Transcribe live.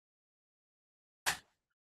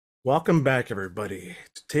Welcome back, everybody,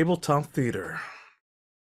 to Tabletop Theater.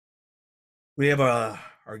 We have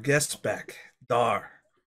our guest back, Dar.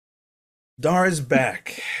 Dar is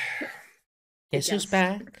back. Guess who's Yes.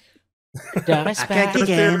 back? Dara's Back Gonna back. say it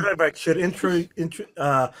again. right back. Should intro.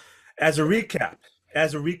 As a recap.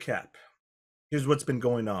 As a recap, here's what's been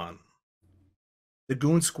going on. The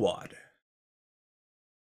Goon Squad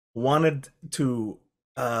wanted to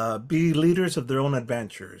be leaders of their own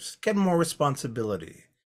adventures, get more responsibility.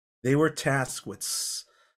 They were tasked with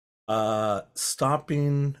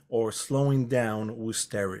stopping or slowing down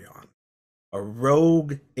Woosterion, a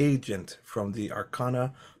rogue agent from the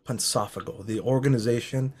Arcana Pontifical, the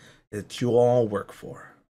organization that you all work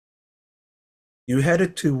for. You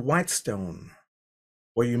headed to Whitestone,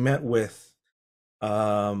 where you met with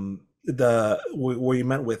Queen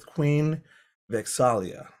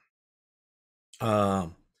Vexalia,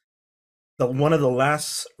 the one of the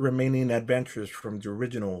last remaining adventures from the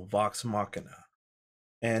original Vox Machina,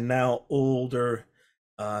 and now older,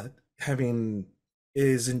 having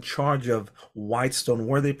is in charge of Whitestone,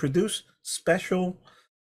 where they produce special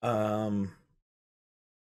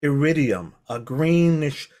iridium, a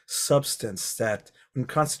greenish substance that, when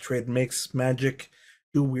concentrated, makes magic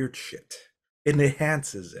do weird shit. It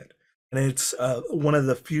enhances it, and it's one of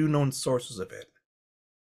the few known sources of it.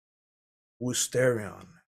 Woosterion.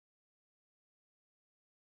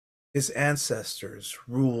 His ancestors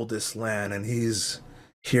ruled this land, and he's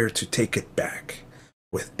here to take it back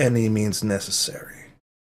with any means necessary.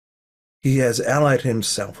 He has allied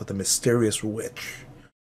himself with a mysterious witch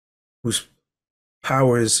whose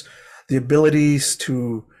powers the abilities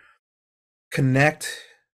to connect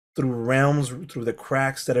through realms, through the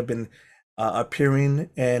cracks that have been appearing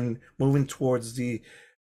and moving towards the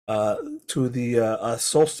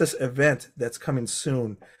solstice event that's coming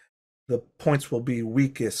soon. The points will be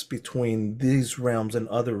weakest between these realms and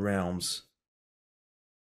other realms.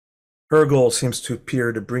 Her goal seems to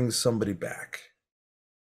appear to bring somebody back.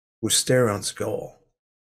 Woosterion's goal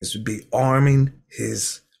is to be arming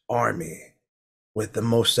his army with the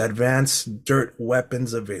most advanced dirt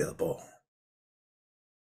weapons available.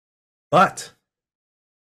 But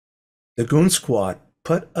the Goon Squad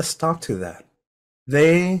put a stop to that.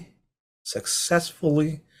 They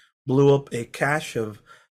successfully blew up a cache of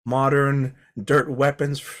modern dirt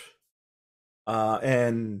weapons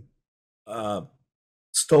and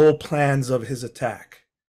stole plans of his attack,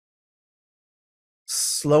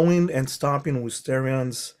 slowing and stopping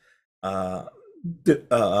Woosterion's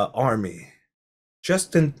army.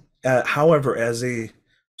 However, as a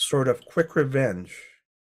sort of quick revenge,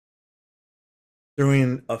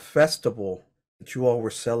 during a festival that you all were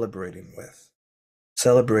celebrating,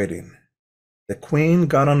 the queen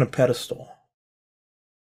got on a pedestal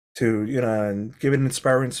to, and give an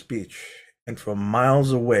inspiring speech, and from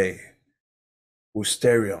miles away,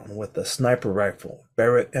 Woosterion, with a sniper rifle,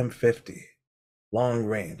 Barrett M50, long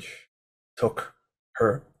range, took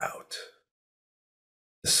her out.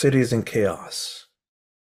 The city is in chaos.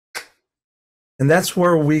 And that's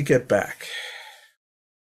where we get back.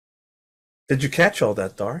 Did you catch all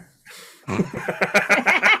that, Dar?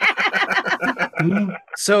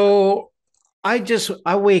 So I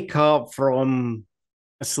wake up from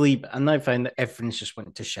asleep and I find that everything's just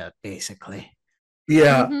went to shit, basically.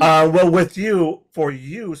 Yeah. Mhm. Well, for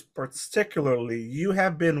you particularly, you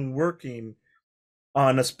have been working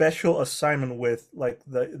on a special assignment with, like,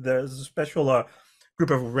 there's a special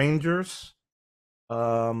group of rangers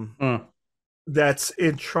Mm. that's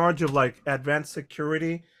in charge of, like, advanced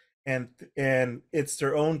security, and it's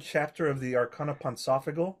their own chapter of the Arcana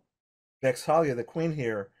Pontifical. Vexalia, the queen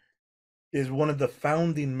here, is one of the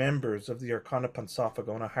founding members of the Arcana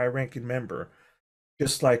Pontifical and a high-ranking member,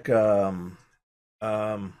 just like um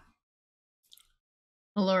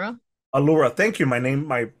Allura. Allura. Thank you.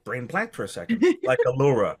 My brain blanked for a second. Like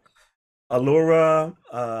Allura. Allura,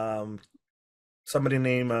 somebody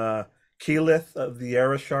named Keyleth of the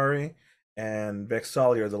Arashari, and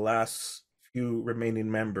Vexalia are the last few remaining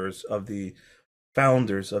members of the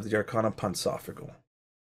founders of the Arcana Pontifical.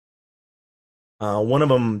 One of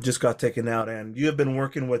them just got taken out, and you have been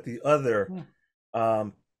working with the other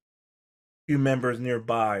few members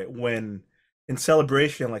nearby when, in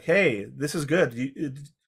celebration, like, hey, this is good.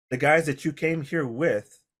 The guys that you came here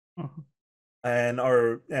with and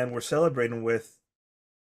we're celebrating with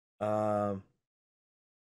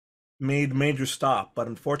made major stop, but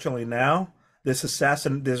unfortunately now this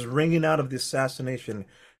ringing out of the assassination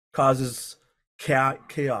causes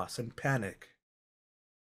chaos and panic,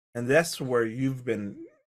 and that's where you've been.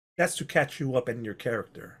 That's to catch you up in your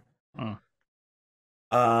character. Mm.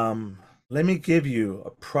 let me give you a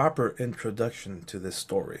proper introduction to this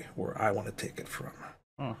story where I want to take it from.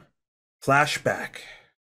 Oh. Flashback.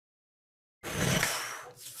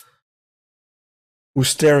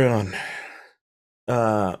 Woosterion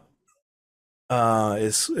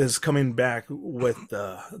is coming back with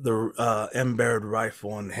the embedded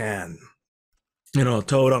rifle in hand,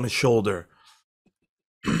 towed on his shoulder.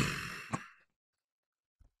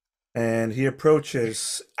 And he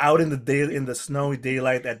approaches out in the snowy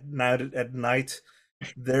daylight at night.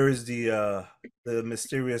 There is the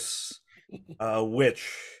mysterious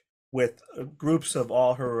witch with groups of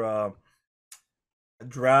all her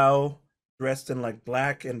drow dressed in like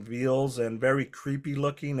black and veils and very creepy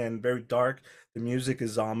looking and very dark. The music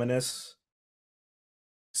is ominous.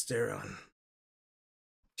 Steron,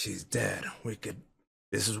 she's dead.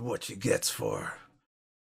 This is what she gets for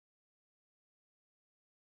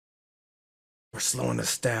slowing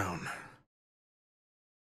us down.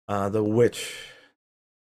 The witch,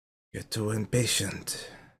 you're too impatient.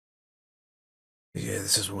 Yeah,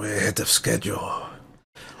 this is way ahead of schedule.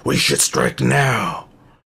 We should strike now,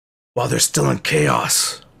 while they're still in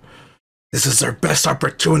chaos. This is our best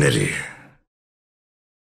opportunity.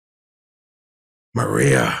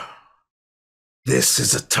 Maria, this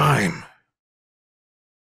is a time.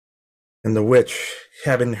 And the witch,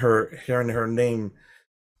 hearing her name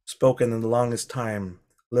spoken in the longest time,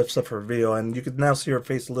 lifts up her veil, and you can now see her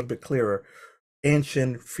face a little bit clearer.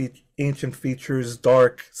 Ancient features,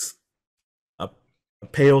 dark, a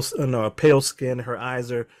pale skin. Her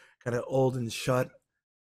eyes are kind of old and shut.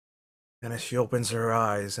 And as she opens her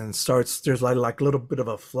eyes and there's like a little bit of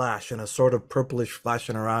a flash and a sort of purplish flash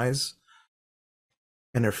in her eyes,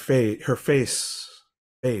 and her face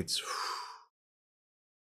fades,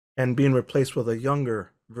 and being replaced with a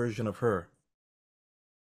younger version of her.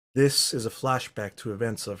 This is a flashback to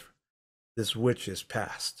events of this witch's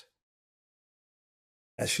past.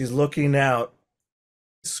 As she's looking out,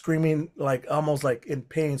 screaming, like almost like in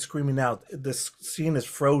pain, screaming out, this scene is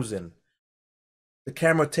frozen. The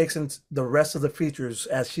camera takes in the rest of the features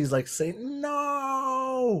as she's like saying,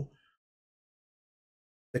 "No!"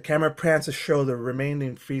 The camera pans to show the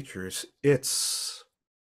remaining features. It's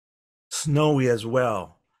snowy as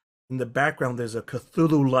well. In the background, there's a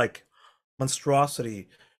Cthulhu-like monstrosity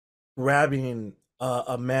grabbing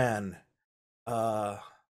a man by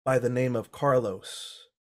the name of Carlos.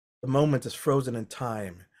 The moment is frozen in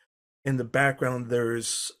time. In the background,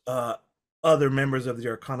 there's other members of the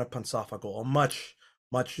Arcana Pansophago, a much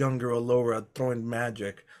younger Allura throwing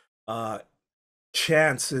magic.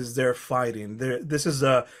 Chance is there fighting. This is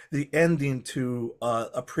the ending to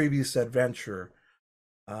a previous adventure,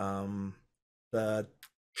 the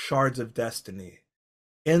Shards of Destiny.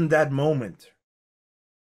 In that moment,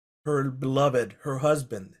 her beloved, her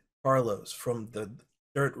husband, Carlos, from the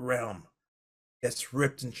Dirt Realm, gets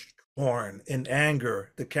ripped and torn. In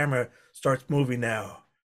anger, the camera starts moving now.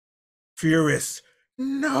 Furious,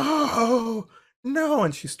 no!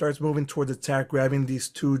 And she starts moving towards the attack, grabbing these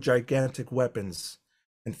two gigantic weapons.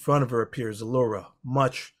 In front of her appears Allura,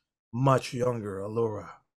 much younger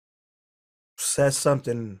Allura. Says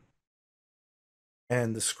something,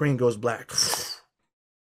 and the screen goes black.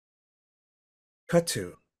 Cut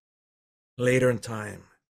to later in time.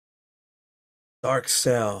 Dark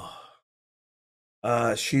cell.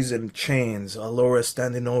 She's in chains. Allura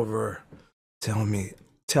standing over. Tell me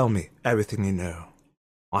everything you know.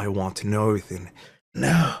 I want to know everything.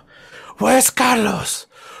 No. Where's Carlos?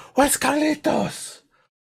 Where's Carlitos?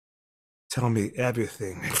 Tell me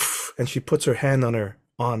everything. And she puts her hand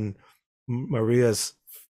on Maria's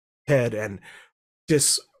head and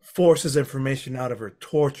just forces information out of her,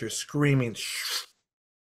 torture, screaming.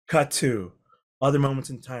 Cut to other moments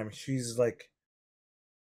in time. She's like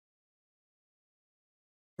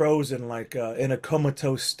frozen, like in a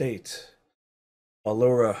comatose state.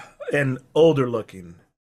 Allura, and older looking.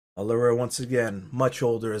 Allura once again, much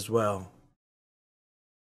older as well.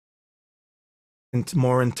 Into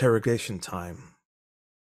more interrogation time.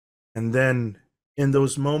 And then in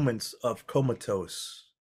those moments of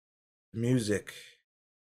comatose, music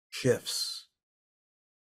shifts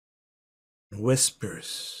and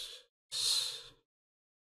whispers.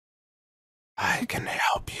 I can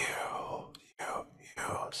help you.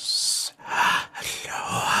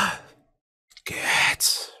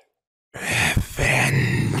 Get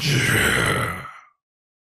revenge.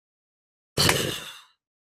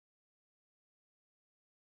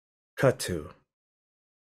 Cut to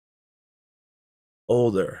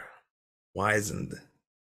older, wizened,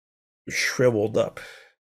 shriveled up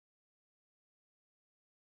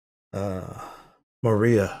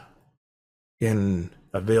Maria in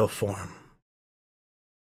a veil form.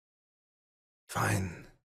 Fine.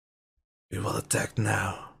 We will attack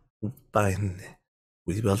now. Fine.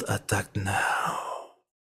 We will attack now.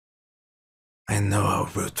 I know our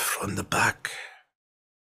route from the back.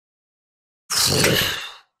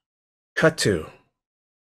 Cut to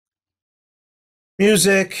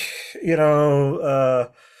music,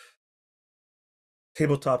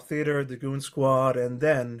 tabletop theater, the Goon Squad, and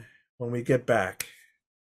then when we get back,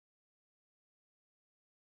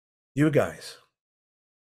 you guys.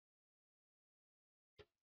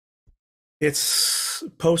 It's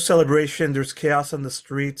post-celebration. There's chaos on the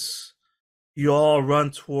streets. You all run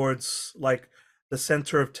towards like the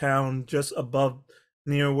center of town, just above,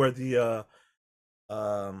 near where the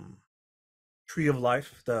tree of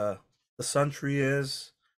life, the sun tree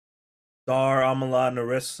is. Dar, Armolad,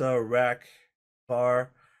 Narissa, Rak, Bar,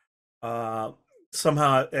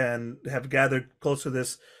 somehow and have gathered close to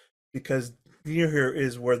this because near here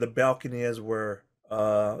is where the balcony is, where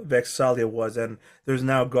Vexalia was, and there's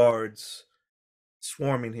now guards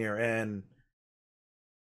swarming here. And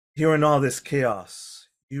hearing all this chaos,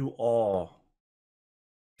 you all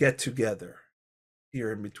get together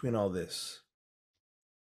here in between all this.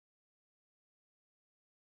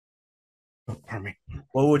 Oh, pardon me.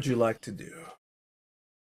 What would you like to do?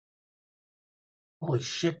 Holy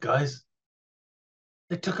shit, guys.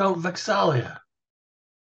 They took out Vexalia.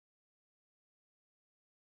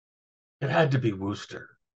 It had to be Wooster.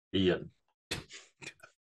 Ian.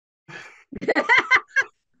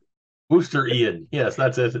 Wooster Ian. Yes,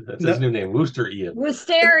 that's it. That's his new name. Wooster Ian.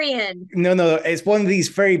 Woosterian. No. It's one of these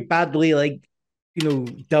very badly,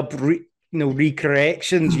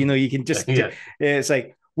 recorrections. You can just, it's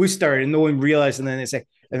like Wooster, and no one realized, and then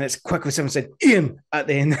it's quick when someone said Ian at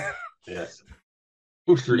the end. Yes.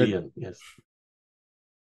 Wooster Ian. Yes.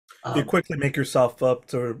 You quickly make yourself up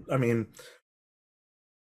to,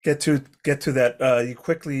 get to that. You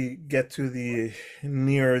quickly get to the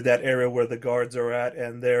near that area where the guards are at,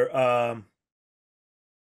 and they're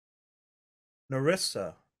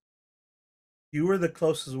Narissa, you were the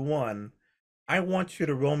closest one. I want you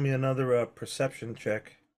to roll me another perception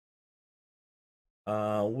check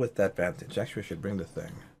with that advantage. Actually, I should bring the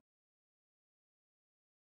thing.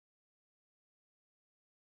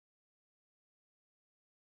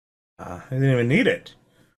 I didn't even need it.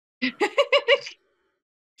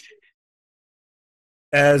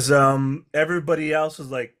 As everybody else is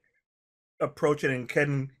like approaching and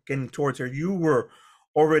getting towards her, you were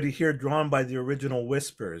already here, drawn by the original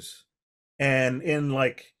whispers, and in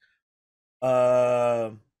the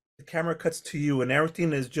camera cuts to you, and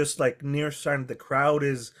everything is just like near silent. The crowd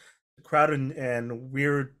is and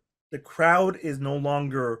weird. The crowd is no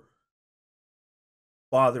longer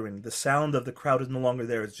bothering. The sound of the crowd is no longer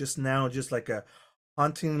there. It's just now just like a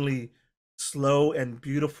hauntingly slow and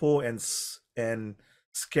beautiful and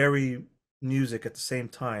scary music at the same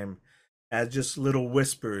time, as just little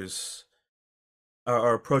whispers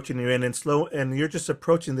are approaching you, and you're just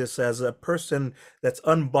approaching this as a person that's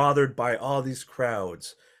unbothered by all these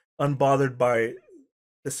crowds, unbothered by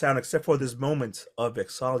the sound, except for this moment of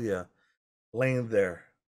Vexalia laying there.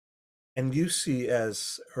 And you see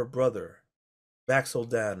as her brother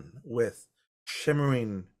Vaxeldan, with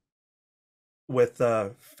shimmering with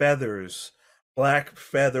feathers, black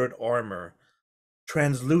feathered armor,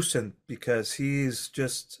 translucent because he's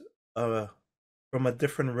just from a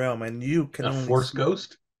different realm, and you can only Force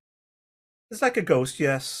ghost. It's like a ghost,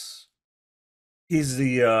 yes. He's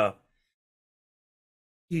the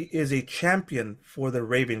he is a champion for the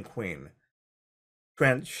Raven Queen.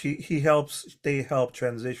 They help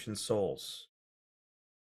transition souls,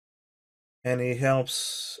 and he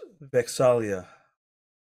helps Vexalia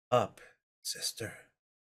up, sister.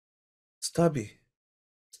 Stubby.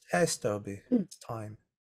 Hey, Stubby, it's time.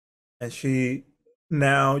 And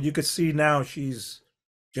you could see now she's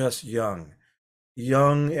just young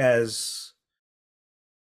as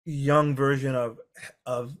young version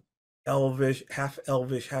of elvish,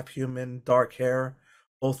 half human, dark hair.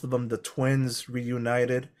 Both of them, the twins,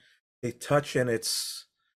 reunited. They touch, and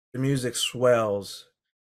the music swells,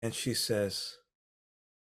 and she says,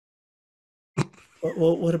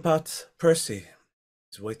 what about Percy?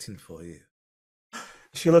 He's waiting for you.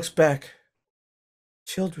 She looks back.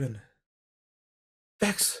 Children.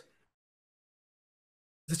 Vex.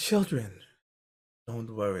 The children.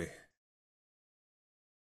 Don't worry.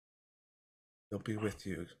 They'll be with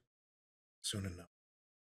you soon enough.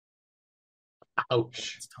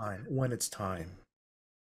 Ouch. It's time. When it's time.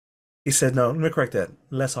 He said, no, let me correct that.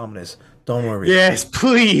 Less ominous. Don't worry. Yes,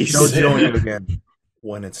 please. Don't join you again.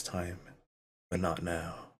 When it's time. But not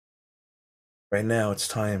now. Right now, it's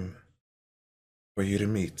time for you to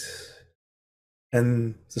meet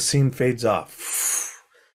and the scene fades off.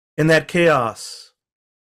 In that chaos,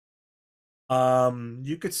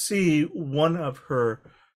 you could see one of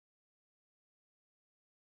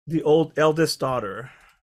the eldest daughter.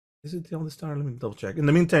 Is it the eldest daughter? Let me double check. In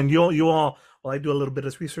the meantime, you all, while I do a little bit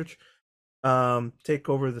of research, take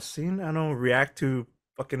over the scene. I don't know, react to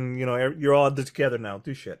fucking, you're all together now.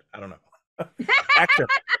 Do shit. I don't know. Action.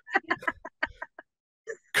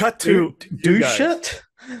 Cut to do shit.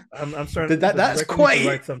 I'm starting. That's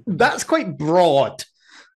quite broad.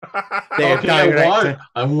 Okay,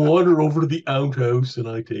 I wander over to the outhouse and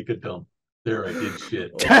I take a dump. There, I did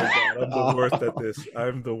shit. Oh my God, I'm the worst at this.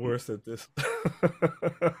 I'm the worst at this.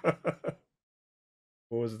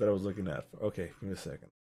 What was it that I was looking at? Okay, give me a second.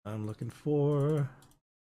 I'm looking for.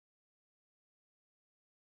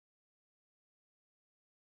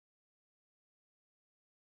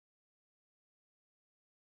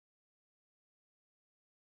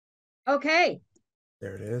 Okay.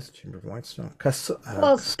 There it is. Chamber of Whitestone.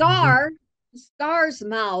 Well, Scar's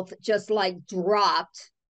mouth just like dropped,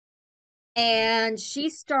 and she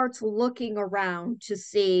starts looking around to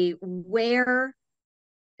see where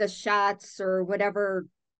the shots or whatever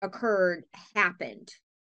occurred happened.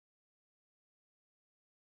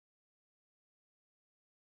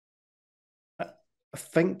 I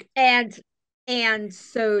think. And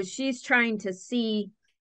so she's trying to see,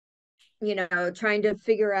 trying to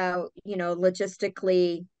figure out,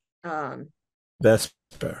 logistically,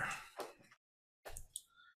 Vesper.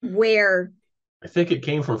 Where. I think it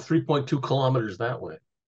came from 3.2 kilometers that way.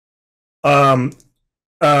 Why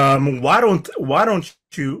don't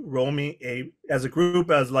you roll me as a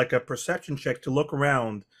group as like a perception check to look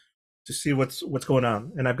around to see what's going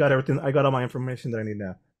on? And I've got everything. I got all my information that I need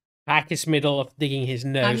now. Rak is middle of digging his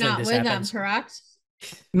nose. I'm not when this with happens. them, correct?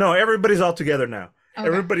 No, everybody's all together now. Okay.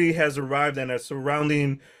 Everybody has arrived and is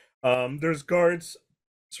surrounding. There's guards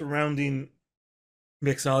surrounding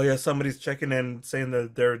Vexalia. Somebody's checking in, saying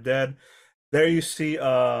that they're dead. There you see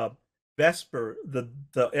Vesper,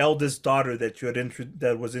 the eldest daughter that you had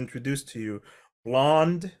that was introduced to you.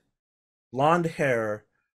 Blonde hair,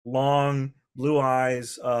 long blue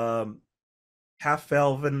eyes, half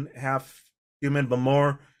elven, half human, but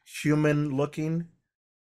more human looking.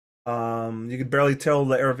 You can barely tell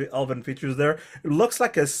the elven features there. It looks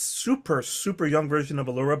like a super young version of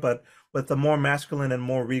Allura, but with a more masculine and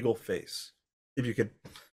more regal face. If you could,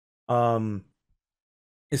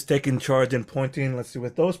 is taking charge and pointing. Let's see,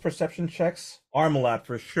 with those perception checks, Armolad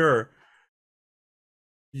for sure.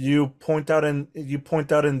 You point out in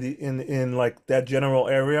like that general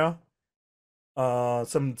area.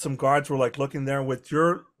 Some guards were like looking there. With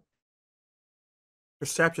your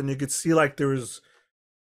perception, you could see like there was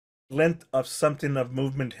glint of something of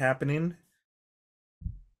movement happening.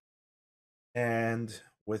 And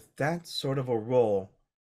with that sort of a roll,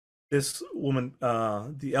 this woman,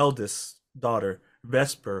 the eldest daughter,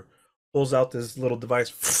 Vesper, pulls out this little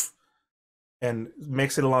device and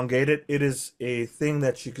makes it elongated. It is a thing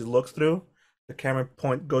that she could look through. The camera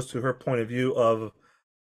point goes to her point of view of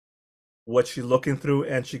what she's looking through,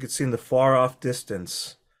 and she could see in the far off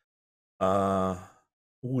distance Woosterion,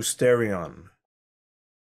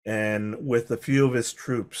 and with a few of his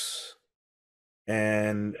troops,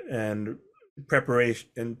 and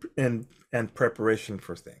preparation and preparation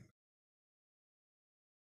for things.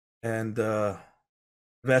 And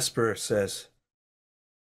Vesper says,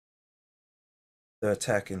 "They're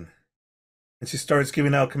attacking," and she starts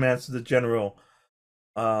giving out commands to the general,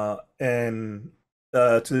 and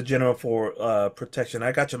to the general for protection.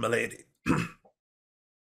 I got you, milady.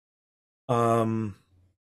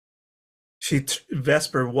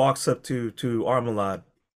 Vesper walks up to Armolad.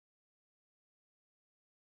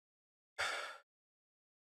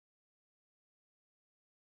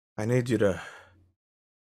 I need you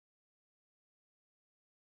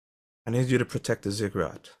to protect the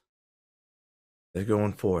ziggurat. They're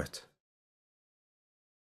going for it.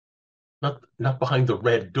 Not behind the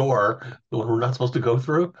red door, the one we're not supposed to go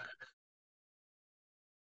through.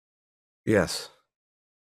 Yes.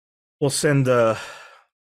 We'll send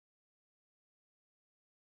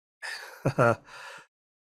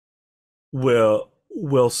we'll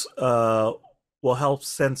help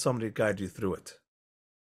send somebody to guide you through it.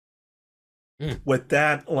 With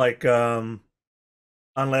that, like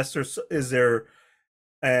unless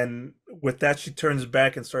and with that she turns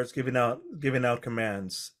back and starts giving out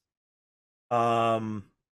commands.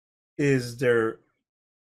 Is there,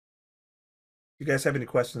 you guys have any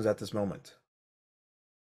questions at this moment?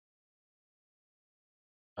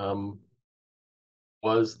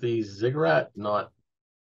 Was the ziggurat not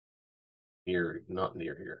near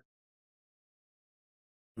here?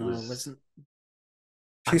 No, it wasn't.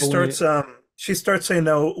 She starts saying,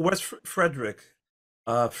 "No, where's Frederick?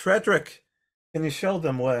 Frederick, can you show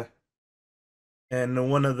them where?"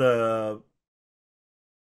 And one of the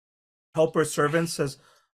helper servants says,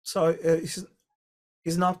 "Sorry,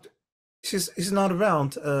 he's not. He's not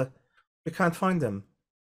around. We can't find him."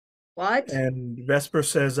 What? And Vesper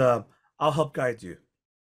says, "I'll help guide you.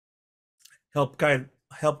 Help guide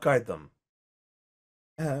them.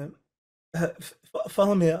 Uh,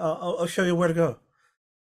 Follow me. I'll show you where to go."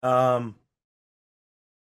 Um,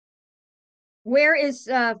 Where is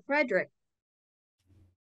Frederick?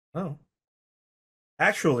 oh,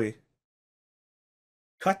 actually,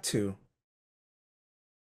 cut to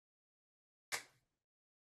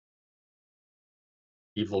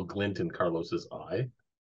Evil glint in Carlos's eye.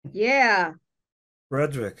 Yeah.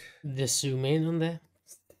 Frederick. Just zoom in on there.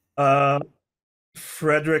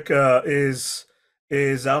 Frederick is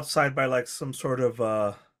outside by like some sort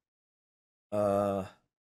of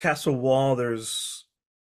castle wall.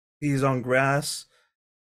 He's on grass.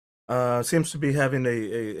 Seems to be having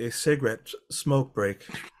a cigarette smoke break.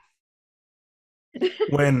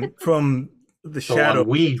 When from the shadow, on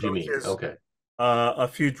weed, you mean? Okay. A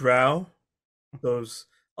few drow, those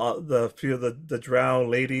the few of the drow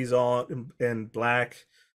ladies all in black,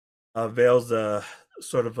 veils, the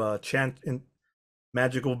sort of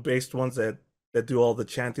magical based ones that do all the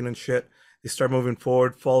chanting and shit. They start moving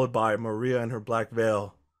forward, followed by Maria in her black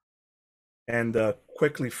veil. And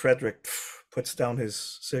quickly Frederick puts down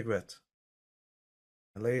his cigarette.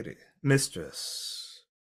 Lady, mistress.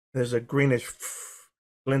 There's a greenish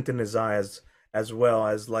glint in his eyes, as well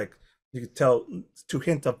as, like, you could tell, to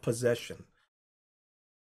hint of possession.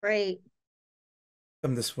 Right.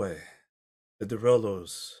 Come this way. The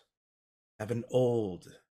Derolos have an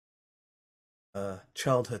old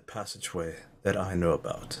childhood passageway that I know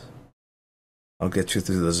about. I'll get you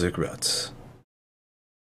through the ziggurats.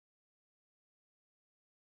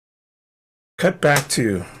 Cut back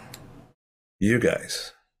to you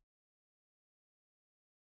guys.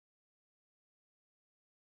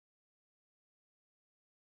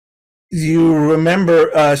 You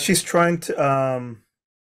remember she's trying to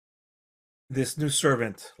this new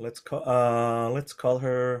servant. Let's call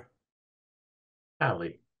her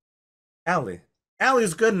Allie. Allie.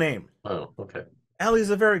 Allie's a good name. Oh, okay. Allie's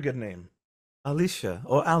a very good name. Alicia,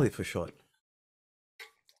 or Allie for short.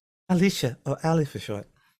 Alicia, or Allie for short.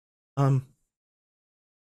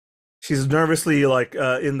 She's nervously in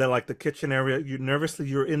the kitchen area.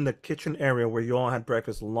 You're in the kitchen area where you all had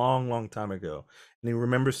breakfast a long time ago, and you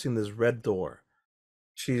remember seeing this red door.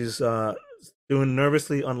 She's doing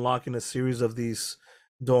nervously unlocking a series of these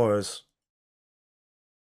doors.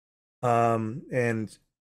 And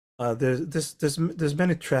there's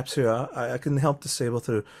many traps here. I can help disable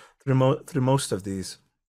through most of these.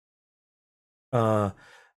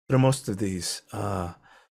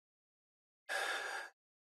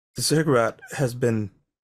 The cigarette has been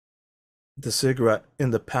the cigarette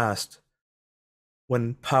in the past,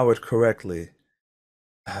 when powered correctly,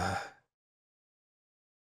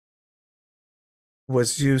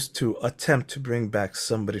 was used to attempt to bring back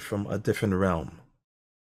somebody from a different realm.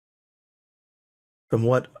 From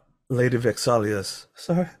what Lady Vexalia's,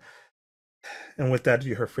 sorry, and with that,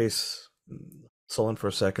 her face sullen for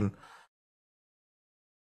a second.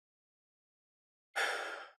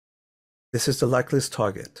 This is the likeliest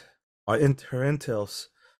target. Her intel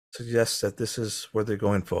suggests that this is where they're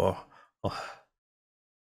going for. Oh.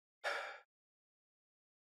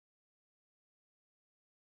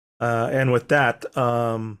 And with that,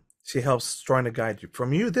 she helps trying to guide you.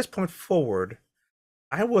 From this point forward,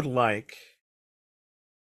 I would like.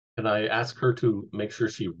 Can I ask her to make sure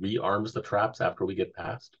she rearms the traps after we get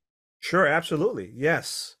past? Sure, absolutely.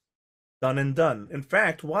 Yes. Done and done. In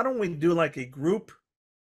fact, why don't we do like a group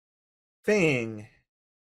thing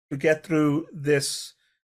to get through this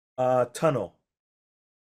tunnel?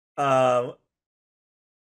 We'll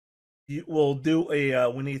do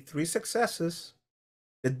we need 3 successes.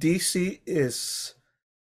 The DC is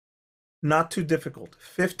not too difficult.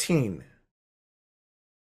 15.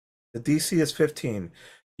 The DC is 15.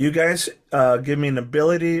 You guys give me an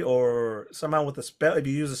ability or somehow with a spell. If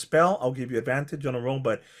you use a spell, I'll give you advantage on a roll,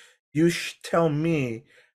 but you tell me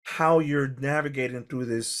how you're navigating through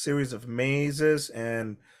this series of mazes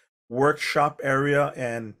and workshop area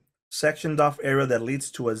and sectioned off area that leads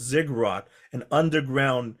to a ziggurat, an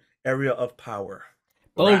underground area of power.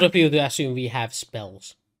 Bold of you to assume we have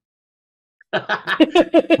spells.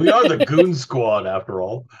 We are the goon squad, after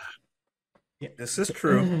all. Yeah, this is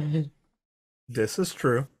true. This is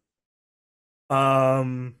true.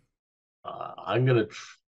 I'm gonna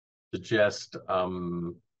suggest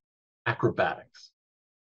acrobatics.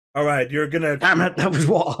 All right, you're gonna. Damn it, that was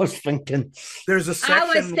what I was thinking. There's a section. I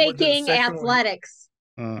was thinking where- athletics.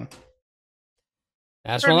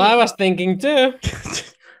 That's For what me. I was thinking too.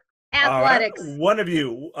 All right, Athletics. one of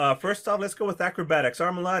you. First off, let's go with acrobatics.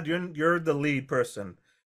 Armolad, you're the lead person.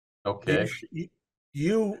 Okay.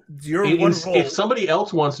 You're one roll. If somebody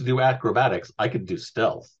else wants to do acrobatics, I could do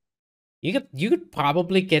stealth. You could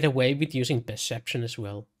probably get away with using perception as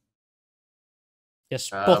well. Just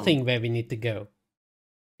spotting where we need to go.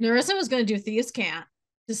 Narissa was going to do Thieves' Cant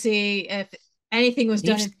to see if anything was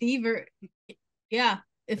done in Thieves- Thiever. Yeah.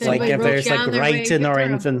 If Like anybody if wrote there's like down their way writing or through.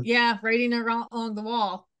 anything. Yeah, writing along the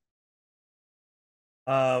wall.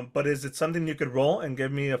 But is it something you could roll and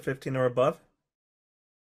give me a 15 or above?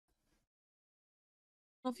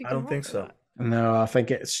 I don't think so. No, I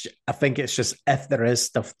think it's just if there is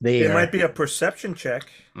stuff there. It might be a perception check,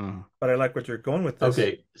 but I like what you're going with this.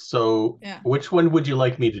 Okay, so which one would you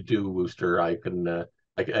like me to do, Wooster? I can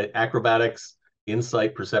like acrobatics,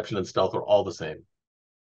 insight, perception, and stealth are all the same.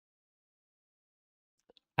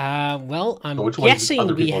 Well, I'm So which ones guessing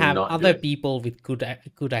other we people have not other doing? people with good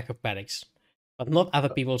acrobatics, but not other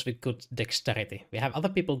people with good dexterity. We have other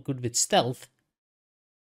people good with stealth.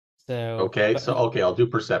 So Okay, I'll do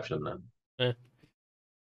perception then.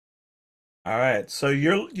 All right, so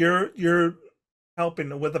you're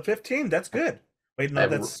helping with a 15. That's good. Wait, no,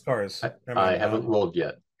 that's scars. I haven't rolled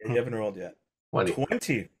yet. You haven't rolled yet. 20.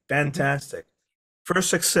 20. Fantastic. First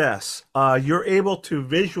success. You're able to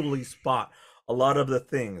visually spot a lot of the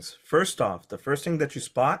things. First off, the first thing that you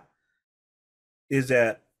spot is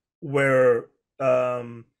that where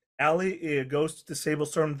Allie goes to disable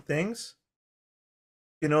certain things,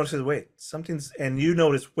 you notice, wait, something's, and you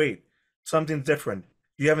notice, wait, something's different.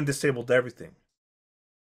 You haven't disabled everything.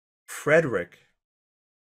 Frederick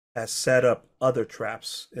has set up other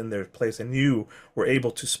traps in their place, and you were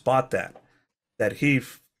able to spot that he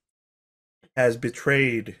has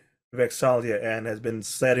betrayed Vexalia and has been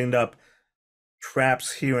setting up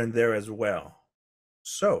traps here and there as well.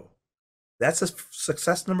 So that's a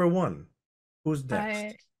success number one. Who's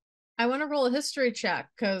next? I want to roll a history check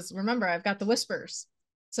because remember I've got the whispers,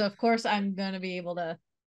 so of course I'm going to be able to.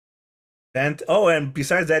 And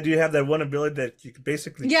besides that, do you have that one ability that you could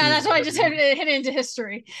basically? Yeah, that's why I just hit into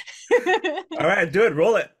history. All right, do it.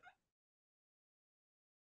 Roll it.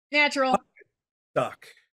 Natural. Stuck.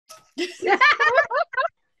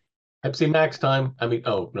 Pepsi Max time. I mean,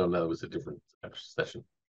 oh no, that was a different session.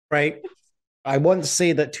 Right. I want to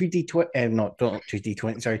say that 2D20, not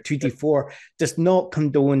 2D20, sorry, 2D4 does not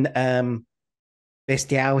condone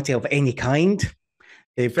bestiality of any kind.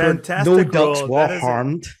 Fantastic. No ducks roll. were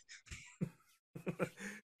harmed.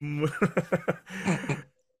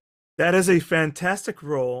 That is a fantastic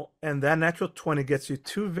roll, and that natural 20 gets you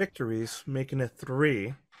 2 victories, making it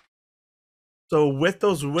 3. So with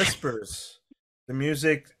those whispers, the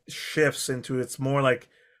music shifts into it's more like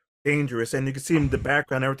dangerous, and you can see in the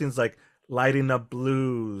background everything's like lighting up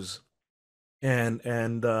blues and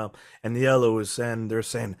yellows, and they're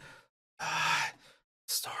saying,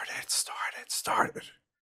 started.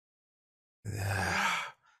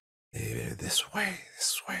 This way.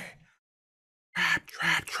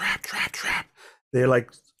 Trap. They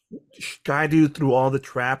like guide you through all the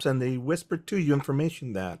traps, and they whisper to you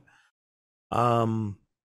information that,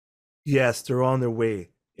 yes, they're on their way.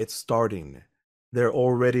 It's starting. They're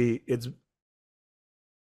already.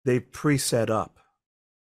 They pre-set up.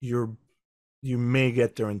 You may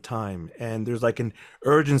get there in time, and there's like an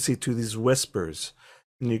urgency to these whispers,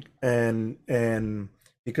 and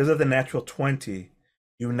because of the natural 20,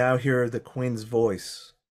 you now hear the queen's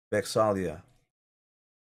voice, Vexalia.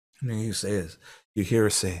 And you hear her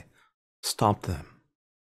say, "Stop them.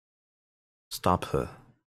 Stop her."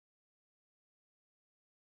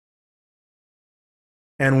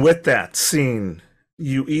 And with that scene,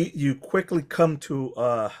 you quickly come to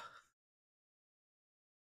trying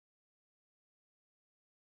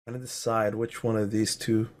to decide which one of these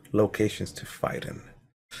 2 locations to fight in.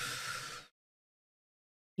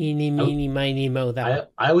 Eeny, meeny, miny, mo. I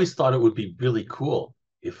always thought it would be really cool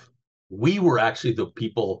if we were actually the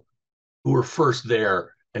people who were first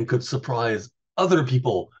there and could surprise other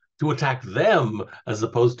people to attack them as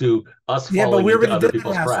opposed to us falling into other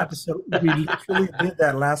people's traps. We literally did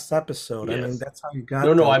that last episode. Yes. I mean, that's how you got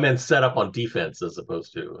No, I meant set up on defense as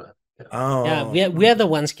opposed to... Yeah, we're the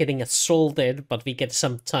ones getting assaulted, but we get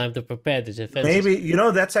some time to prepare the defense. Maybe,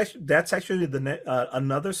 that's actually the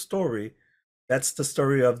another story. That's the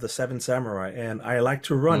story of the 7 Samurai, and I like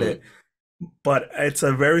to run it, but it's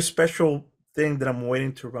a very special thing that I'm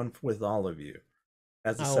waiting to run with all of you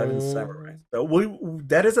as the 7 Samurai. So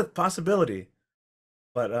that is a possibility,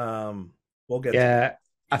 but we'll get. Yeah,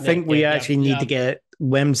 I think we yeah, actually need to get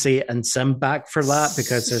Whimsy and Sim back for that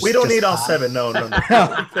because there's We don't just need all that. 7. No.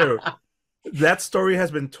 Let's be clear. That story has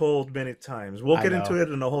been told many times. We'll I get know. into it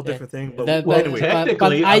in a whole different thing. But That- Well, that- anyway,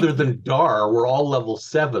 technically, but I- other than Dar, we're all level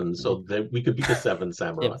 7, so that we could be the 7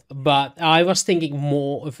 samurai. Yeah, but I was thinking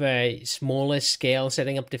more of a smaller scale,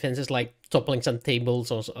 setting up defenses, like toppling some tables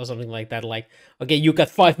or something like that. Like, okay, you got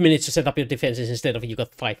 5 minutes to set up your defenses instead of you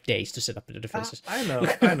got 5 days to set up your defenses. I know.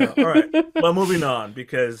 All right. Well, moving on,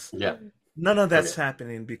 because Yeah. none of that's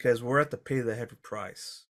happening because we're at the pay the heavy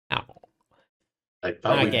price. Oh. I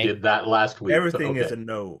thought we Okay. did that last week. Everything but is a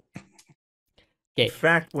no. Okay. In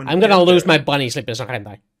fact, when I'm gonna lose my bunny slippers, aren't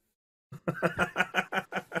I?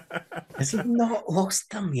 Has he not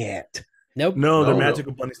lost them yet? Nope. No, they're No.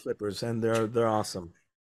 magical bunny slippers, and they're awesome.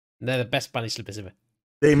 They're the best bunny slippers ever.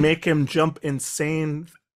 They make him jump an insane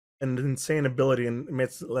ability and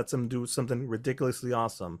lets him do something ridiculously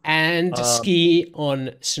awesome. And ski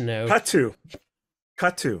on snow. Cut to.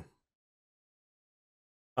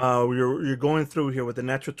 You're going through here with the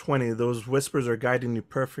natural 20. Those whispers are guiding you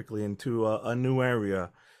perfectly into a new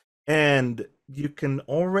area, and you can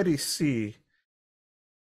already see.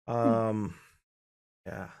 Yeah.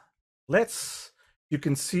 You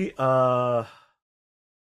can see.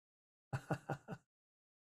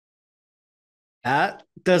 That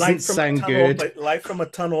doesn't sound good. Light from a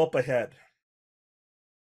tunnel up ahead,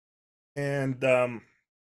 and you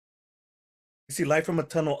see light from a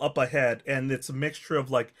tunnel up ahead, and it's a mixture of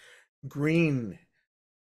like green,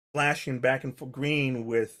 flashing back and forth, green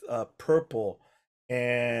with purple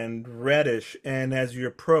and reddish. And as you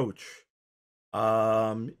approach,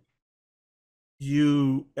 the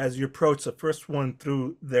first one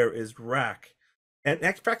through there is Rak. And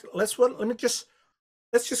in fact, let's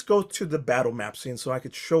just go to the battle map scene so I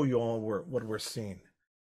could show you all what we're seeing.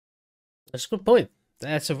 That's a good point.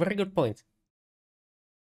 That's a very good point.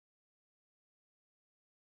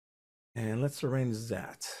 And let's arrange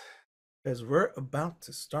that, because we're about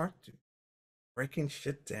to start breaking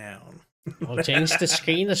shit down. I'll change the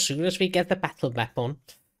screen as soon as we get the battle map on.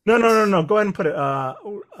 No. Go ahead and put it.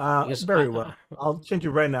 Because Very well. I'll change it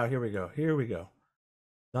right now. Here we go.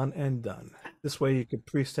 Done and done. This way you can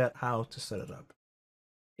preset how to set it up.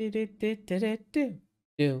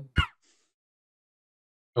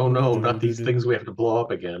 Oh no, not these things we have to blow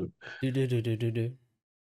up again. This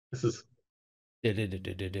is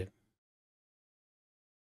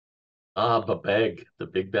Babeg, the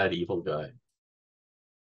big bad evil guy.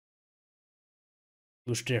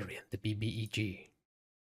 Woosterian, the BBEG.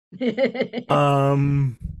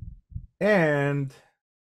 And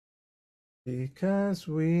because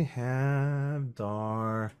we have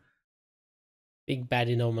Dar. Big bad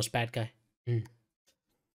enormous bad guy.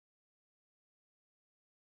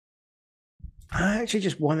 I actually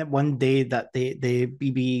just wanted one day that the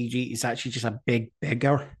BBEG is actually just a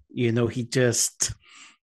bigger. You know, he's just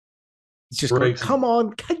going, come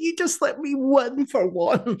on, can you just let me win for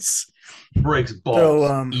once? Breaks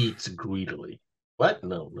balls, eats greedily. What?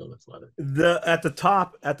 No, that's not it. At the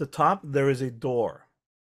top there is a door.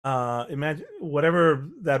 Imagine whatever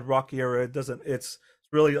that rocky area it's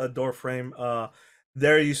really a door frame.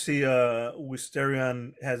 There you see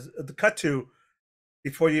Woosterian has the cut to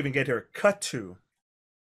before you even get here. Cut to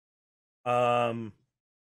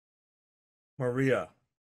Maria,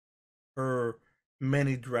 her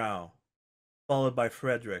many drow, followed by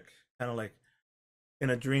Frederick, kind of like in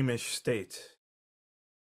a dreamish state.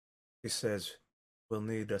 He says, "We'll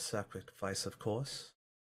need a sacrifice, of course."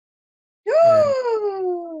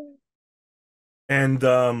 And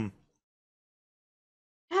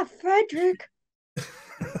Frederick.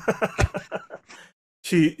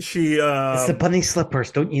 she it's the bunny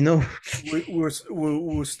slippers, don't you know?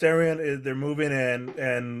 Woosterian, they're moving,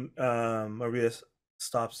 and Maria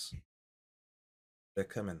stops. They're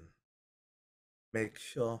coming. Make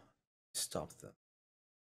sure you stop them.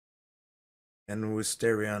 And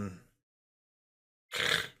Woosterian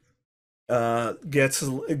gets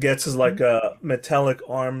his like a metallic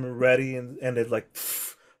arm ready, and it like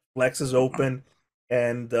flexes open,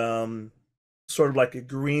 and sort of like a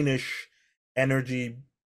greenish energy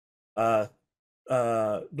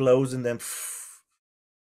glows in them.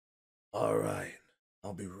 All right,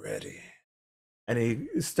 I'll be ready. And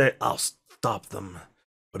I'll stop them,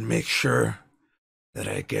 but make sure that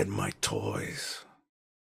I get my toys.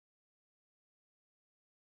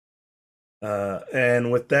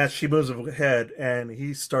 And with that, she moves ahead, and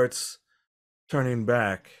he starts turning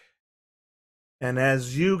back. And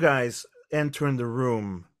as you guys enter in the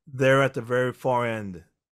room, there at the very far end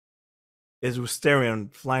is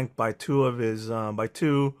Woosterian, flanked by two of his, by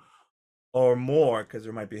two or more, because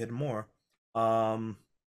there might be hidden more,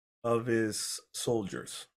 of his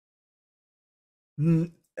soldiers.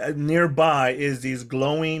 Nearby is these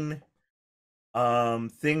glowing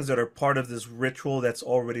things that are part of this ritual that's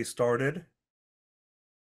already started.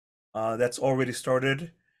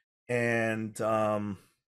 And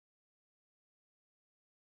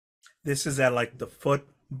this is at like the foot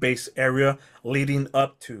base area leading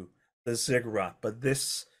up to the ziggurat. But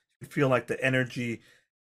this, you feel like the energy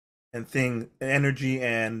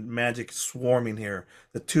and magic swarming here.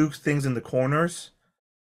 The two things in the corners,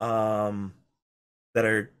 that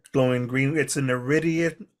are glowing green. It's an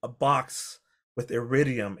iridium, a box with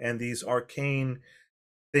iridium and these arcane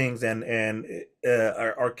things and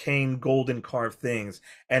arcane golden carved things,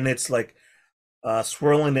 and it's like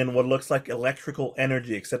swirling in what looks like electrical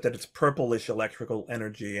energy, except that it's purplish electrical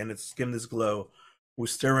energy, and it's giving this glow.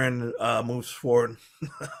 Wooster moves forward.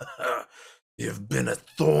 You've been a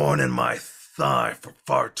thorn in my thigh for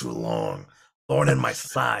far too long. Thorn in my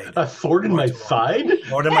side. A thorn in my side?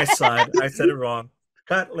 Thorn in my side. I said it wrong.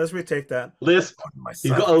 Cut. Let's retake that. Lisp.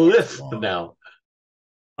 He's got a lisp now.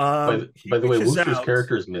 By the way, Wooster's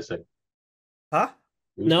character is missing. Huh?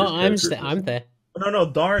 No, I'm there. No,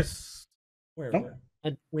 Dar's. Where is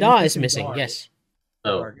it? Dar is missing. Dar. Yes.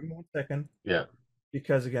 Oh, Dar, give me 1 second. Yeah.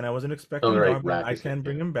 Because again, I wasn't expecting Dar, but I can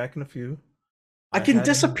bring him back in a few. I can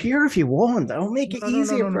disappear if you want. I'll make it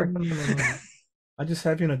easier. No. I just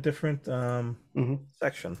have you in a different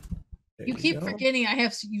section. There you keep forgetting I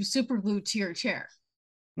have you super glued to your chair.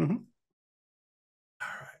 All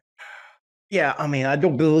right. Yeah, I mean, I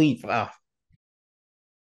don't believe.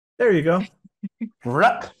 There you go.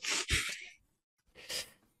 Rup.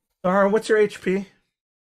 Dar, what's your HP?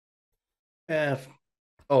 Me.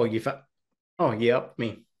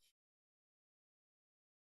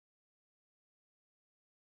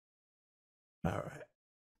 All right.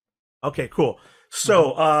 Okay, cool.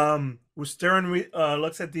 So, Wooster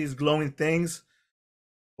looks at these glowing things.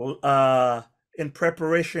 In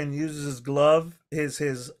preparation, uses his glove,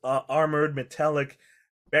 his armored metallic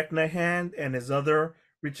Vecna hand, and his other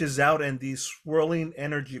reaches out, and these swirling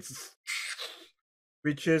energy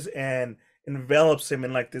reaches and envelops him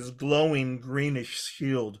in like this glowing greenish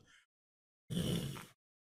shield.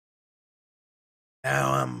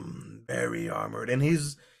 Now I'm very armored, and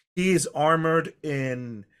he's armored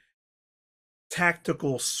in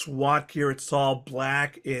tactical SWAT gear. It's all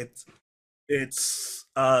black. It's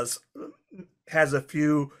has a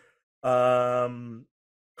few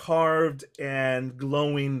carved and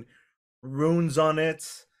glowing runes on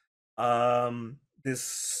it.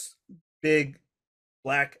 This big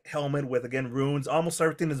black helmet with again runes. Almost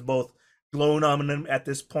everything is both glowing on him at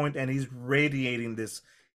this point, and he's radiating this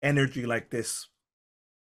energy like this.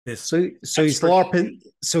 So he's LARPing.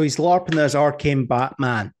 So he's LARPing as Arcane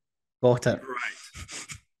Batman. Got it. Right.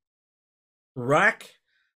 Rak.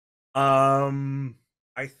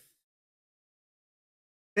 I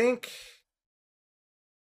think.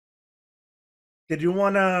 Did you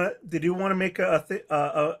wanna make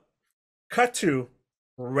a cut to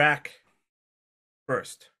Rak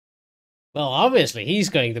first? Well, obviously he's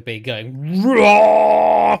going to be going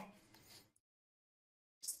raw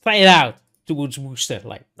straight out towards Wooster,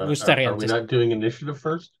 like Wooster. Are we not doing initiative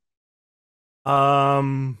first?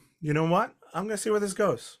 You know what? I'm gonna see where this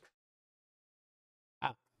goes.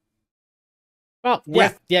 Well,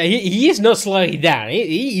 yeah, he is not slowing down.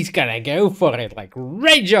 He's gonna go for it, like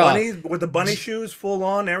great job. With the bunny shoes, full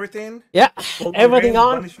on, everything. Yeah, everything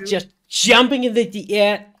on, just jumping into the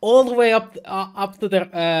air, all the way up to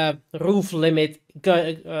the roof limit,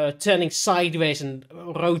 turning sideways and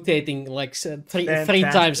rotating like three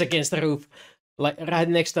times against the roof, like right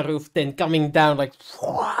next to the roof, then coming down like.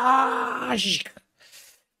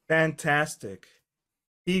 Fantastic.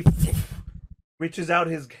 He reaches out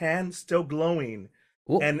his hand, still glowing.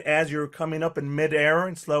 Ooh. And as you're coming up in midair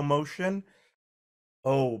in slow motion,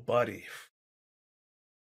 oh, buddy.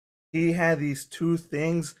 He had these two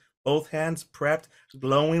things, both hands prepped,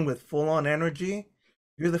 glowing with full-on energy.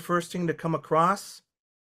 You're the first thing to come across.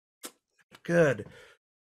 Good.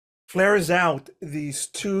 Flares out these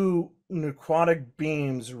two necrotic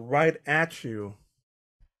beams right at you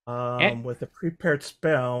with a prepared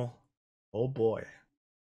spell. Oh, boy.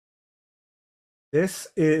 This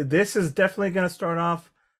is definitely going to start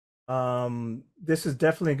off. This is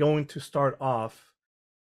definitely going to start off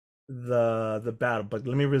the battle. But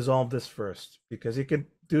let me resolve this first, because you can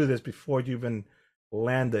do this before you even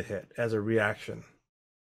land a hit as a reaction.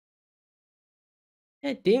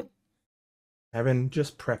 Yeah, damn. Having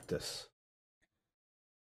just prepped this.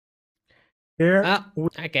 Here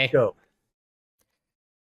okay. Go.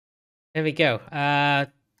 There we go.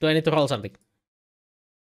 Do I need to roll something?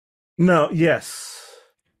 No. Yes.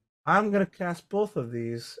 I'm gonna cast both of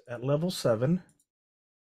these at level 7.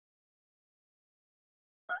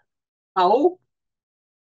 Oh,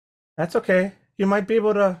 That's okay. You might be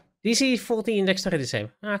able to. DC 14, dexterity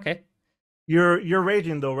save. Okay. You're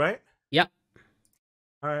raging though, right? Yep.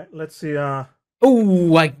 All right. Let's see. Oh,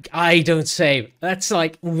 I don't save. That's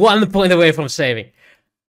like 1 point away from saving.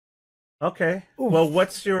 Okay. Oof. Well,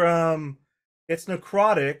 what's your It's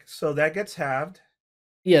necrotic, so that gets halved.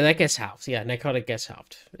 Yeah, that gets halved. Yeah, necrotic gets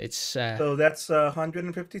halved. It's So that's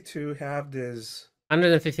 152. Halved is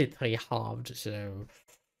 153 halved, so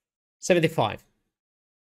 75.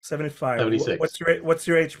 75. 76. What's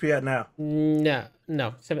your HP at now? No,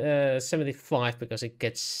 75 because it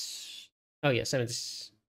gets. Oh yeah, 70.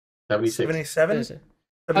 76. 77.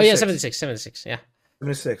 Oh yeah, 76. Yeah.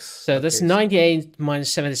 76. So that's 98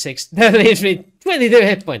 minus 76. That leaves me 22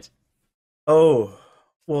 hit points. Oh,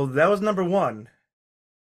 well, that was number 1.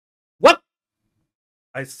 What?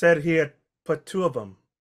 I said he had put 2 of them.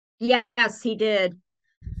 Yes, he did.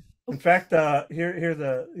 In fact, here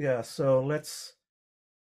the yeah. So let's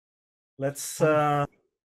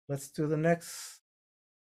do the next.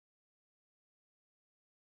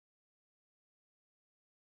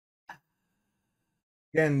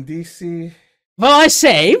 Again, DC. Well, I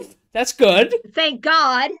saved. That's good. Thank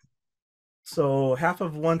God. So half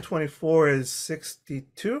of 124 is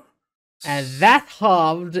 62. And that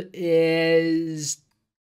halved is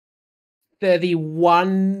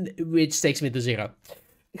 31, which takes me to 0.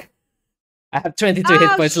 I have 22 hit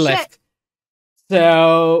Oh, points shit. left.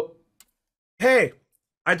 So Hey,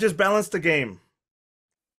 I just balanced the game.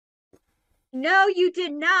 No, you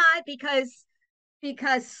did not, because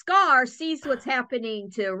Scar sees what's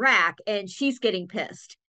happening to Rak and she's getting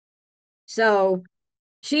pissed. So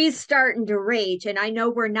she's starting to rage, and I know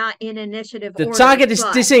we're not in initiative the order, target is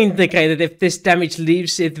but- disintegrated if this damage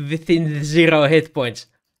leaves it within 0 hit points.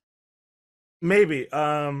 Maybe.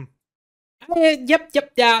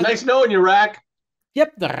 Yep, yeah. Nice knowing you, Rak.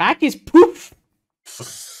 Yep, the rack is poof.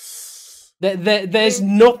 There's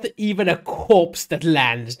not even a corpse that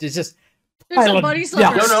lands. There's just There's pile a of bunny dust.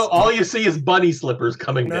 slippers. No, all you see is bunny slippers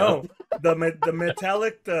coming No, down. the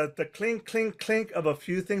metallic, the clink, clink, clink of a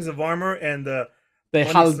few things of armor and the The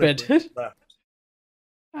bunny halberd. slippers left.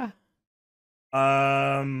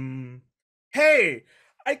 Hey,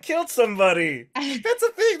 I killed somebody. That's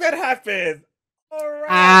a thing that happened. All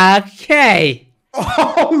right. Okay.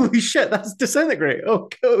 Holy shit, that's disintegrate. Oh,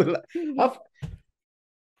 cool. I've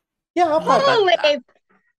had Holy. that.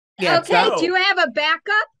 Yeah, Okay, that- do you have a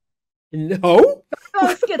backup? No.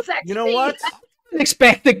 Ghost gets You know what? Didn't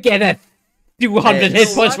expect to get a 200 Hey, hit you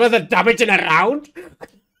know points what? worth of damage in a round.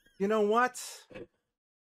 You know what?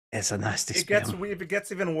 It's a nasty It gets spell. it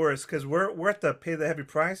gets even worse because we're at the pay the heavy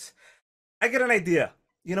price. I get an idea.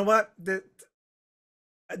 You know what?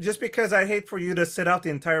 Just because I hate for you to sit out the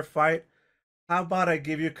entire fight, how about I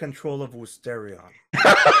give you control of Woosterion?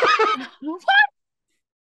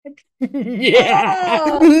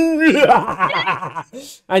 Yeah.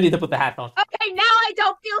 I need to put the hat on. Okay, now I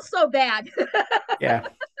don't feel so bad. Yeah.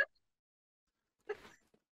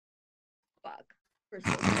 Fuck.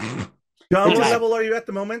 John, what Okay. level are you at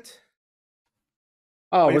the moment?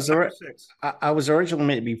 Oh, Are you was there? 5 or 6? I was originally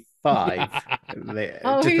meant to be 5.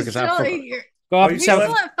 Oh, just he's because still, I forgot. Go Are up you he's still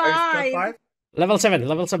still seven. at Are you still 5. 5?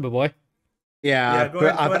 Level 7, boy. Yeah, Yeah, go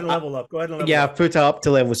ahead and level up. Go ahead and level Yeah, up. put it up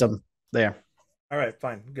to level 7. There. All right,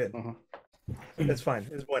 fine, good. Mhm. That's fine.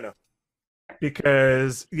 It's bueno.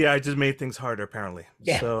 Because I just made things harder apparently.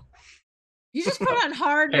 Yeah. So You just put on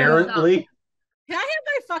hard mode. Apparently, Can I have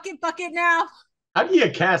my fucking bucket now? how do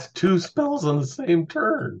you cast 2 spells on the same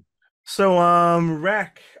turn?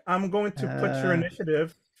 Rak, I'm going to put your Uh,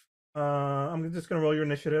 initiative. I'm just gonna roll your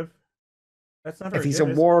initiative. That's not very If he's good,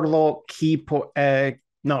 a is it? warlock, not key point,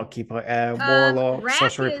 warlock, Rak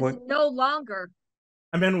sorcery is point. no longer.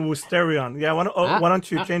 I meant Woosterion. Yeah, why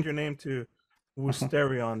don't you Ah. change your name to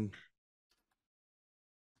Woosterion?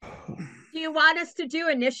 Do you want us to do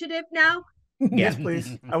initiative now? Yes,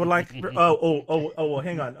 please. I would like. Well,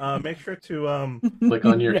 hang on. Make sure to Click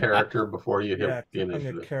on your character before you hit yeah, the click on your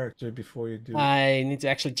initiative. character before you do. I need to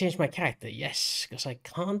actually change my character. Yes, because I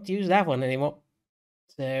can't use that one anymore.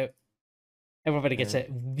 So everybody gets a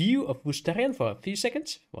view of Woosterian for a few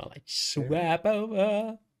seconds while I swap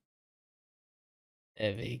over.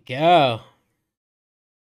 There we go.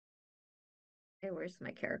 Hey, where's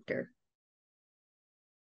my character?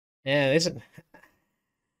 Yeah, listen.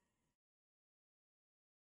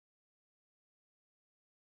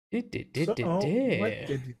 So, what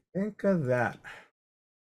did you think of that?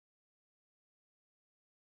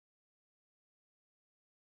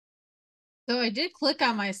 So I did click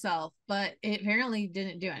on myself, but it apparently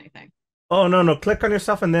didn't do anything. Oh no! Click on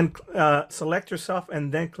yourself and then select yourself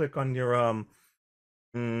and then click on your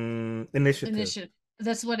initiative.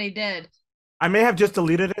 That's what I did. I may have just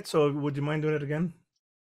deleted it, so would you mind doing it again?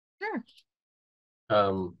 Sure.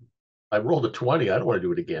 I rolled a 20. I don't want to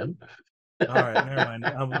do it again. All right,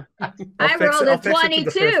 never mind. I rolled a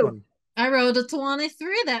 22. I rolled a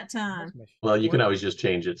 23 that time. Well, you can always just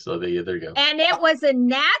change it. So there you go. And it was a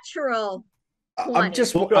natural 20.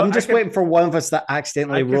 I'm just waiting for one of us to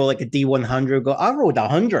accidentally roll like a D100. Go, I rolled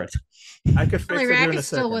 100. I could fix it here in a is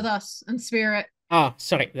still second. with us in spirit. Oh,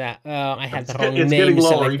 sorry, that I had the wrong It's name getting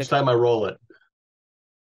lower selected. each time I roll it.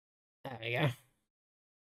 There we go.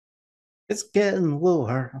 It's getting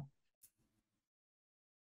lower.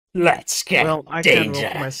 Let's get I dangerous. can't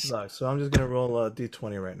roll for my slug, so I'm just gonna roll a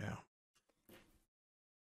D20 right now.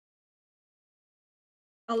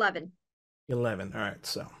 11. 11. All right,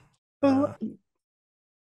 so. Armolad,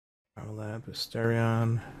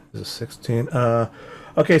 Asterion is a 16.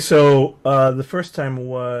 Okay, so the first time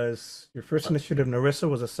was your first initiative. Narissa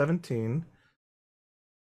was a 17,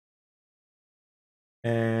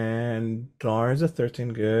 and Dar is a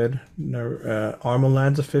 13. Good.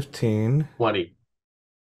 Armolad's a 15. 20.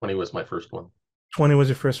 20 was my first one. 20 was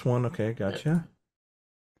your first one. Okay, gotcha.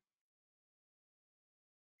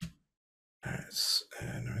 All right,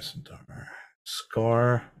 Narissa, Dar,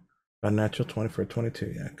 Scar, a natural 20 for a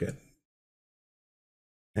 22. Yeah, good.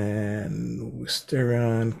 And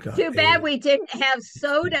Wisteron got Too bad we didn't have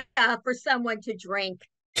soda for someone to drink.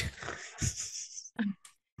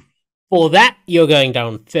 For that, you're going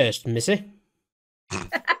down first, Missy.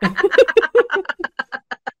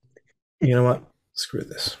 You know what? Screw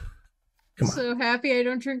this. Come on. So happy I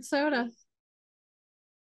don't drink soda.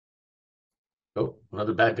 Oh,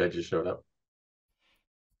 another bad guy just showed up.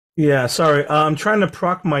 Yeah, sorry. I'm trying to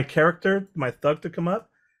proc my character, my thug, to come up,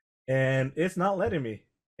 and it's not letting me.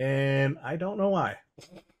 And I don't know why.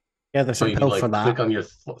 Yeah, there's So a you pill for that. click on your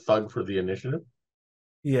thug for the initiative?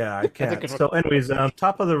 Yeah, I can't. So anyways,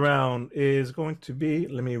 top of the round is going to be,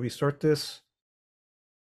 let me restart this.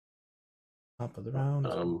 Top of the round.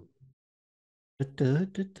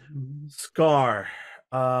 Scar.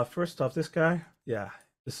 First off, this guy. Yeah,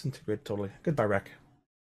 disintegrate totally. Goodbye, Rak.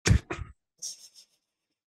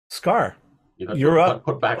 Scar. You're up.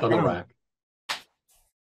 Put back on the rack.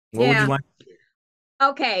 What would you like?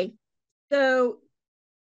 Okay. So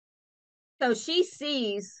she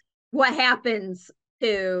sees what happens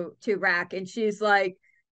to Rak, and she's like,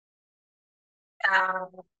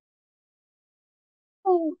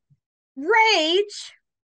 oh, rage.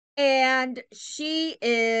 And she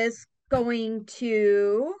is going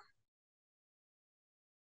to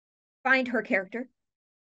find her character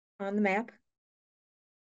on the map.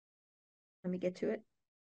 Let me get to it.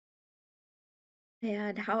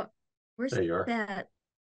 And where's that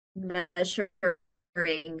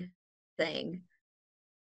measuring thing?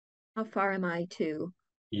 How far am I to?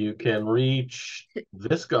 You can reach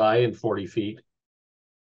this guy in 40 feet,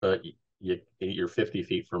 but you're 50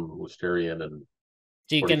 feet from Woosterian and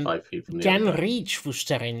 45 feet from the other guy. Reach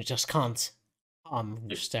Woosterian, you just can't harm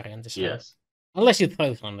Woosterian this time. Yes. Unless you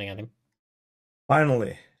throw something at him.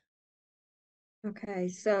 Finally. Okay,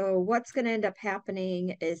 so what's going to end up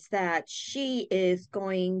happening is that she is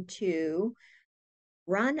going to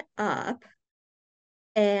run up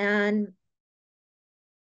and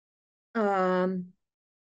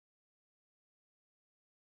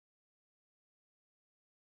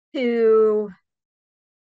to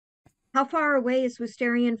how far away is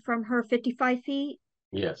Woosterian from her? 55 feet?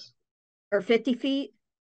 Yes. Or 50 feet?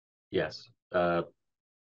 Yes.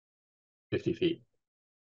 50 feet.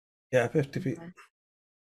 Yeah, 50 feet.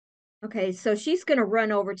 Okay, so she's going to run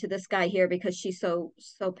over to this guy here because she's so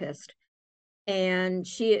pissed. And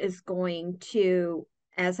she is going to,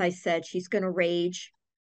 as I said, she's going to rage,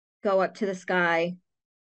 go up to this guy.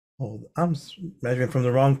 Oh, I'm measuring from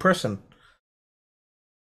the wrong person.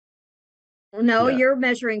 No, you're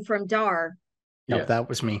measuring from Dar. No, that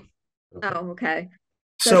was me. Okay. Oh, okay.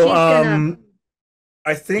 So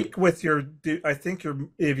I think if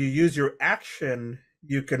you use your action,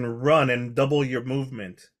 you can run and double your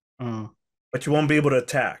movement, but you won't be able to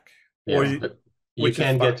attack. Yeah, you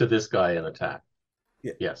can get to this guy and attack.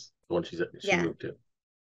 Yeah. Yes, the one she moved to.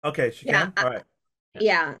 Okay, she can. All right.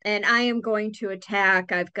 Yeah, and I am going to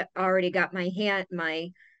attack. I've already got my hand,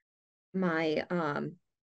 my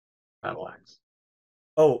battle axe.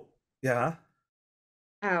 Oh, yeah.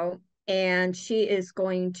 Out, and she is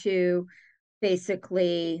going to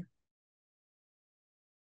basically.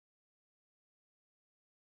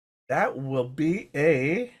 That will be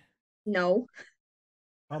a. No.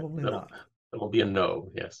 Probably not. It'll be a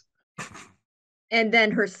no, yes. And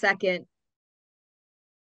then her second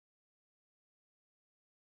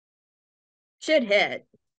should hit.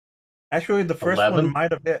 Actually, the first 11? one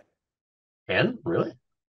might have hit. 10? Really?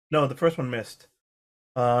 No, the first one missed.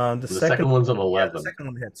 The second one's an 11. Yeah, the second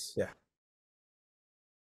one hits. Yeah.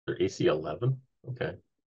 Their AC 11? Okay.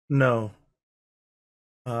 No.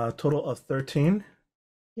 Total of 13.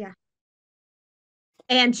 Yeah.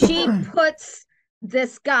 And she puts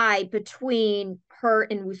this guy between her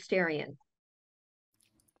and Woosterian.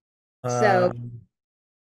 So,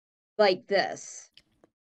 like this.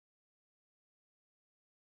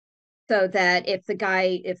 So that if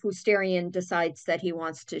Woosterian decides that he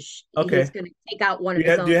wants to, he's going to take out one of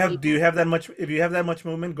his own. Do you have that much? If you have that much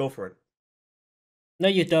movement, go for it. No,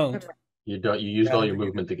 you don't. You don't. You used all your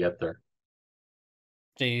movement to get there.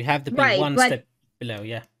 So you have to be one step below.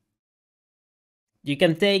 Yeah. You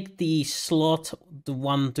can take the slot, the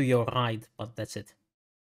one to your right, but that's it.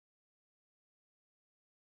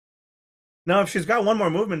 No, if she's got one more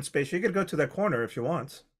movement space, she could go to that corner if she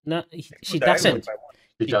wants. No, she doesn't.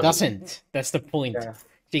 She doesn't. That's the point. Yeah.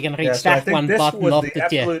 She can reach that one, but not the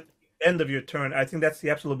absolute end of your turn. I think that's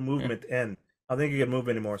the absolute movement end. I don't think you can move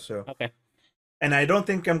anymore. So okay. And I don't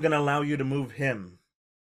think I'm gonna allow you to move him.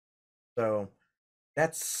 So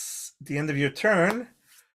that's the end of your turn.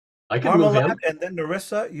 I can move him, and then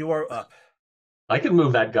Narissa, you are up. I can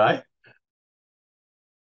move that guy.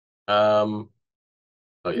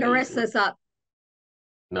 Narissa's up.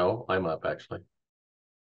 No, I'm up actually.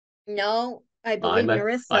 No, I believe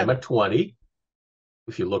Narissa. I'm at 20.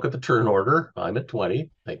 If you look at the turn order, I'm at 20.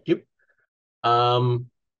 Thank you.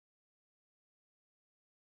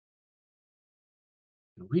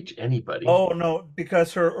 Reach anybody. Oh no,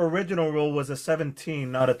 because her original roll was a 17,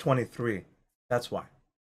 not a 23. That's why.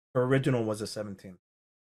 Her original was a 17.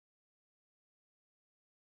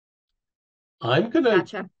 I'm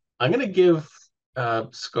gonna give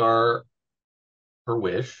Scar her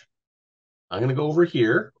wish. I'm gonna go over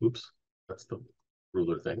here. Oops, that's the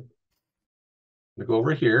ruler thing. I'm gonna go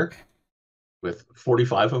over here with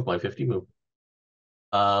 45 of my 50 move.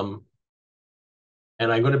 And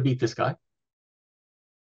I'm gonna beat this guy.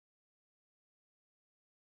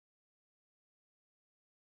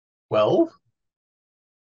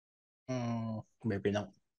 Maybe not.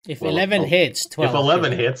 If 11 hits, 12. If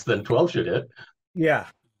 11 hits, then 12 should hit. Yeah.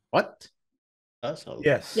 What? That's a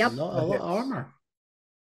Yep. not a lot of armor.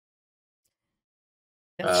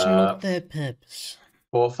 That's not their purpose.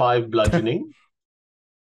 4 or 5 bludgeoning.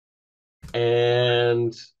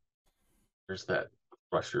 And there's that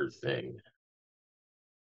crusher thing.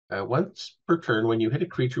 Once per turn, when you hit a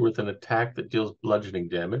creature with an attack that deals bludgeoning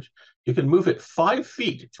damage, you can move it 5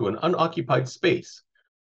 feet to an unoccupied space,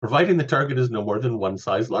 providing the target is no more than one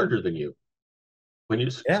size larger than you. When you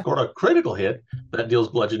score a critical hit that deals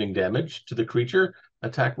bludgeoning damage to the creature,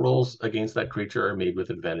 attack rolls against that creature are made with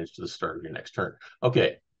advantage to the start of your next turn.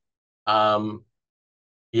 Okay.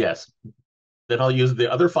 Yes. Then I'll use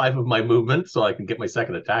the other 5 of my movement so I can get my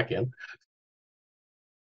second attack in.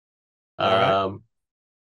 All right.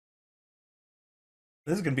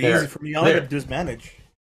 This is going to be easy for me. All I got to do is manage.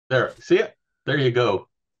 There. See it? There you go.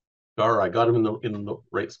 Gar, I got him in the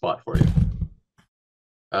right spot for you.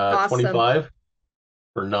 Awesome. 25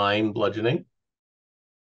 for 9 bludgeoning.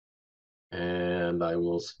 And I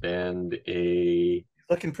will spend a...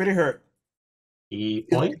 Looking pretty hurt. E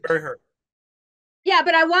point. Very hurt. Yeah,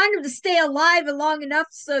 but I want him to stay alive long enough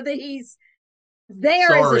so that he's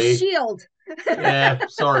there as a shield. Yeah,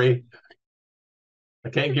 sorry. I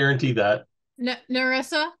can't guarantee that.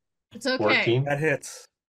 Narissa, it's okay. 14. That hits.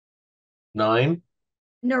 9.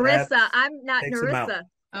 Narissa, I'm not Narissa.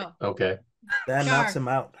 Oh, okay. That knocks him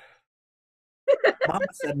out. Mama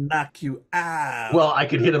said knock you out. Well, I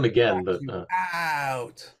could hit him again, but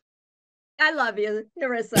out. I love you,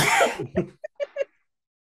 Narissa.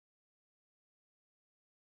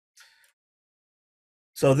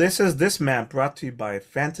 So this map brought to you by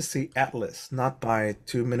Fantasy Atlas, not by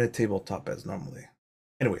 2-Minute Tabletop as normally.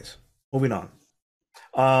 Anyways, moving on.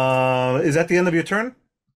 Is that the end of your turn?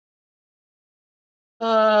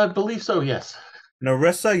 I believe so, yes.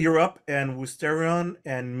 Narissa, you're up, and Woosterian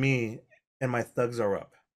and me and my thugs are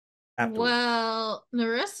up. Afterwards. Well,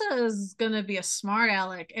 Narissa is going to be a smart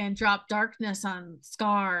aleck and drop darkness on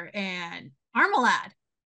Scar and Armolad.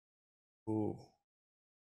 Ooh.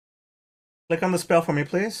 Click on the spell for me,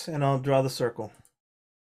 please, and I'll draw the circle.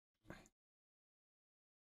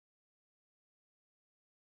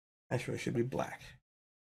 Actually, it should be black.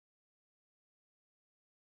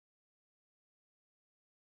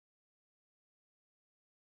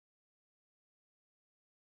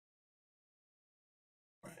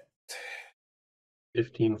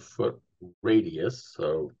 15-foot radius,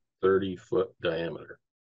 so 30-foot diameter.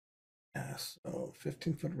 Yeah, so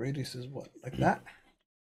 15-foot radius is what? Like that?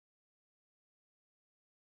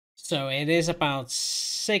 So it is about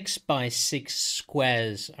 6 by 6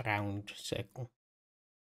 squares around circle.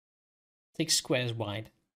 6 squares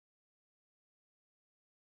wide.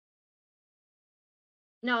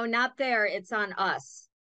 No, not there. It's on us.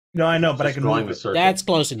 No, I know, but I Just can drawing move the it. circle. That's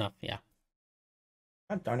close enough, yeah.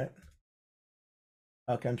 Oh, darn it.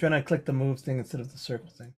 Okay, I'm trying to click the move thing instead of the circle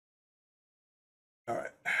thing. All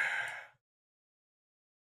right.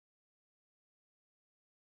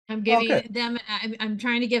 I'm giving Okay. them. I'm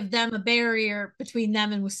trying to give them a barrier between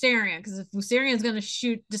them and Woosterian, because if Woosterian's going to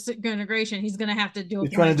shoot disintegration, he's going to have to do.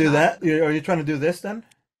 You're trying to do that? Are you trying to do this then?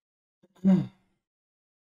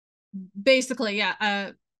 Basically,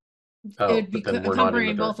 yeah. Oh, it would be but then we're not in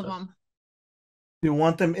the accompanying both of darkness. them. Do you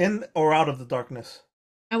want them in or out of the darkness?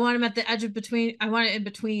 I want him at the edge of between. I want it in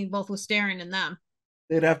between both Woosterian and them.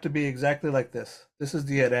 They'd have to be exactly like this. This is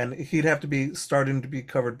the end, and he'd have to be starting to be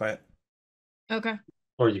covered by it. Okay.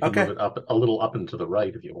 Or you can Okay. move it up a little up and to the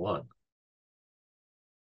right if you want.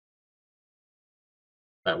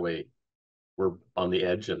 That way we're on the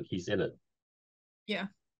edge and he's in it. Yeah.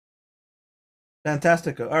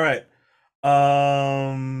 Fantastico. All right.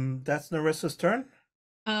 That's Narissa's turn.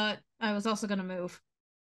 I was also going to move.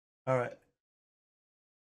 All right.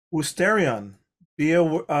 Woosterian,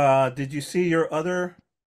 did you see your other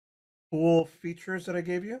cool features that I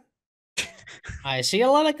gave you? I see a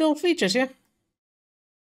lot of cool features, yeah.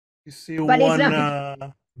 You see But he's one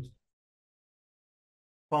not-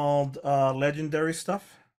 called legendary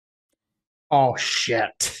stuff? Oh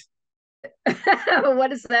shit. What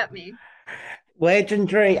does that mean?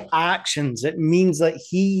 Legendary actions. It means that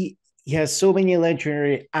he has so many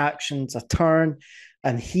legendary actions a turn,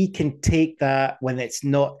 and he can take that when it's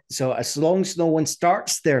not. So as long as no one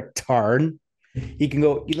starts their turn, he can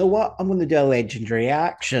go, you know what? I'm going to do a legendary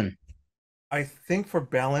action. I think for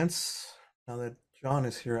balance, now that John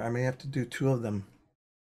is here, I may have to do 2 of them.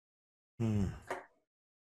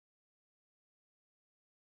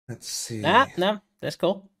 Let's see. No, that's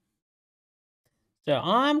cool. So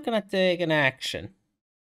I'm gonna take an action.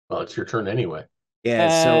 Well, it's your turn anyway.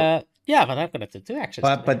 Yeah. Yeah, but I'm gonna do 2 actions.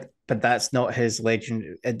 But that's not his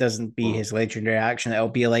legend. It doesn't be his legendary action. It'll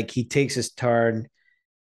be like he takes his turn,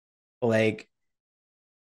 like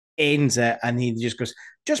ends it, and he just goes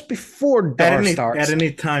just before Dar starts. At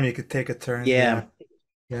any time, you could take a turn. Yeah.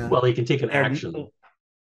 Well, he can take an action,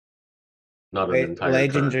 not an entire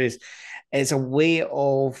legendaries. turn. It's a way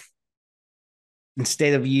of,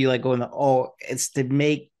 instead of you like going, oh, it's to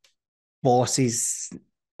make bosses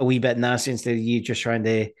a wee bit nasty instead of you just trying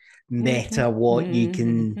to meta what you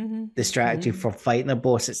can distract you from fighting a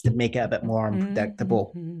boss. It's to make it a bit more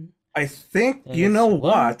unpredictable. I think you know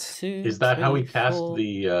what? Is that how he cast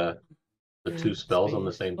the 2 spells on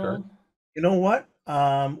the same turn? You know what?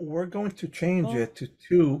 We're going to change it to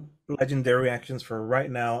 2 legendary actions for right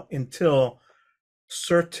now until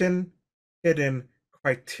certain hidden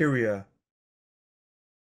criteria.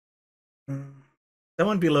 That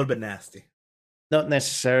would be a little bit nasty. Not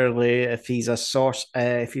necessarily if he's a source.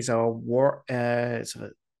 If he's a war. It's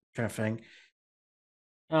a trying to think.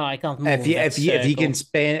 Oh, I can't move. If you can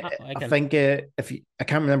spend, I think I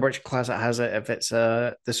can't remember which class it has it. If it's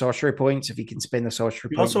the sorcery points, if you can spend the sorcery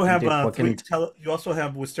You points, also have you also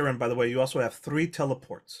have Woosterian, by the way. You also have 3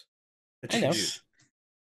 teleports. I know.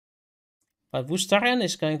 But Woosterian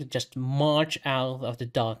is going to just march out of the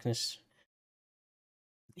darkness.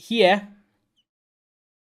 Here,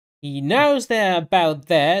 he knows they're about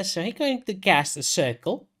there, so he's going to cast a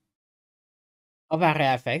circle of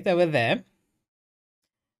area effect over there.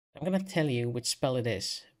 I'm going to tell you which spell it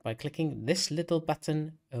is by clicking this little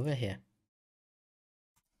button over here.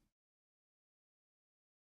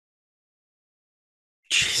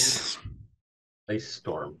 Jesus. Ice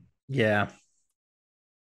Storm. Yeah.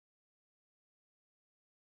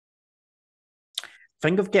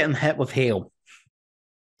 Think of getting hit with hail.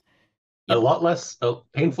 A lot less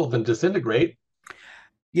painful than Disintegrate.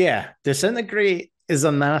 Yeah, Disintegrate is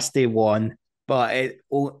a nasty one, but it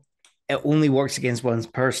only works against one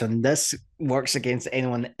person. This works against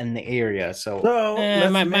anyone in the area. So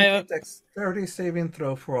let's make a dexterity saving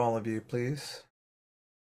throw for all of you, please.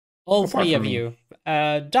 All 3 of you.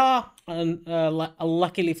 Dar,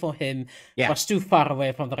 luckily for him, was too far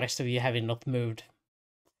away from the rest of you, having not moved.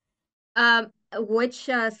 Which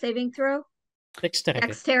saving throw? Dexterity.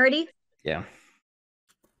 Dexterity? Yeah.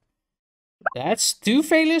 That's 2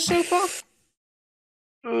 failures so far.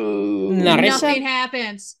 Narissa? Nothing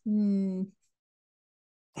happens.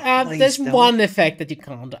 There's one effect that you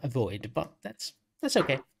can't avoid, but that's That's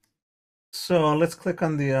okay. So let's click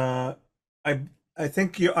on the. I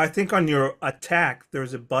think on your attack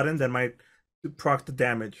there's a button that might proc the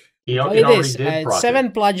damage. It It already is. did It's proc 7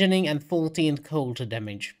 it. bludgeoning and 14 cold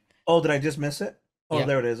damage. Oh, did I just miss it? Oh, Yeah.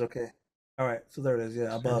 there it is. Okay. All right. So there it is.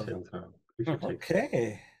 Yeah, above.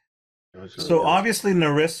 Okay. So obviously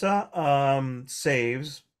Narissa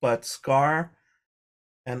saves, but Scar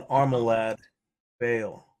and Armolad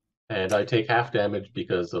fail. And I take half damage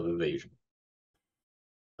because of evasion.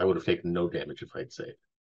 I would have taken no damage if I'd saved.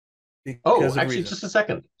 Because of actually, reason. just a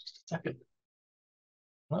second. Can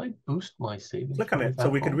I boost my saving? Click on it so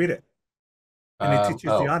we can read it. And it teaches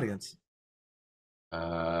the audience.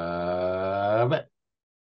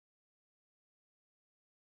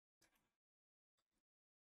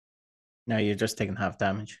 No, you're just taking half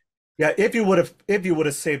damage. Yeah, if you would have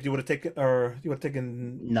saved, you would have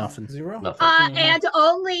taken Nothing. 0. Nothing. And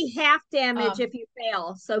only half damage if you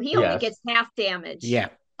fail. So he only gets half damage. Yeah.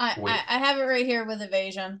 I have it right here with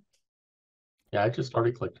evasion. Yeah, I just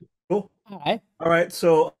already clicked it. Cool. All right.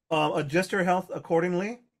 So adjust your health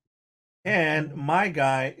accordingly. And my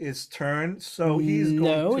guy is turned, so he's going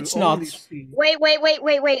No, to it's only not. see... Wait.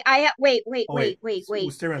 I have wait.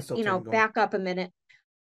 Wooster's still going. Back up a minute.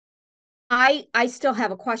 I still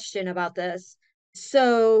have a question about this.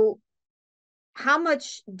 So how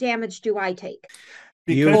much damage do I take?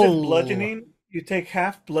 Because it's bludgeoning, you take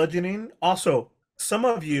half bludgeoning. Also, some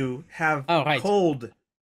of you have cold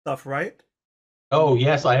stuff, right? Oh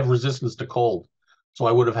yes, I have resistance to cold, so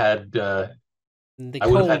I would have had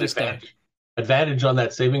advantage on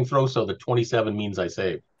that saving throw. So the 27 means I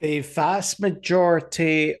saved. The vast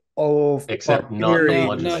majority of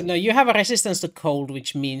no, you have a resistance to cold,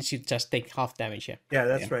 which means you just take half damage here. Yeah,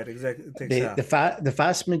 that's right. Exactly. It takes half. The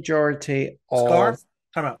vast majority of Scar.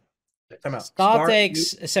 Time out. Scar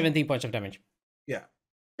takes 17 points of damage. Yeah.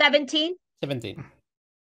 17.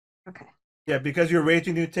 Okay. Yeah, because you're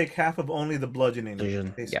raging, you take half of only the bludgeoning.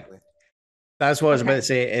 Basically. Yeah. That's what I was about to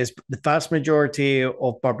say. Is the vast majority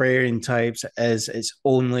of barbarian types is it's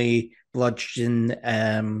only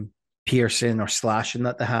bludgeon, piercing, or slashing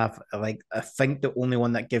that they have. Like I think the only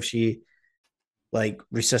one that gives you like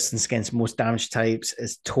resistance against most damage types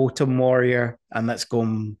is Totem Warrior, and that's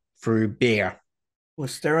going through Bear.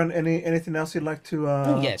 Was Darren anything else you'd like to?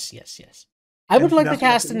 Yes. I would like to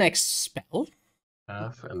cast the next spell.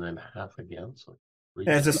 Half and then half again. So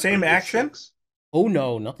it's the same action. Oh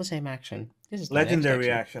no, not the same action. This is legendary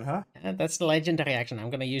action, huh? That's the legendary action. I'm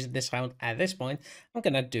gonna use it this round. At this point, I'm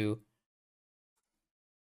gonna do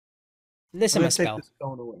this in my spell. Take this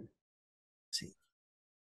stone away. See,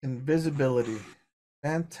 invisibility,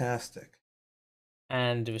 fantastic.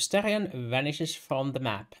 And the Woosterian vanishes from the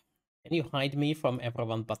map. Can you hide me from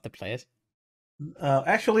everyone but the players?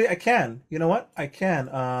 Actually, I can. You know what? I can.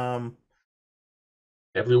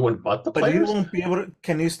 Everyone but the players. But you won't be able to.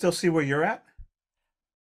 Can you still see where you're at?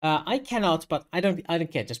 I cannot, but I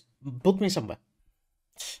don't care. Just put me somewhere.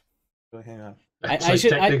 Hang on. I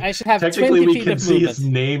should have technically 20 we feet can of see movement. his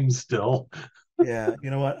name still. Yeah, you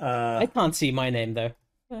know what? I can't see my name though.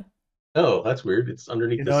 Oh, that's weird. It's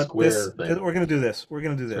underneath the square thing. We're gonna do this.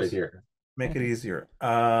 Right here. Make it easier.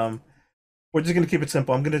 We're just gonna keep it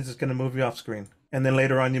simple. I'm just gonna move you off screen, and then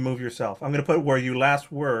later on you move yourself. I'm gonna put where you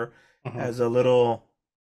last were as a little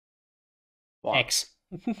X.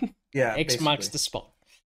 Yeah, X basically. marks the spot.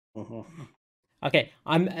 Okay,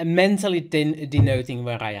 I'm mentally denoting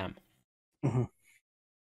where I am. All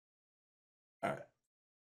right.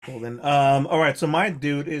 Cool then. All right. So my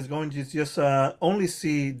dude is going to just only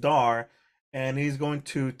see Dar, and he's going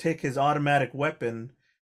to take his automatic weapon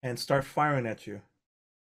and start firing at you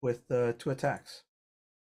with 2 attacks.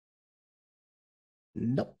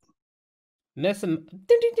 Nope. Nothing.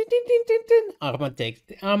 Armor takes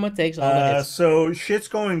all the hits. So shit's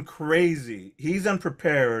going crazy. He's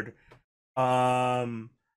unprepared. And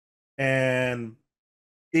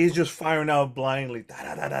he's just firing out blindly.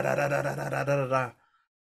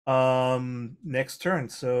 Next turn.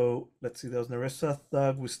 So let's see. That was Narissa,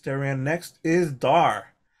 Thug, Woosterian. Next is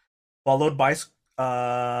Dar, followed by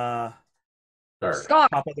Scar.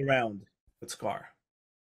 Top of the round with Scar.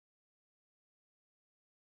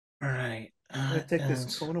 All right. I'm gonna take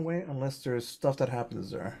this phone away unless there's stuff that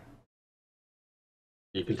happens there.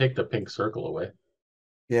 You can take the pink circle away.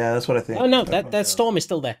 Yeah, that's what I think. Oh no, that storm is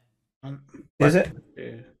still there. Is it?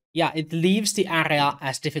 Yeah, it leaves the area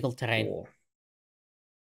as difficult terrain. 4,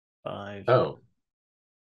 5. Oh.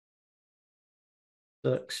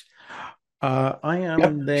 6. I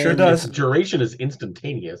am then. Sure does. Its duration is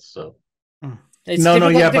instantaneous, so. It's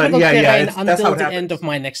difficult terrain that's until the end of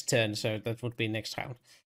my next turn, so that would be next round.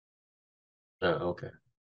 Oh, okay.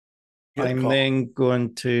 I'm then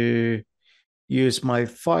going to use my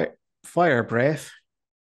fire breath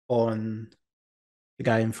on the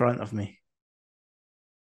guy in front of me.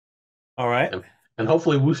 All right. And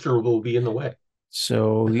hopefully Wooster will be in the way.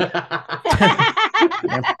 So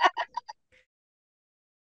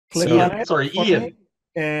Click Ian, on it. sorry, Ian.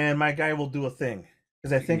 And my guy will do a thing.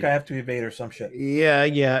 Because I think I have to evade or some shit.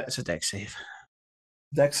 Yeah, it's a deck save.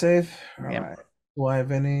 Deck save? All Yep. right. Do I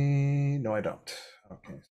have any? No, I don't.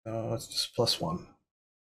 Okay. So it's just +1.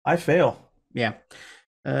 I fail. Yeah.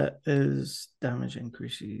 Is damage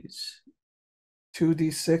increases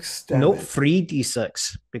 2d6 damage. Nope,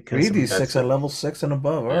 3d6 because 3d6 at level 6 and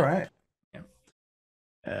above. All right. Yeah.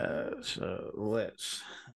 So let's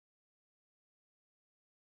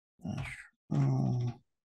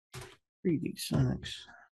 3d6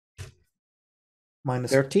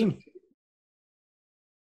 Minus -13.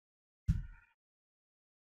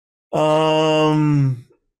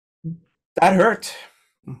 That hurt.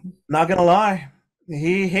 Not gonna lie.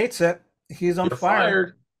 He hates it. He's on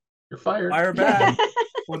fire. You're fired. Fire bad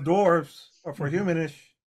for dwarves or for humanish.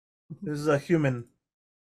 This is a human.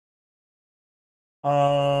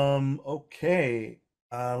 Okay.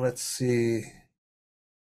 Let's see.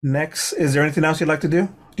 Next, is there anything else you'd like to do?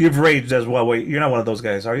 You've raged as well. Wait, you're not one of those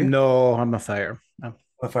guys, are you? No, I'm a fighter. No.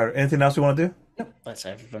 A fighter. Anything else you want to do? Yep, that's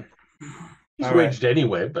everything. He's All right. raged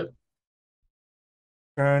anyway, but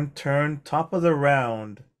Turn. Top of the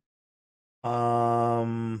round.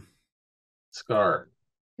 Scar.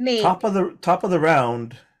 Me. Top of the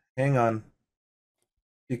round. Hang on.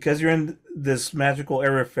 Because you're in this magical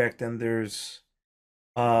air effect, and there's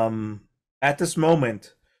at this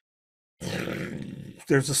moment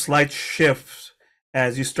there's a slight shift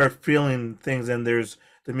as you start feeling things, and there's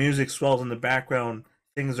the music swells in the background.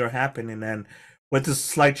 Things are happening, and with this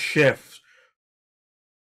slight shift,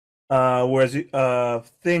 whereas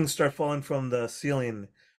things start falling from the ceiling.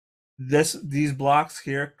 These blocks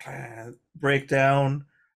here break down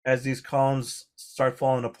as these columns start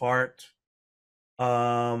falling apart.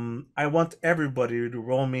 I want everybody to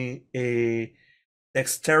roll me a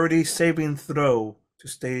dexterity saving throw to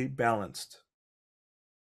stay balanced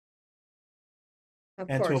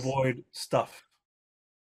and to avoid stuff.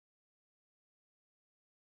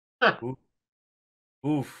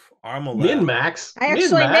 Oof, Armolad. Min-max. I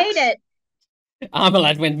actually made it.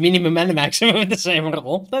 Armolad went minimum and maximum with the same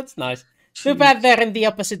roll. That's nice. Too bad they're in the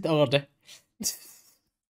opposite order.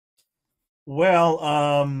 Well,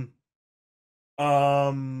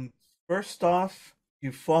 first off,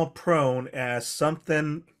 you fall prone as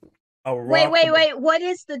something. Wait. What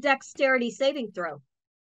is the dexterity saving throw?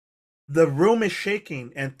 The room is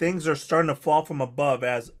shaking and things are starting to fall from above.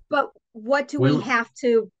 But what do we have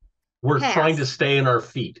to? We're trying to stay in our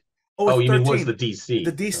feet. Oh, you 13. mean what's the DC?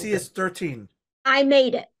 The DC is 13. I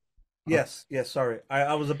made it. Yes. Sorry,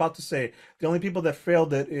 I was about to say the only people that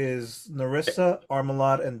failed it is Narissa,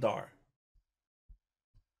 Armolad, and Dar.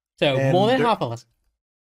 So more than half of us.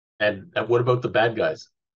 And what about the bad guys?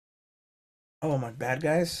 Oh, my bad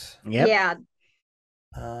guys. Yep. Yeah.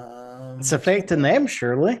 It's affecting them,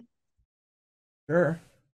 surely. Sure.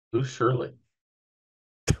 Who's Shirley?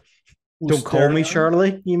 Don't call me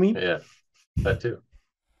Shirley, you mean? Yeah, that too.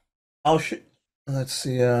 Let's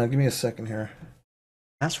see. Give me a second here.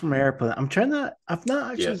 That's from Airplane. I've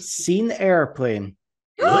not actually seen Airplane.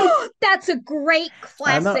 Really? That's a great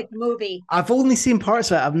classic movie. I've only seen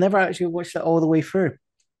parts of it. I've never actually watched it all the way through.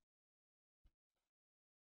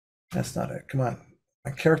 That's not it. Come on.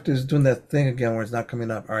 My character is doing that thing again where it's not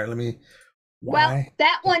coming up. All right, let me. Well,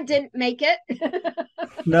 that one didn't make it.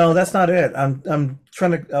 No, that's not it. I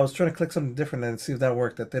was trying to click something different and see if that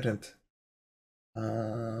worked. That didn't.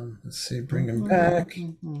 Let's see. Bring him back.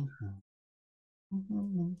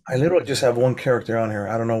 I literally just have one character on here.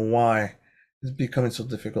 I don't know why. It's becoming so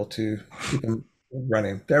difficult to keep him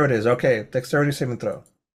running. There it is. Okay, dexterity saving throw.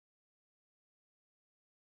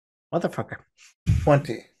 Motherfucker.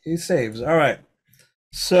 20. He saves. All right.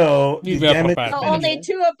 So the damage. Only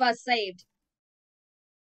 2 of us saved.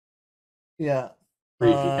 Yeah. 3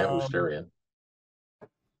 if you count Woosterian.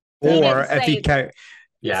 Or if you count.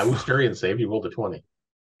 Yeah, Woosterian saved. You rolled a 20.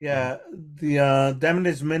 Yeah, the damage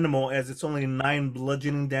is minimal as it's only 9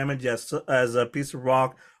 bludgeoning damage as a piece of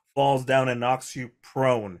rock falls down and knocks you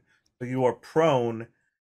prone. So you are prone.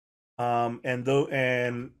 I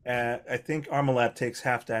think Armolad takes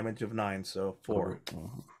half damage of 9, so 4.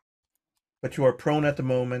 But you are prone at the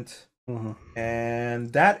moment.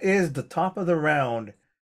 And that is the top of the round.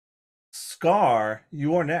 Scar,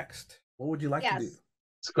 you are next. What would you like to do?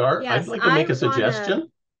 Scar, I'd like to make a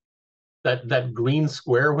suggestion. That green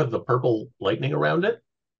square with the purple lightning around it.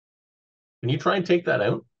 Can you try and take that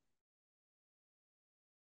out?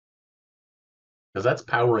 because that's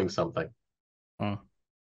powering something. Oh.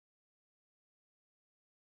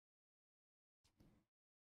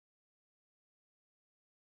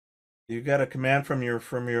 You got a command from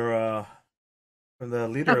the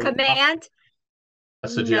leader. A command? A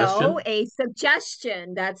suggestion? No, a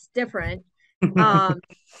suggestion. That's different.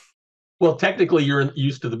 Well, technically, you're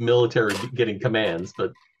used to the military getting commands,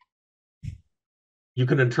 but you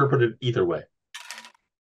can interpret it either way.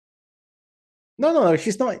 No,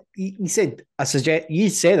 she's not. You said a You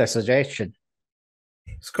said a suggestion.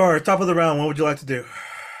 Scar, top of the round. What would you like to do?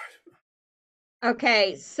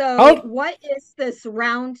 Okay, so what is this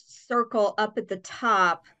round circle up at the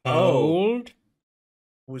top? Hold.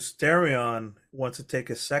 Woosterion wants to take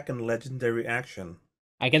a second legendary action.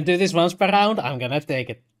 I can do this once per round. I'm gonna take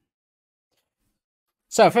it.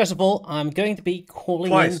 So first of all, I'm going to be calling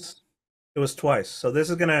twice. It was twice. So this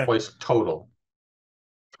is gonna twice total.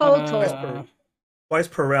 Twice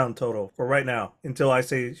per round total for right now until I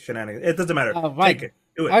say shenanigans. It doesn't matter. Right. Take it.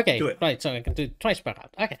 Do it. Okay. Do it. Right. So I can do it twice per round.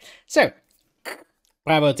 Okay. So,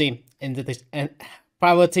 Bravo team into this and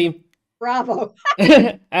Bravo team. Bravo.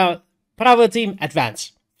 Bravo team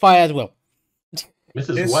advance. Fire at will.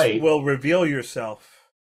 Mrs. White will reveal yourself.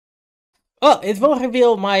 Oh, it will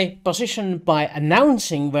reveal my position by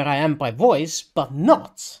announcing where I am by voice, but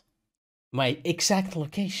not my exact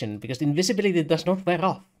location, because invisibility does not wear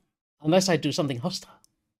off unless I do something hostile.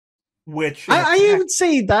 Which I would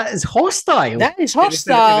say that is hostile. That is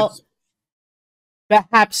hostile,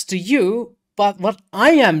 perhaps to you, but what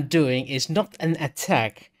I am doing is not an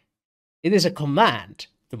attack. It is a command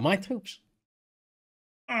to my troops.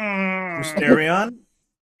 Woosterion?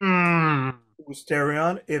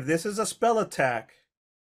 Woosterion, if this is a spell attack,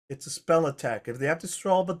 it's a spell attack. If they have to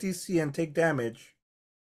roll a DC and take damage,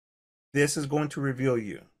 this is going to reveal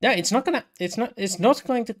you. Yeah, it's not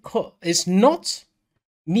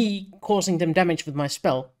me causing them damage with my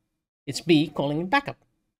spell. It's me calling it backup.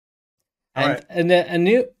 And, a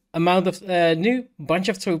new amount of new bunch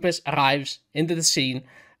of troopers arrives into the scene.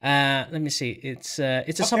 Let me see. It's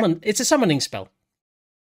a summoning spell.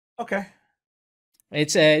 Okay.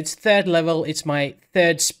 It's third level. It's my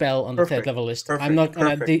third spell on the third level list. I'm not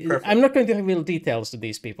going to reveal details to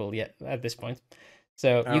these people yet at this point.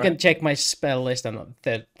 So you can check my spell list on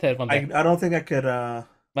the third one. I don't think I could.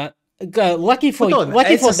 But lucky for you,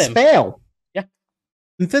 lucky it's for a them. Spell. Yeah.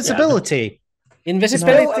 Invisibility.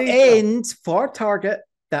 Invisibility ends for a target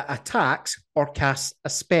that attacks or casts a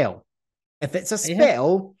spell. If it's a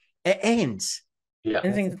spell, it ends. Yeah.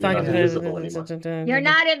 Anything You're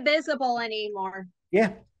not invisible anymore.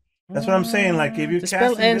 Yeah. That's what I'm saying. Like if you the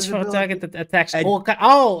cast spell ends for a target that attacks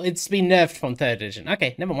it's been nerfed from 3rd edition.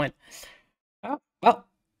 Okay, never mind. Oh, well,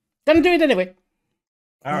 gonna do it anyway.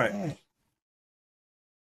 All right.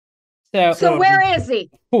 So where is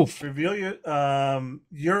he? Poof. Reveal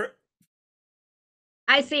your.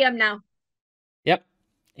 I see him now. Yep,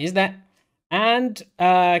 he's that. And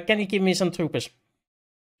can you give me some troopers?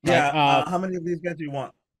 Yeah. How many of these guys do you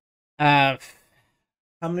want? How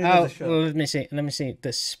many does it show? Let me see.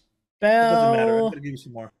 The spell. It doesn't matter. I'm gonna give you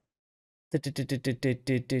some more. What's the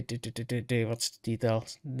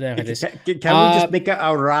details? There it is. Can we just make it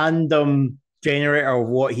a random generator of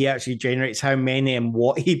what he actually generates, how many and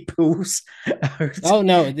what he pulls out? Oh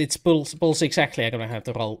no, it's pulls exactly. I'm gonna have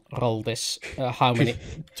to roll this. How many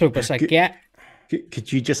troopers I get?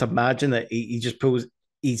 Could you just imagine that he just pulls?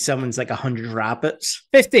 He summons like 100 rabbits.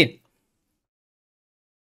 15.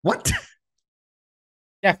 What?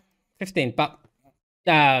 Yeah, 15. But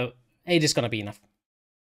 8 is gonna be enough.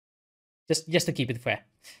 Just to keep it fair.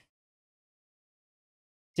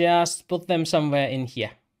 Just put them somewhere in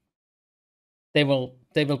here. They will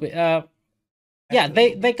be. Yeah,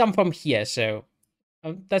 they come from here, so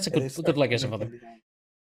that's a good location for them.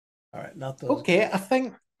 All right, not those. Okay, I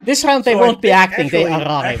think this round they won't be acting. They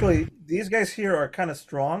arrive. Actually, these guys here are kind of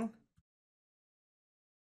strong.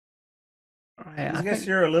 These guys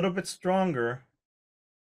here are a little bit stronger.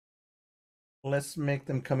 Let's make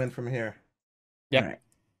them come in from here. Yeah.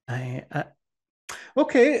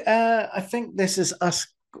 Okay. I think this is us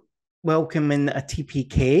welcoming a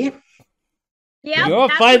TPK. Yeah, you're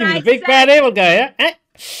fighting the big bad evil guy, yeah?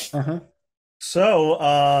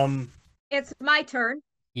 So, it's my turn.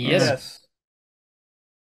 Yes.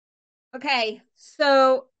 Okay,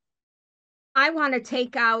 so I want to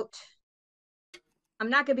take out. I'm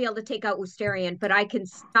not going to be able to take out Woosterion, but I can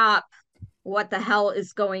stop what the hell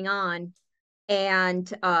is going on.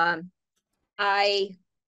 And how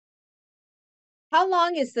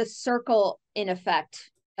long is the circle in effect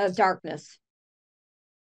of darkness?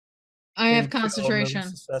 I have concentration.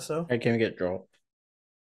 I can get dropped.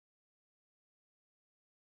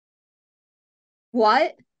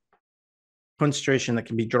 What? Concentration that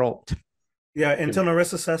can be dropped. Yeah, until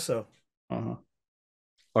Narissa says so.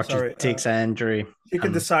 Or Sorry, she takes an injury. You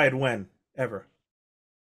can decide when, ever.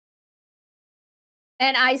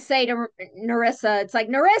 And I say to Narissa, it's like,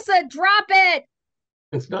 Narissa, drop it.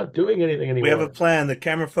 It's not doing anything anymore. We have a plan. The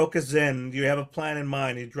camera focuses in. You have a plan in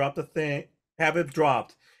mind. You drop the thing, have it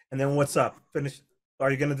dropped, and then what's up? Finish. Are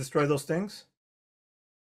you going to destroy those things?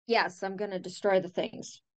 Yes, I'm going to destroy the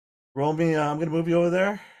things. Roll me. I'm going to move you over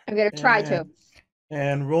there. I'm going to try to.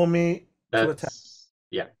 And roll me to attack.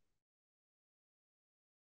 Yeah.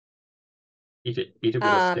 Beat it with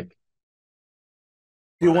a stick.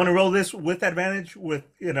 Do you want to roll this with advantage? With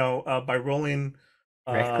by rolling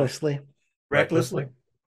recklessly. Recklessly.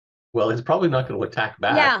 Well, it's probably not going to attack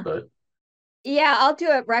back, but yeah, I'll do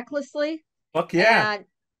it recklessly. Fuck yeah!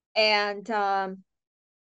 And that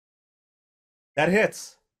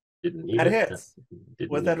hits. That hits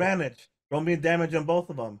with advantage. Roll me damage on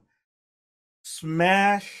both of them.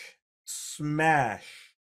 Smash.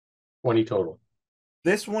 20 total.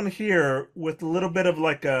 This one here with a little bit of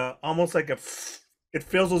almost like it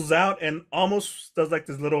fizzles out and almost does like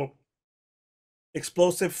this little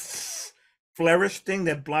explosive flourish thing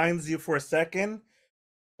that blinds you for a second,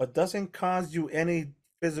 but doesn't cause you any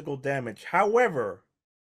physical damage. However,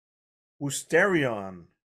 Woosterion,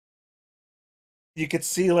 you could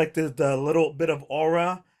see like the little bit of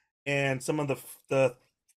aura and some of the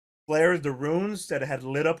flares, the runes that had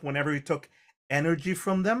lit up whenever he took energy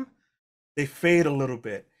from them, they fade a little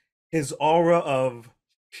bit. His aura of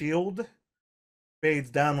shield fades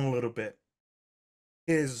down a little bit.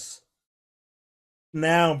 His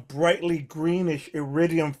now brightly greenish,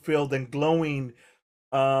 iridium filled and glowing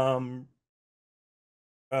hand,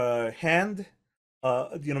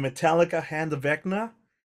 Metallica hand of Vecna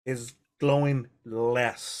is glowing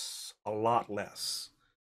less, a lot less.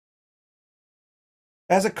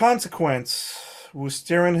 As a consequence,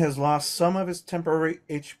 Woosterion has lost some of his temporary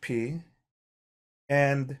HP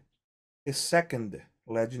and his second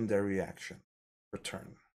legendary action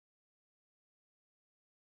return.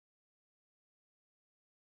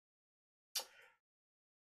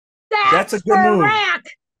 That's a good move. Rak.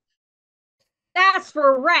 That's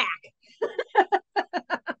for Rak.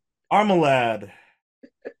 Armolad,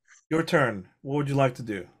 your turn. What would you like to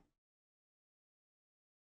do?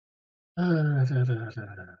 I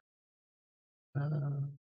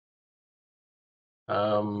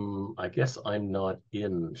guess I'm not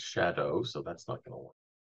in shadow, so that's not going to work.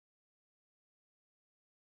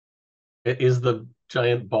 Is the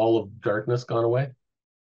giant ball of darkness gone away?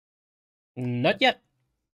 Not yet.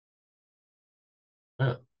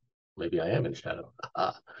 Huh. Maybe I am in shadow.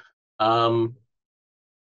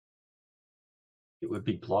 It would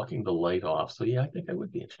be blocking the light off. So yeah, I think I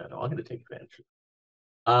would be in shadow. I'm going to take advantage.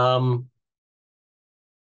 I'm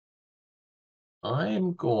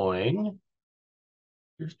going.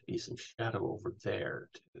 Appears to be some shadow over there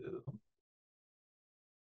too.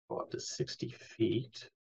 Go up to 60 feet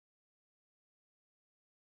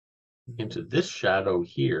into this shadow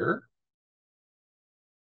here.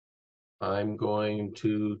 I'm going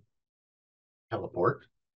to teleport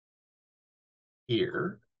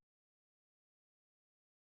here.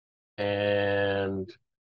 And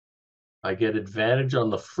I get advantage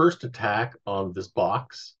on the first attack on this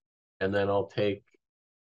box. And then I'll take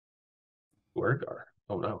Wergar.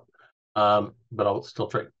 Oh no. But I'll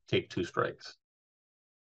still take 2 strikes.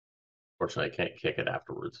 Fortunately, I can't kick it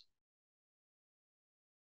afterwards.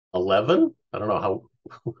 11? I don't know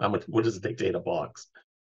how much. What does it take to hit a box?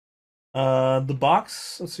 The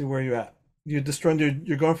box. Let's see where you're at. You're destroying.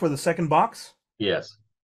 You're going for the second box. Yes.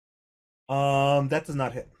 That does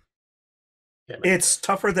not hit. It's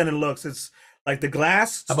tougher than it looks. It's like the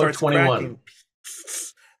glass starts 21? Cracking.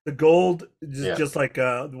 The gold is just like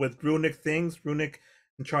with runic things, runic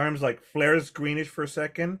and charms, like flares greenish for a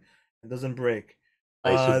second and doesn't break.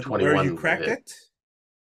 I assume 21 where you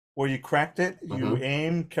cracked it, you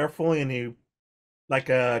aim carefully and you like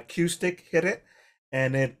a cue stick hit it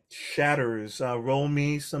and it shatters. Roll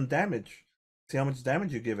me some damage. See how much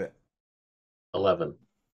damage you give it. 11.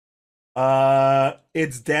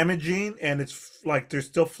 It's damaging and it's like there's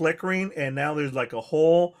still flickering and now there's like a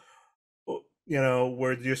hole,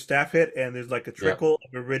 where your staff hit and there's like a trickle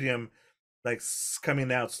of iridium like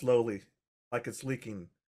coming out slowly, like it's leaking.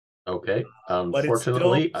 Okay.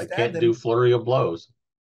 Unfortunately, I can't do flurry of blows.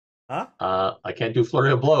 Huh? I can't do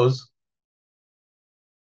flurry of blows.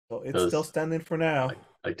 So it's still standing for now.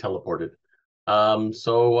 I teleported.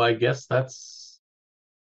 So I guess that's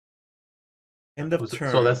end of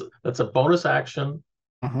turn. So that's a bonus action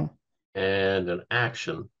and an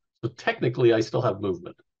action. So technically, I still have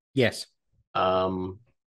movement. Yes. But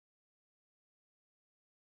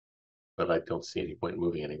I don't see any point in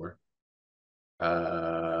moving anywhere.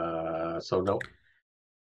 So no.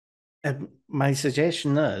 My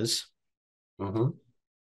suggestion is, Mm-hmm.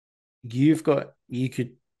 you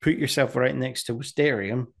could put yourself right next to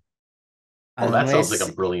Wisterium. Oh, that sounds like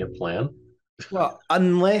a brilliant plan. Well,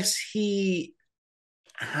 unless he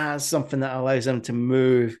has something that allows him to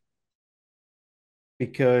move,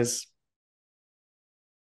 because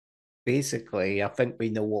basically, I think we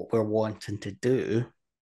know what we're wanting to do.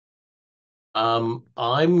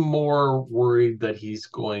 I'm more worried that he's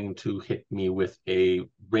going to hit me with a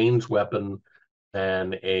ranged weapon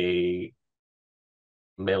than a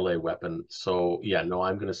melee weapon. So yeah, no,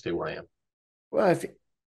 I'm going to stay where I am. Well,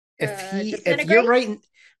 if you're right,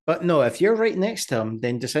 but no, if you're right next to him,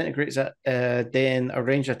 then disintegrates at then a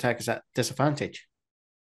ranged attack is at disadvantage.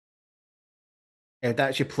 If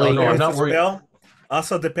that's your play, I'm not worried. Spell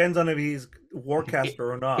also depends on if he's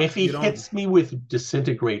Warcaster or not. If he hits me with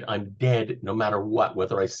disintegrate, I'm dead no matter what.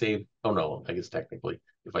 Whether I save, oh no, I guess technically,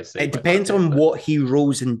 if I save, it depends on what he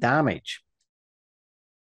rolls in damage.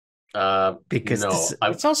 Because no,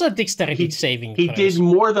 it's also a dexterity saving. He did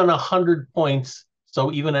more than 100 points,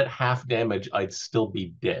 so even at half damage, I'd still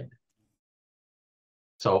be dead.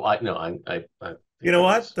 So I you know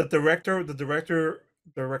what? The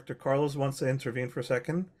director Carlos wants to intervene for a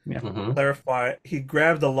second. Yeah. Mm-hmm. Clarify. He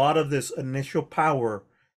grabbed a lot of this initial power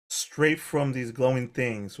straight from these glowing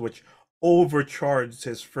things, which overcharged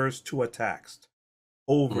his first 2 attacks.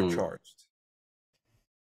 Overcharged.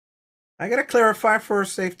 I gotta clarify for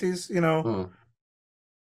safeties, No,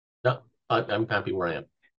 I'm happy where I am.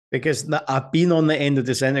 Because I've been on the end of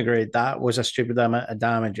disintegrate. That was a stupid amount of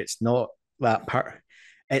damage. It's not that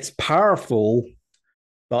it's powerful,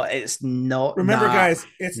 but it's not. Remember, guys,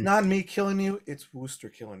 it's not me killing you, it's Wooster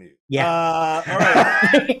killing you. Yeah. All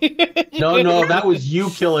right. No, that was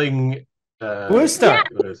you killing Wooster. Yeah,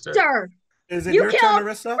 Wooster. Is it your turn,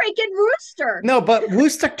 Narissa? Freaking Wooster. No, but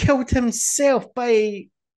Wooster killed himself by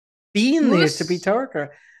being there to be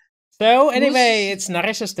Tarker. So anyway, it's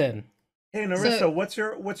Narissa's turn. Hey Narissa, what's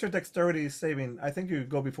your dexterity saving? I think you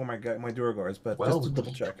go before my Duragars, but just to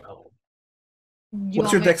double check.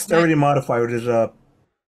 What's your dexterity modifier? Is it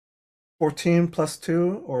 14 plus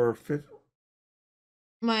 2 or 15?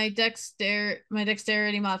 My dexterity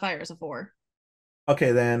modifier is a 4.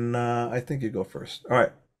 Okay, then I think you go first. All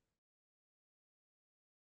right.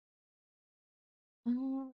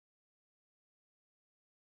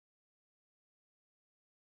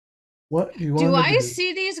 What do I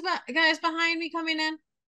see these guys behind me coming in?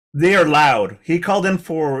 They are loud. He called in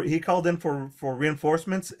for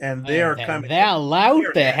reinforcements, and they are coming. They are loud.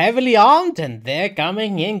 They're heavily armed, and they're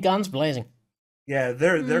coming in, guns blazing. Yeah,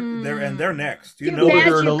 they're next.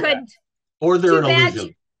 Or they're an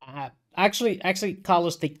illusion. Actually,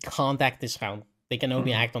 Carlos, they can't act this round. They can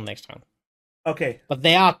only act on next round. Okay, but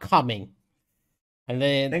they are coming. And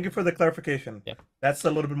then thank you for the clarification. Yeah, that's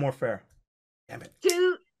a little bit more fair. Damn it.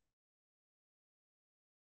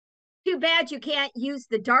 Too bad you can't use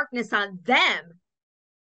the darkness on them.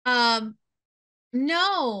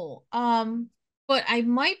 No. But I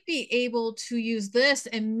might be able to use this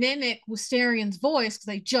and mimic Wisterian's voice because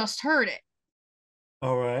I just heard it.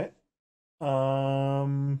 All right.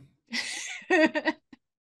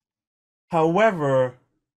 However,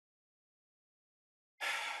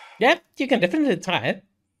 yeah, you can definitely try it.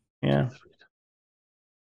 Yeah.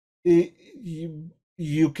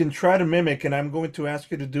 You can try to mimic, and I'm going to ask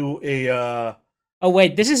you to do a. Oh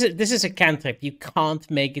wait, this is a cantrip. You can't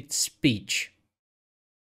make it speech.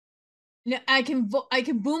 No, I can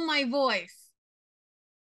boom my voice.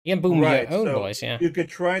 You can boom your own voice, yeah. You could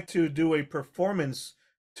try to do a performance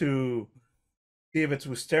to see if it's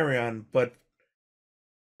Wisterion, but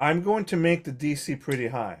I'm going to make the DC pretty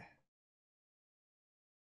high.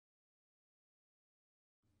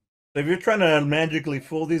 So if you're trying to magically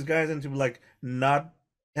fool these guys into like not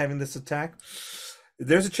having this attack,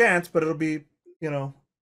 there's a chance, but it'll be, a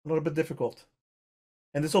little bit difficult.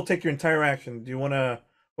 And this will take your entire action. Do you want to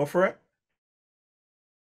go for it?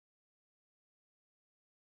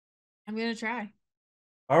 I'm going to try.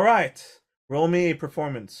 All right. Roll me a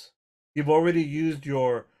performance. You've already used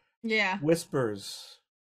your whispers.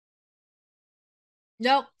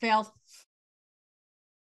 Nope, failed.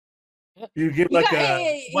 You give why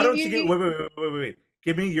don't you give wait.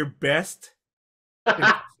 Give me your best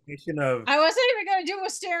impersonation of. I wasn't even gonna do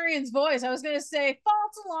Wisterian's voice. I was gonna say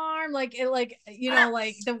false alarm, like the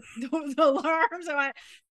alarms.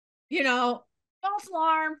 False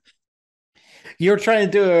alarm. You're trying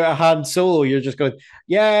to do a Han Solo. You're just going,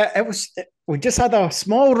 yeah, it was We just had a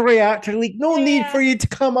small reactor leak. No need for you to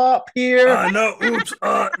come up here. No, oops.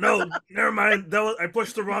 No, never mind. I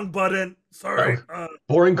pushed the wrong button. Sorry.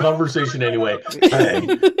 Boring conversation anyway.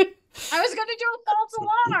 I was gonna do a false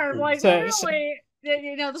alarm. Like, literally,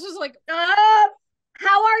 you know, this was like,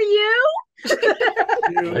 how are you?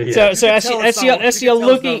 So as you're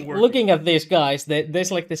looking at these guys,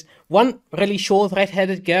 there's like this one really short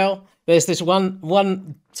red-headed girl. There's this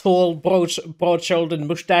one tall, broad-shouldered,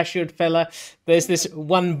 mustachioed fella. There's this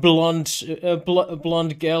one blonde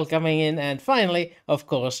girl coming in, and finally, of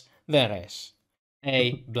course, there is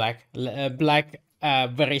a black,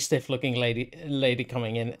 very stiff-looking lady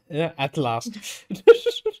coming in at last.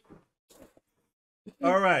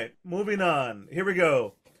 All right, moving on. Here we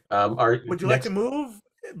go. Would you like to move?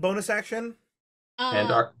 Bonus action?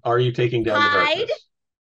 And are you taking down the darkness?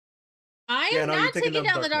 I am not taking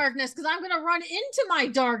down the darkness because I'm going to run into my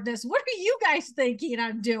darkness. What are you guys thinking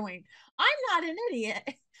I'm doing? I'm not an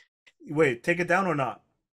idiot. Wait, take it down or not?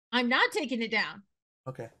 I'm not taking it down.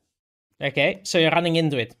 Okay. Okay, so you're running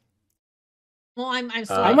into it. Well, I'm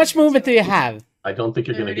how much movement do you have? I don't think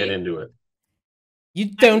you're going to get into it. You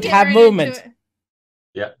don't have movement.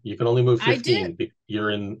 Yeah, you can only move 15.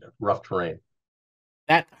 You're in rough terrain.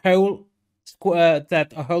 That whole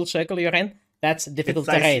circle you're in, that's difficult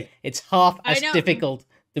terrain. It's half as difficult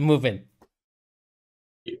to move in.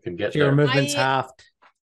 You can get your movement's halved.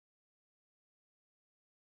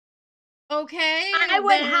 Okay. I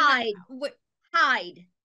would hide.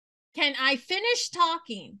 Can I finish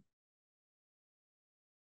talking?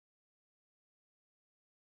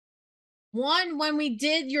 One, when we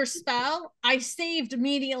did your spell, I saved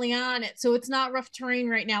immediately on it, so it's not rough terrain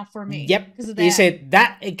right now for me. Yep, you said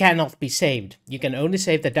that it cannot be saved. You can only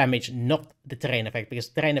save the damage, not the terrain effect, because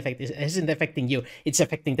the terrain effect isn't affecting you, it's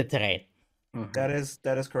affecting the terrain. Mm-hmm.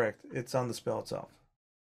 That is correct. It's on the spell itself.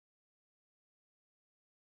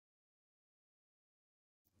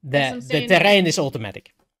 The terrain is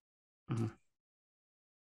automatic. Mm-hmm.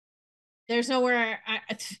 There's nowhere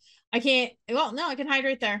I can't. Well, no, I can hide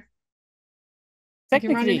right there.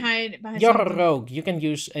 Technically, you can run and hide behind you're a rogue. You can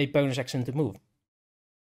use a bonus action to move.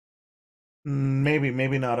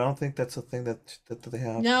 Maybe not. I don't think that's a thing that they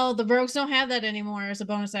have. No, the rogues don't have that anymore as a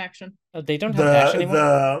bonus action. Oh, they don't have dash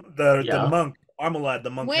anymore. The monk, Armolad,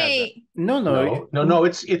 the monk. Wait, has that. No.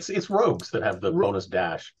 It's rogues that have the bonus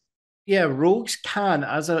dash. Yeah, rogues can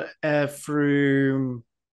as a through.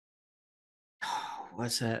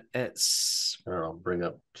 What's it? It's. I'll bring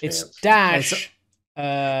up. Chance. It's dash.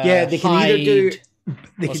 Yeah, they can either do.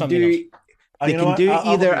 They can do. They can do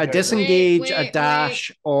either a disengage, a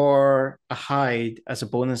dash, or a hide as a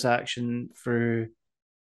bonus action through.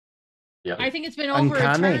 Yeah, I think it's been over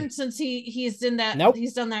a turn since he's in that. Nope.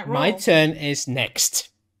 He's done that role. My turn is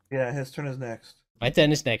next. Yeah, his turn is next. My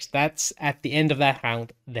turn is next. That's at the end of that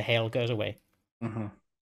round. The hail goes away. Mm-hmm.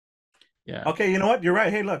 Yeah. Okay, you know what? You're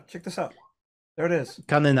right. Hey, look, check this out. There it is.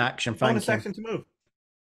 Cunning action. Bonus action to move.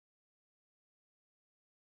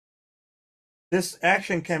 This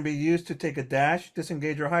action can be used to take a dash,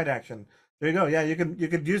 disengage, or hide action. There you go. Yeah, you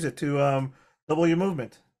could use it to double your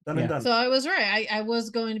movement. Done and done. So I was right. I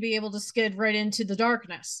was going to be able to skid right into the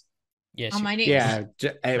darkness. Yes. On my knees. Yeah,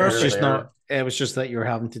 it was just not. It was just that you were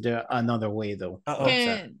having to do it another way, though.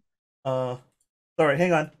 Sorry,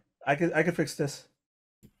 hang on. I could fix this.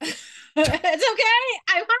 It's okay.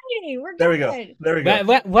 I'm hiding. We're good. There we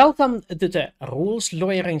go. Welcome to the rules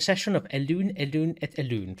lawyering session of Elune et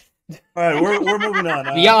Elune. All right, we're moving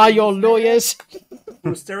on. We are your lawyers.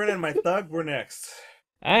 I'm staring at my thug. We're next.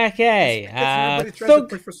 Okay. Everybody tries to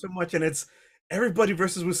play for so much, and it's everybody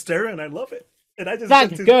versus Wooster, and I love it. And I just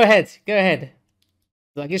Thug, go ahead.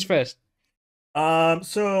 Thug is first.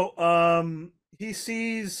 He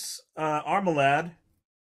sees Armolad,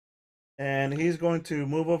 and he's going to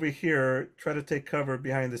move over here, try to take cover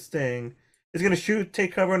behind this thing. He's going to shoot,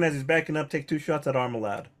 take cover, and as he's backing up, take 2 shots at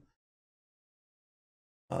Armolad.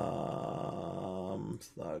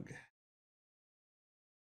 Thug.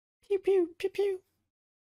 Pew pew pew pew.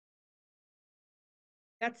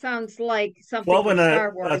 That sounds like something 12 from and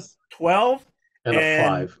Star Wars. 12 and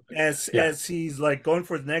a 5. As he's like going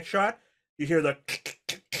for the next shot, you hear the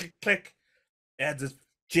click as it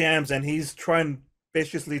jams, and he's trying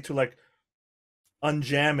viciously to like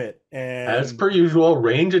unjam it. And as per usual,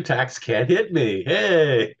 range attacks can't hit me.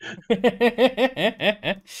 Hey,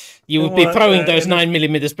 you would be throwing those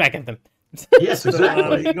 9mm back at them. Yes,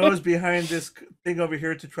 exactly. He goes behind this thing over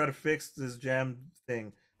here to try to fix this jam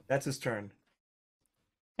thing. That's his turn.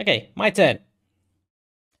 Okay, my turn.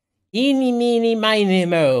 Eeny, meeny, miny,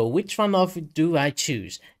 mo. Which one of you do I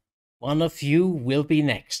choose? One of you will be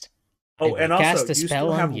next. Oh, will and also cast a you spell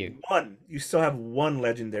still on have you. one. You still have one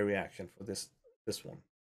legendary action for this one.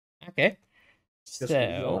 Okay. Just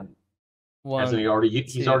So one. Hasn't he one,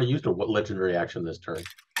 he's two. already used a legendary action this turn.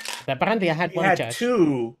 But apparently I had He one had charge.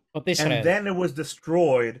 two, For this and round. then it was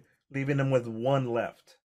destroyed, leaving him with one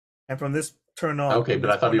left. And from this turn on, Okay, from but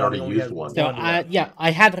this I thought point he on, already only used has one. So left. yeah,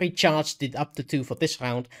 I had recharged it up to 2 for this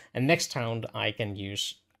round, and next round I can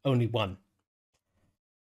use only 1.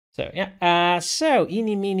 So yeah, so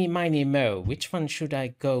eeny, meeny, miny, mo. Which one should I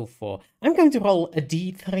go for? I'm going to roll a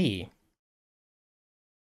d3.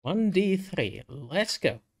 1d3. Let's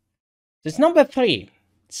go. It's number 3.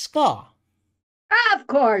 Scar. Of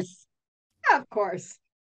course. Of course.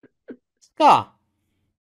 Scar.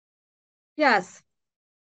 Yes.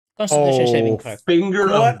 Constitution saving throw. Finger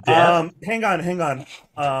What? of death. Hang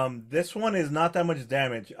on. This one is not that much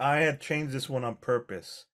damage. I had changed this one on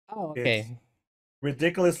purpose. Oh, okay. It's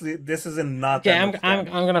ridiculously, this isn't not Okay, that much I'm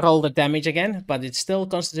damage. gonna roll the damage again, but it's still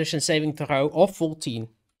Constitution saving throw of 14.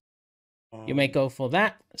 You may go for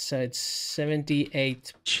that. So it's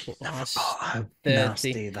 78 plus how 30.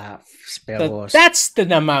 nasty that spell So was. that's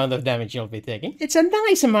the amount of damage you'll be taking. It's a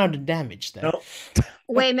nice amount of damage, though. No.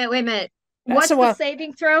 Wait a minute. That's What's a the what?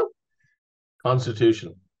 saving throw?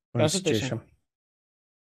 Constitution. Constitution.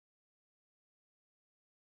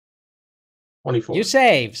 24. You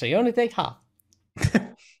save, so you only take half.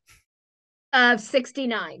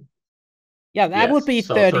 69. Yeah, that Yes, would be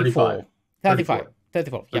so 34. 35.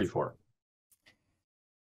 34. Yeah. 34.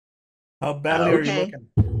 How badly are you Okay.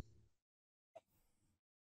 looking?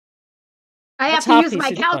 I have That's to half use these my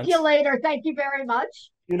hit points. calculator. Thank you very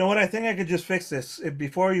much. You know what? I think I could just fix this. If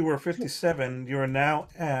before you were 57, you are now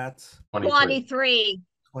at 23.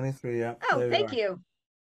 23. Yeah. Oh, there thank are. you.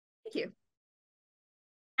 Thank you.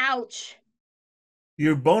 Ouch.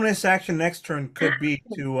 Your bonus action next turn could be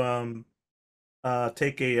to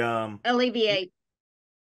take a Alleviate.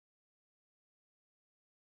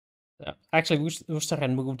 Actually, Wooster had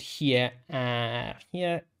moved here,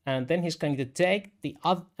 here, and then he's going to take the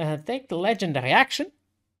legendary action,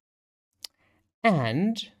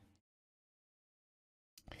 and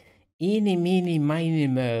eeny, meeny, miny,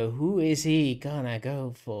 mo. Who is he gonna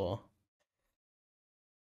go for?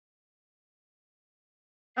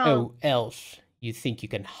 Oh, elf! You think you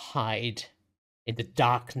can hide in the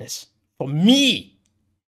darkness from me?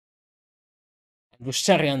 And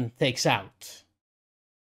Woosterian takes out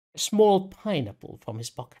a small pineapple from his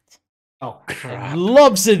pocket. Oh, And crap.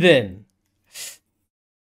 lobs it in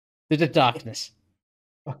to the darkness.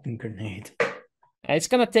 Fucking grenade. It's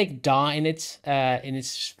gonna take Da in its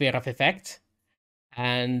sphere of effect,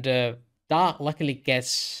 and Da luckily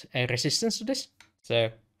gets a resistance to this, so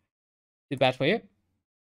too bad for you.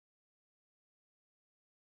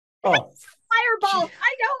 Oh, Fireball.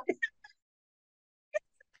 I don't.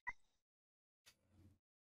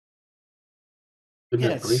 Goodness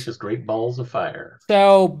Yes. gracious, great balls of fire.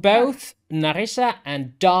 So both Narissa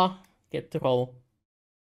and Da get to roll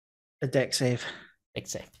a deck save. big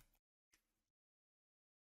save.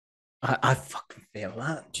 I fucking failed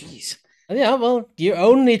that. Jeez. Yeah, well, you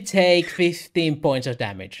only take 15 points of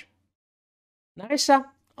damage. Narissa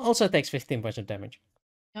also takes 15 points of damage.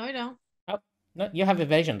 No, I don't. Oh, no, you have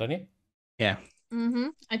evasion, don't you? Yeah. Mm-hmm.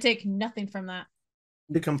 I take nothing from that.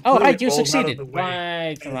 Oh, right, you rolled out of succeeded. the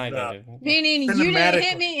way. Right. Meaning you didn't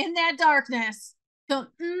hit Cinematically. me in that darkness. So,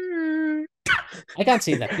 I can't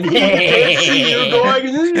see that.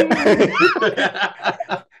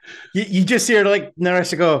 You just hear like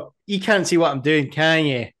Narissa go, you can't see what I'm doing, can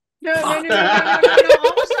you? No. All of a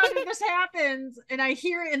sudden this happens, and I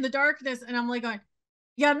hear it in the darkness, and I'm like going,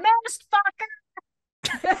 "You missed,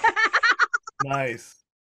 fucker!" Nice.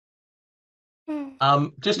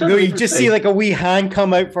 Just No, you just see like a wee hand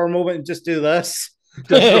come out for a moment and just do this.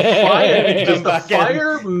 does the Back in.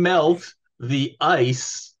 fire melt the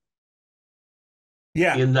ice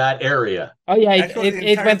Yeah. in that area? Oh yeah, Actually, the it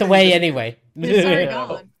entire went thing away just- anyway. It's already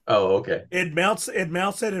gone. Oh, okay. It melts, it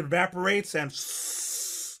evaporates, and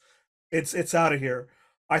it's out of here.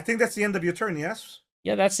 I think that's the end of your turn, yes?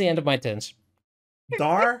 Yeah, that's the end of my turns.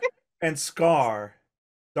 Dar and Scar.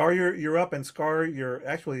 Dar, you're up, and Scar,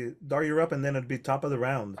 Dar, you're up, and then it'd be top of the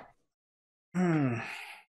round.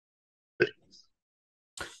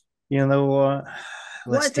 You know what?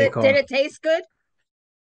 Did it taste good?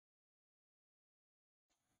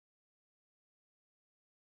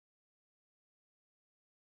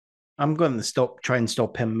 I'm going to try and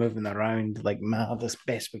stop him moving around like mad as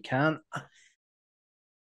best we can.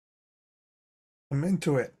 I'm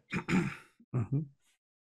into it. Mm-hmm.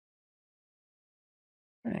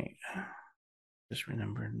 Right. Just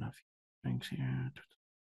remembering a few things here.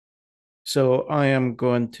 So I am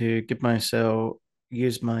going to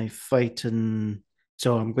use my fighting.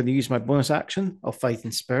 So I'm going to use my bonus action of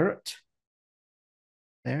fighting spirit.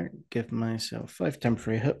 There, give myself 5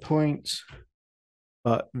 temporary hit points,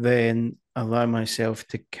 but then allow myself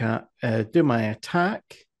to do my attack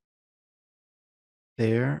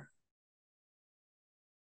there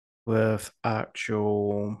with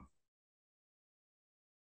actual.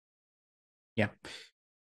 Yeah.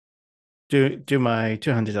 Do my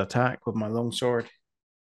 200 attack with my longsword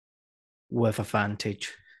with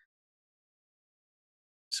advantage.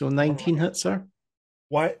 So 19 hits her.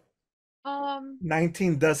 Why?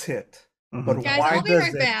 19 does hit. But Guys, why I'll be does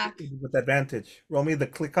right it back. with advantage? Roll me the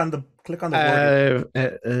click on the word.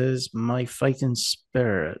 It is my fighting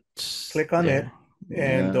spirit. Click on it,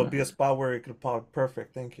 and Yeah. there'll be a spot where it could pop.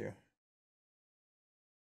 Perfect. Thank you.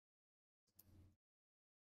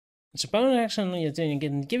 It's a bonus action you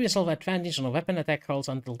can give yourself advantage on weapon attack rolls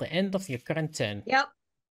until the end of your current turn. Yep.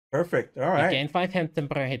 Perfect. All You right. gain 5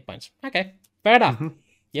 temporary hit points. Okay, fair enough. Mhm.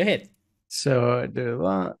 You hit. So I do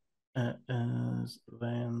that. It is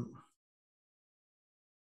then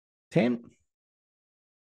 10.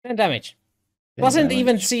 10 damage. 10 Doesn't damage.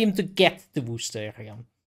 even seem to get the Wooster again.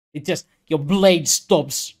 It just, your blade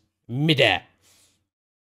stops midair.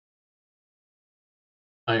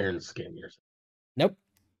 Iron skin, Nope.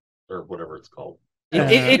 or whatever it's called.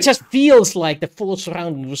 It just feels like the force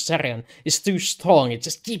surrounding Woosterian is too strong. It's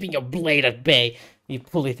just keeping your blade at bay. You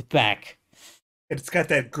pull it back. It's got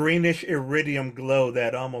that greenish iridium glow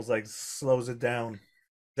that almost like slows it down.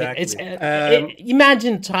 Exactly.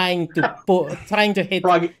 Imagine trying to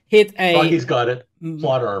hit a. Froggy's got it.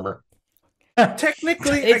 Plot armor.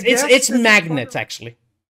 Technically, it's magnets actually.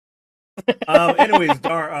 Anyways,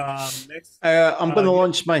 Dar. Next, I'm going to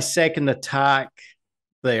launch my second attack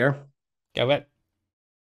there. Go ahead.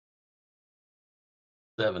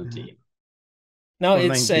 17. No,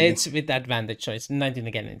 it's with advantage, so it's 19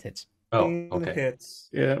 again. It hits. Oh, okay. Hits.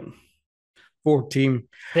 Yeah. 14.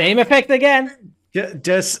 Same effect again.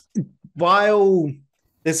 Just while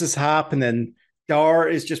this is happening, Dar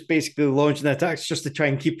is just basically launching attacks just to try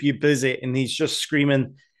and keep you busy, and he's just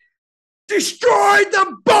screaming, "Destroy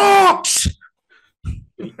the box!"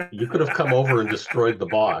 You could have come over and destroyed the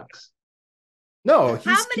box. No.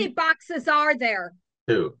 How many boxes are there?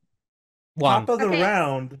 2. One. Top of the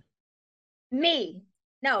round. Me.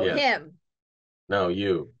 No, Yes. him. No,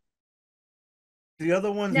 you. The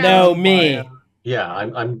other one's No, me. Yeah,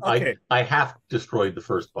 I'm Okay. I half destroyed the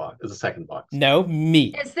first box, the second box. No,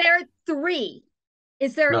 me. Is there 3?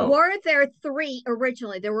 No. Were there 3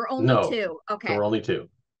 originally? There were only 2. Okay. There were only 2.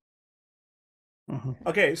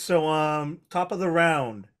 Okay, so top of the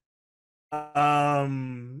round.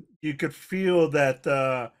 You could feel that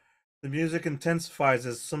the music intensifies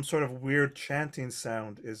as some sort of weird chanting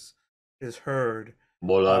sound is heard.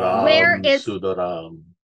 Where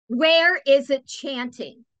is it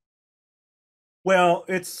chanting? Well,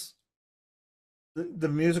 it's the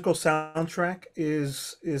musical soundtrack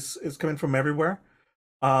is coming from everywhere,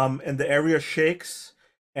 and the area shakes,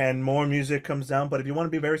 and more music comes down. But if you want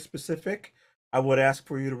to be very specific, I would ask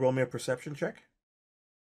for you to roll me a perception check.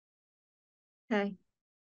 Okay.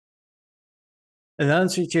 In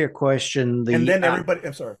answer to your question, and then everybody.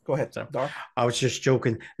 I'm sorry. Go ahead, Dar. I was just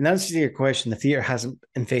joking. In answer to your question, the theater hasn't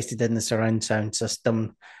invested in the surround sound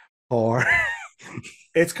system, or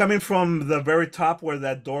it's coming from the very top where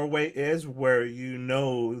that doorway is, where you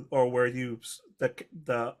know, or where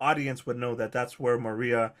the audience would know that that's where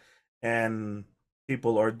Maria and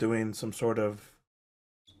people are doing some sort of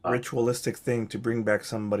ritualistic thing to bring back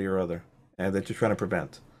somebody or other, and that you're trying to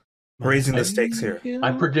prevent. Raising the stakes here.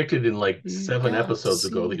 I predicted in like 7 episodes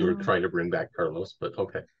ago that you were trying to bring back Carlos, but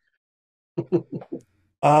okay.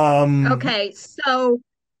 Okay, so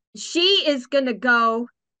she is gonna go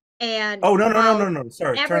and no.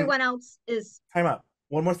 Sorry. Everyone else is time out.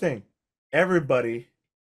 One more thing. Everybody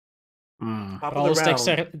top of the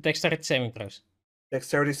round, dexterity saving throws.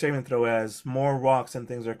 Dexterity saving throw as more rocks and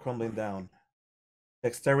things are crumbling down.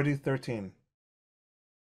 Dexterity 13.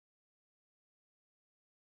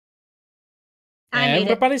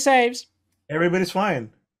 Everybody saves. Everybody's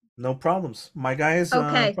fine. No problems. My guy is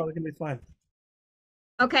probably gonna be fine.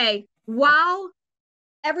 Okay. While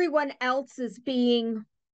everyone else is being,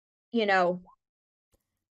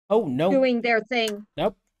 oh no, doing their thing.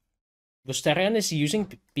 Nope. Woosterian is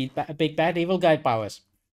using big bad evil guy powers.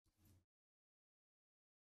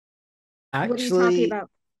 Actually, what are you talking about?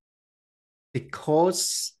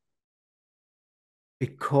 Because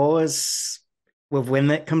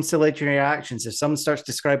when it comes to legendary actions, if someone starts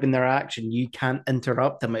describing their action, you can't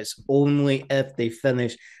interrupt them. It's only if they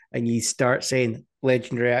finish and you start saying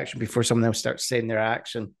legendary action before someone else starts saying their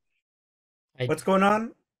action. What's going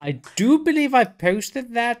on? I do believe I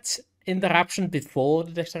posted that interruption before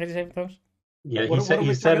the dexterity saving throws. Yeah,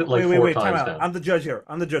 he said it like four times now. I'm the judge here.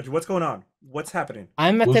 I'm the judge. What's going on? What's happening?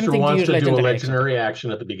 I'm Wooster attempting to wants use to do a legendary legendary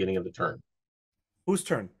action at the beginning of the turn. Whose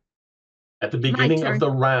turn? At the beginning of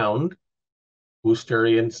the round,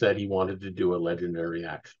 Woosterian said he wanted to do a legendary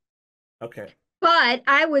action. Okay. But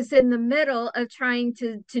I was in the middle of trying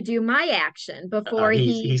to do my action before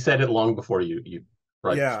he said it long before you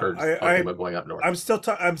started talking about going up north. I'm still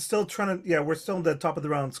trying to. Yeah, we're still at the top of the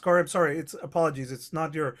round. Scar, I'm sorry. It's apologies. It's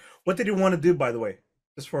not your. What did you want to do, by the way?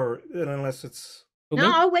 Just for unless it's.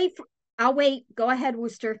 No, I'll wait. I'll wait. Go ahead,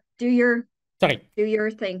 Wooster. Do your thing.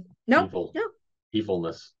 No.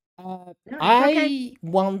 Evilness. I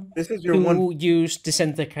want this is your to use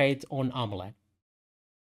Disintegrate on Armolad.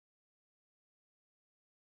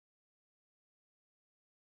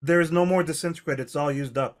 There is no more Disintegrate. It's all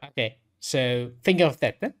used up. Okay, so think of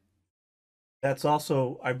that then. That's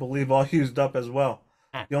also, I believe, all used up as well.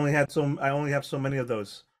 You only had I only have so many of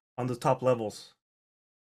those on the top levels.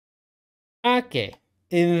 Okay,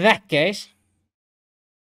 in that case,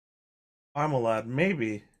 Armolad,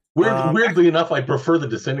 maybe. Weirdly enough, I prefer the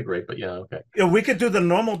Disintegrate, but yeah, okay. Yeah, we could do the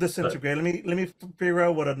normal Disintegrate. Let me figure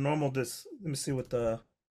out what a normal Let me see what the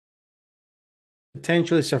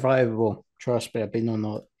potentially survivable. Trust me, I've been on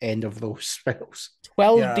the end of those spells.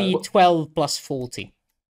 12d12 plus 40.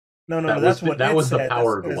 No, that was the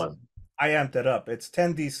powered one. I amped it up. It's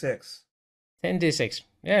 10d6. 10d6.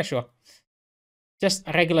 Yeah, sure. Just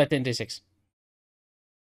a regular 10d6.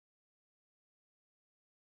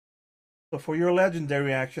 So for your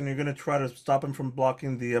legendary action, you're gonna try to stop him from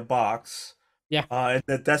blocking the box. Yeah. In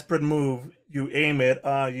the desperate move, you aim it.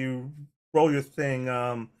 You roll your thing.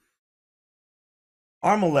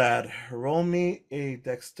 Armolad, roll me a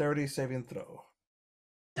dexterity saving throw.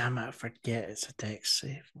 Damn it, I forget it's a dex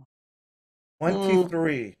save.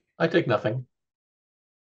 23. I take nothing.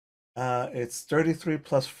 It's 33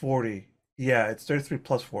 plus 40. Yeah, it's 33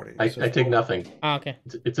 plus 40. I take nothing. Okay.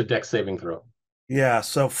 It's a dex saving throw. Yeah,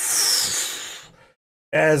 so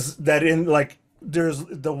as that in like there's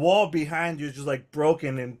the wall behind you is just like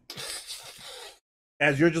broken and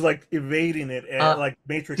as you're just like evading it and like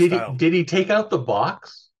Matrix style. Did he take out the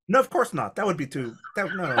box? No, of course not. That would be too.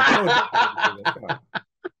 Thematically,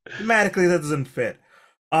 that doesn't fit.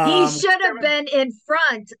 He should have been in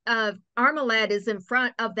front of Armolad. Is in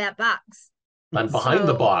front of that box. I'm behind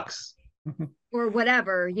the box. Or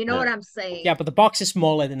whatever. You know what I'm saying? Yeah, but the box is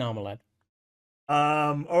smaller than Armolad.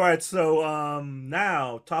 All right. So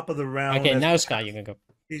now top of the round. Okay, now Scar, you can go.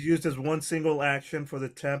 He's used as one single action for the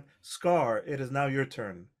temp. Scar, it is now your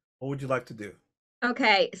turn. What would you like to do?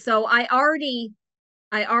 Okay, so I already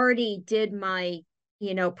did my,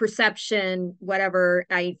 perception, whatever.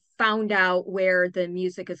 I found out where the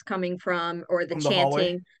music is coming from or the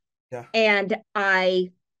chanting. Yeah. And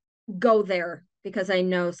I go there because I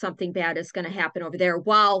know something bad is going to happen over there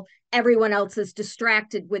while everyone else is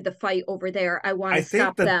distracted with the fight over there. I want to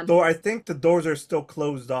stop them. I think the doors are still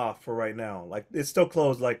closed off for right now. Like it's still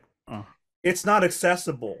closed. Like it's not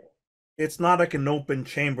accessible. It's not like an open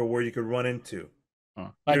chamber where you could run into.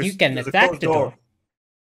 But you can attack the door.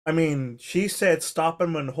 I mean, she said stop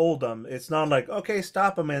him and hold him. It's not like, okay,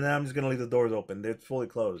 stop him and then I'm just going to leave the doors open. They're fully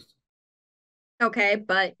closed. Okay,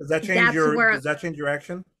 but does that change your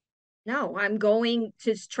action? No, I'm going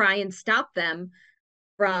to try and stop them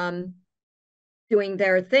from doing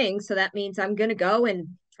their thing. So that means I'm going to go and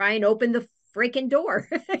try and open the freaking door.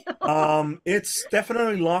 It's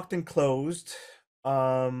definitely locked and closed.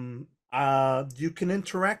 You can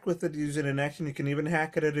interact with it using an action. You can even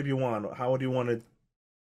hack at it if you want. How would you want to?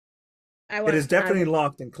 It is definitely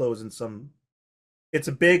locked and closed in some. It's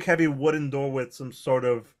a big, heavy wooden door with some sort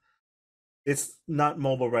of. It's not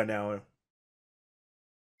mobile right now.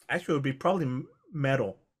 Actually, it would be probably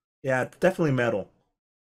metal. Yeah, definitely metal.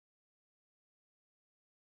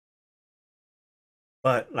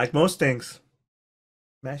 But like most things,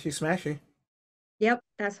 smashy. Yep,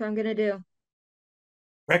 that's what I'm gonna do.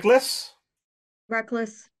 Reckless.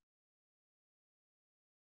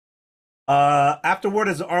 Afterward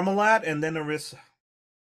is Armolad and then Narissa.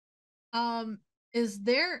 Is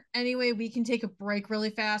there any way we can take a break really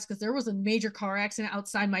fast? Because there was a major car accident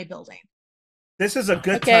outside my building. This is a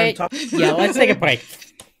good time. Yeah, let's take a break.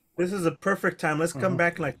 This is a perfect time. Let's come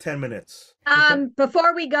back in like 10 minutes.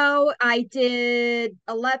 Before we go, I did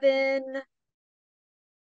 11.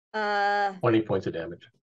 20 points of damage.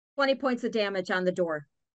 20 points of damage on the door.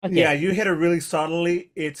 Okay. Yeah, you hit it really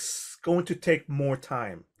subtly. It's going to take more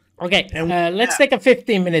time. Okay, And let's take a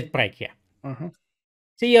 15-minute break here.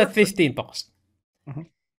 See you at 15 past.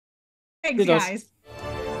 Thanks, guys.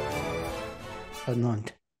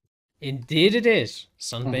 Finland. Indeed it is.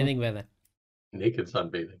 Sunbathing weather. Naked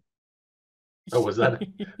sunbathing. Oh, was that?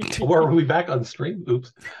 Or are we back on stream?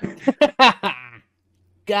 Oops.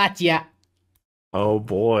 Gotcha. Oh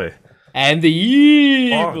boy. And the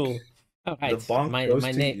evil. Bonk. Oh, right. The bonk my goes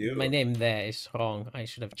to name, you. my name there is wrong. I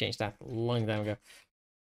should have changed that a long time ago.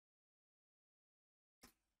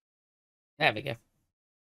 There we go.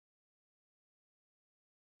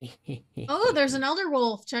 Oh, there's an elder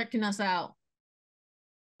wolf checking us out.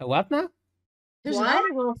 A what now? There's What? an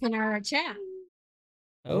elder wolf in our chat.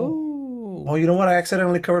 Oh. Oh, you know what? I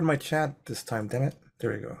accidentally covered my chat this time. Damn it.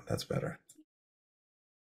 There we go. That's better.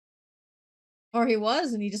 Or he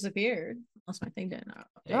was and he disappeared. Unless my thing didn't.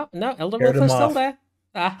 Oh, no, Elder Scared Wolf is him still off. there.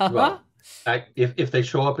 Well, if they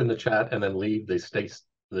show up in the chat and then leave, they stay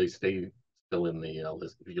still in the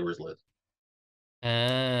viewers list.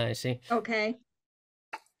 Ah, I see. Okay.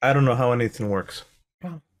 I don't know how anything works.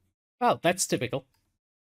 Well, that's typical.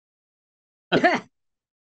 I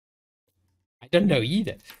don't know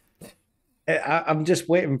either. I'm just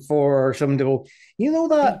waiting for someone to go, you know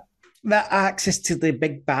that access to the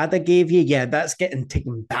big bad I gave you? Yeah, that's getting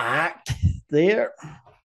taken back there.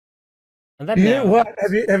 And then Yeah, now, what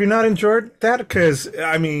have you not enjoyed that? Because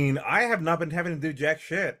I mean, I have not been having to do jack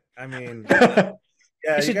shit. I mean, yeah,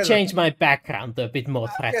 I you should guys change my background to a bit more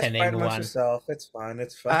I guess threatening fight amongst one. yourself. It's fine.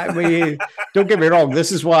 It's fine. I mean, don't get me wrong.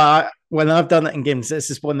 This is why when I've done it in games, this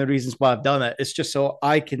is one of the reasons why I've done it. It's just so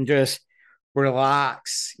I can just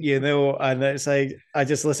relax, and it's like I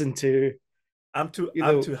just listen to. I'm too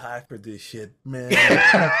high for this shit, man.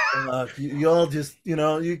 Look, you all just you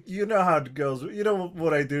know how it goes. You know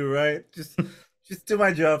what I do, right? Just do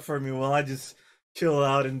my job for me while I just chill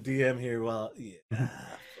out and DM here. Well, yeah.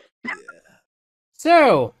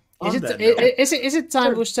 So, On is that note. it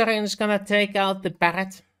time Wooster is gonna take out the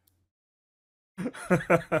parrot?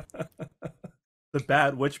 The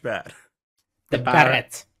bat, which bat? The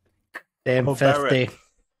parrot. parrot. Oh, 50.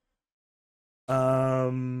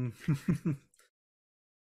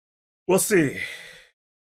 We'll see.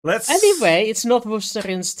 Anyway, it's not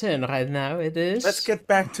Woosterian's turn right now. It is. Let's get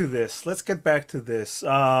back to this.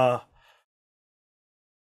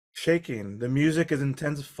 Shaking. The music is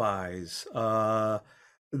intensifies. The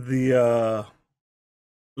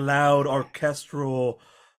loud orchestral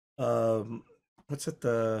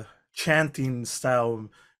the chanting style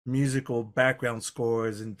musical background score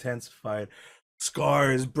is intensified.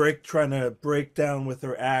 Scar is trying to break down with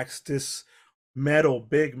her axe this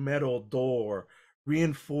big metal door,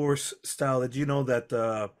 reinforced style that you know that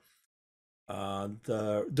the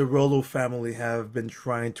Rollo family have been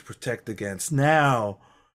trying to protect against. Now,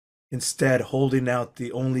 instead, holding out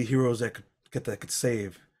the only heroes that could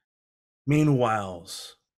save. Meanwhile,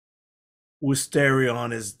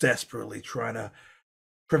 Wisterion is desperately trying to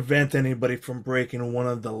prevent anybody from breaking one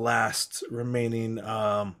of the last remaining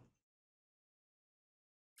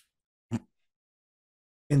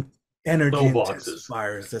energy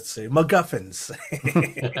intensifiers. Let's say MacGuffins.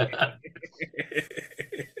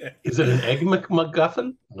 Is it an egg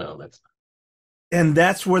MacGuffin? No, that's not. And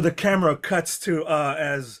that's where the camera cuts to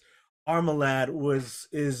as Armolad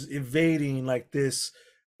is evading like this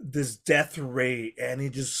death ray, and he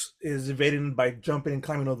just is evading by jumping and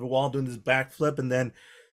climbing over the wall, doing this backflip, and then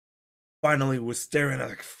finally was staring at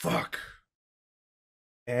like fuck.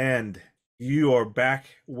 And you are back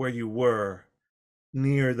where you were,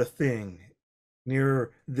 near the thing,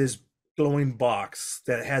 near this glowing box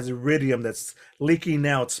that has iridium that's leaking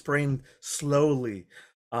out, spraying slowly.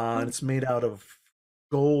 And it's made out of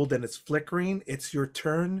gold and it's flickering. It's your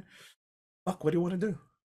turn. Fuck, what do you want to do?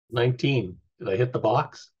 19. Did I hit the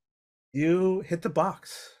box? You hit the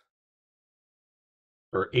box.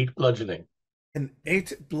 For 8 bludgeoning. An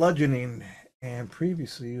 8 bludgeoning. And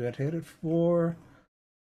previously you had hit it for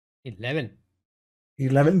 11.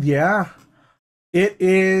 11, yeah. It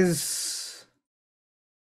is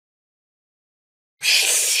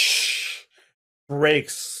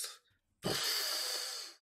breaks.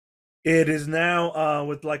 It is now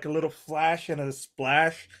with like a little flash and a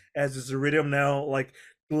splash as this iridium now like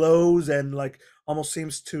glows and like almost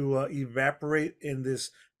seems to evaporate in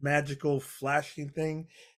this magical flashing thing.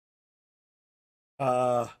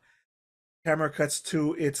 Camera cuts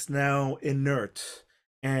to it's now inert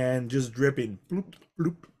and just dripping. Bloop,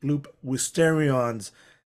 bloop, bloop. Wisterion's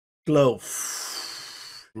glow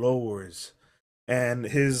lowers, and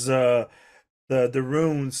his the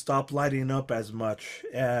runes stop lighting up as much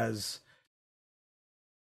as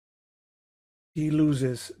He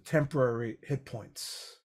loses temporary hit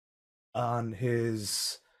points on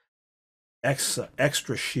his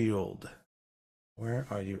extra shield. Where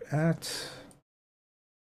are you at?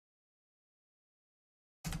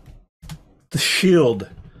 The shield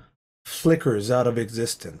flickers out of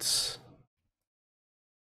existence.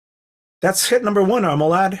 That's hit number 1,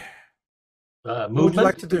 Armolad. Movement? What would you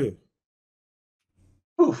like to do?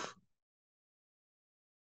 Poof.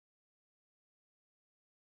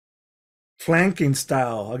 Flanking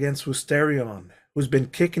style against Woosterion, who's been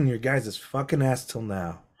kicking your guys' fucking ass till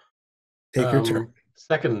now. Take your turn.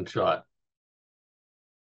 Second shot.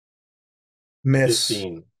 Miss.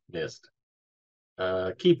 15. Missed.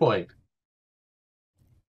 Key point.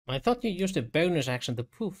 I thought you used a bonus action to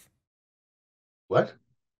poof. What?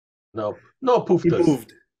 No, poof He does.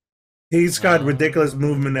 moved. He's got ridiculous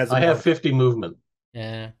movement as a I have monk. 50 movement.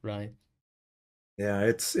 Yeah, right. Yeah,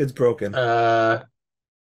 it's broken.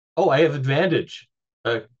 Oh, I have advantage.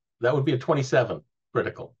 That would be a 27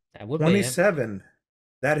 critical. That would 27. Be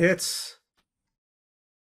That hits.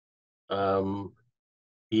 11.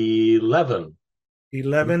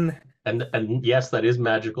 11. And yes, that is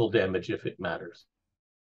magical damage if it matters.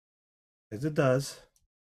 As it does.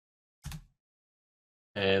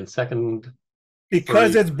 And second,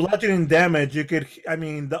 because it's bludgeoning damage, you could, I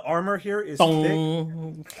mean, the armor here is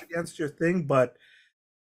thick against your thing, but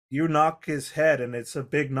you knock his head and it's a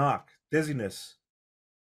big knock. Dizziness.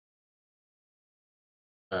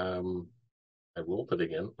 I rolled it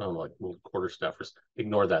again. Oh, like quarterstaff.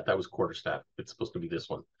 Ignore that. That was quarterstaff. It's supposed to be this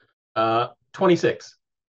one. 26.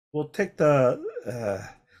 We'll take the.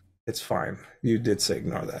 It's fine. You did say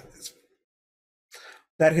ignore that.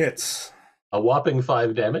 That hits. A whopping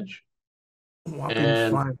 5 damage.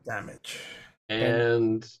 Whopping 5 damage.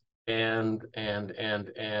 And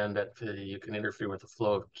that you can interfere with the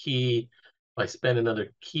flow of ki. If I spend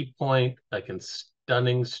another ki point, I can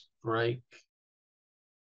stunning strike.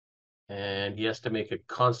 And he has to make a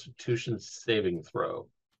Constitution saving throw.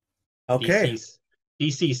 Okay.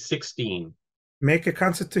 DC 16. Make a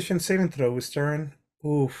Constitution saving throw, Wooster.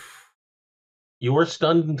 Oof. You are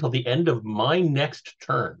stunned until the end of my next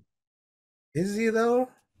turn. Is he though?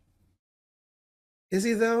 Is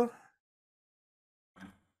he though?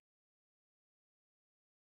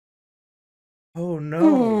 Oh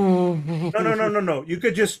no. No. You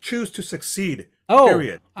could just choose to succeed. Oh,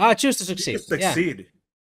 period. I choose to succeed. Succeed. Yeah.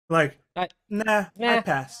 Like, nah, I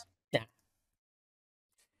pass. Yeah.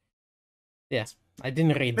 Yeah. I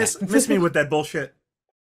didn't read that. Miss me with that bullshit.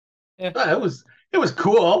 Yeah. It was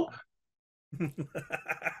cool.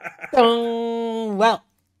 Well.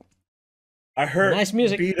 I heard nice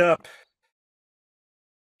music. Beat up.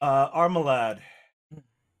 Armolad.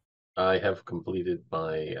 I have completed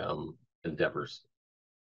my endeavors.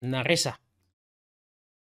 Narissa.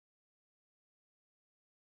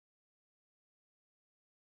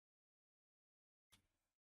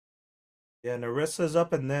 Yeah, Narissa's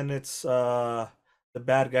up, and then it's the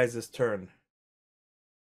bad guys' turn.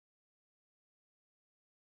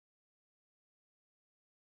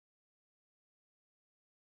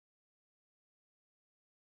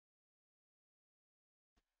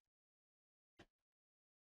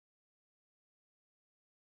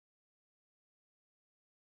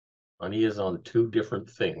 Money is on 2 different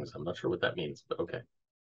things. I'm not sure what that means, but okay.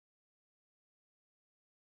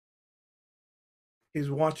 He's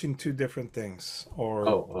watching 2 different things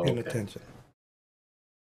or paying attention.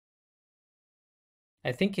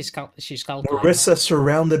 I think she's calculating. Narissa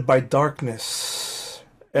surrounded by darkness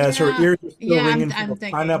as her ears are still ringing from a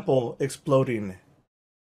pineapple exploding.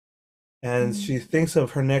 And she thinks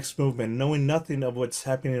of her next movement, knowing nothing of what's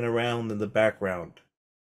happening around in the background.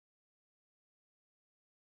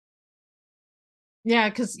 Yeah,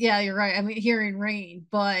 because you're right. I mean, hearing rain,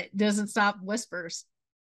 but doesn't stop whispers.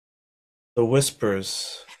 The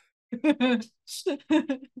whispers.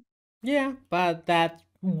 Yeah, but that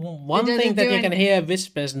one thing that you can hear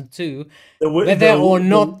whispers into, whether or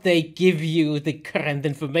not they give you the current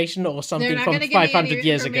information or something from 500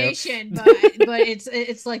 years ago. but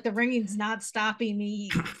it's like the ringing's not stopping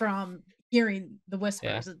me from hearing the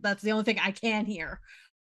whispers. Yeah. That's the only thing I can hear.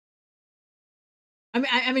 I mean,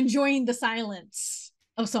 I'm enjoying the silence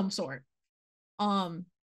of some sort.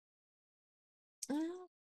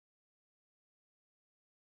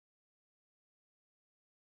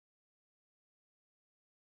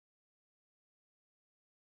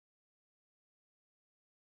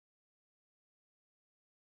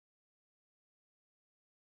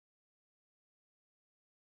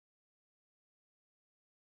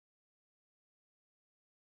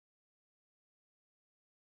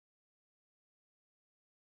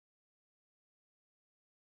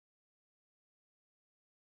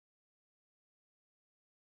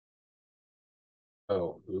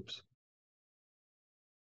 Oh, oops.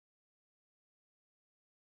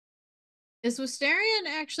 Is Wisterian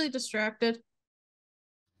actually distracted?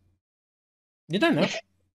 You don't know.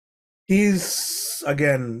 He's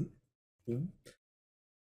again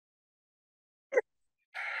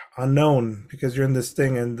unknown because you're in this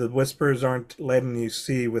thing, and the whispers aren't letting you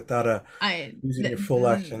see without using your full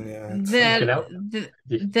action. Yeah,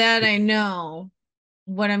 that I know.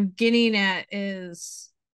 What I'm getting at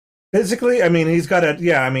is physically. I mean, he's got a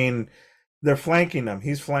yeah. I mean, they're flanking him.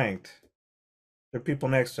 He's flanked. There are people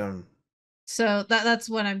next to him. So that's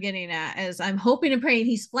what I'm getting at is I'm hoping and praying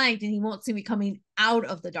he's flanked and he won't see me coming out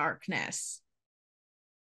of the darkness.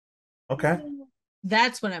 Okay.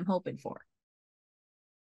 That's what I'm hoping for.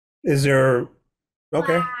 Is there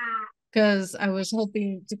okay? Because I was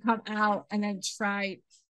hoping to come out and then try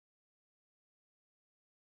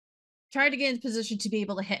to get in position to be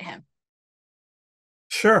able to hit him.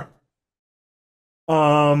 Sure.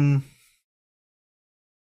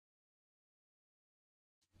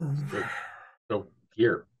 So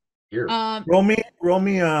here. Roll me.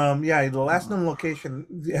 Yeah, the last known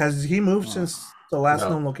location. Has he moved since the last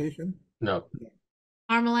known location? No.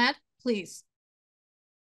 Armolad, please.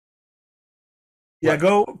 Yeah,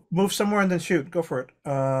 go move somewhere and then shoot. Go for it.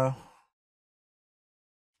 That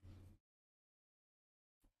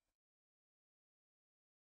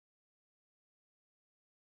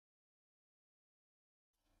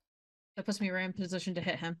puts me right in position to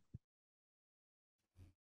hit him.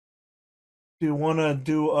 Do you want to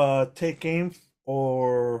do take aim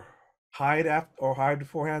or hide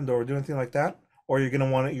beforehand or do anything like that, or you're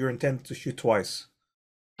gonna want your intent to shoot twice?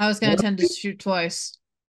 I was gonna attempt to shoot twice.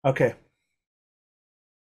 Okay.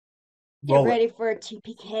 Get ready for a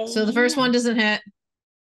TPK. So the first one doesn't hit.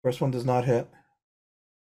 First one does not hit.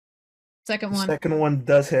 Second one. Second one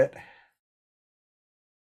does hit.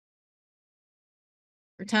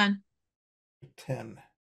 For 10. 10.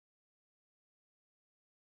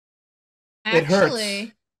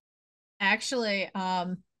 Actually,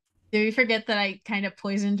 do you forget that I kind of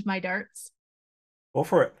poisoned my darts? Go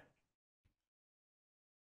for it.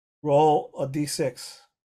 Roll a d6.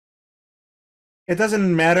 It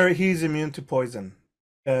doesn't matter. He's immune to poison,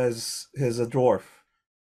 as he's a dwarf.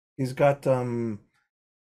 He's got All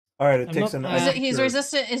right, it takes an. He's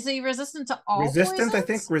resistant. Is he resistant to all resistant? poisons? I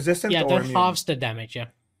think resistant. Yeah, or that immune? halves the damage. Yeah.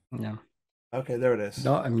 No. Okay, there it is.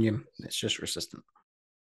 Not immune. It's just resistant.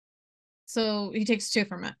 So he takes 2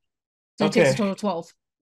 from it. So he takes a total of 12.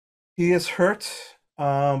 He is hurt,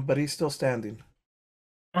 but he's still standing.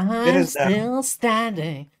 I'm still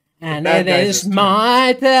standing, and it is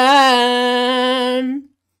my turn.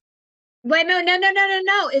 Wait,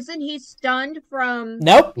 no. Isn't he stunned from?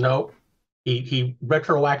 Nope. No. He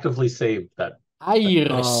retroactively saved that. I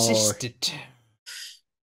resisted.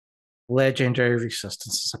 Legendary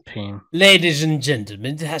resistance is a pain. Ladies and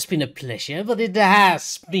gentlemen, it has been a pleasure, but it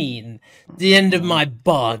has been the end of my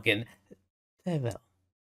bargain. Farewell.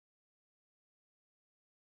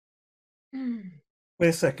 Wait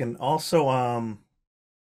a second. Also,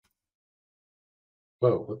 Whoa,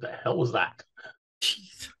 what the hell was that?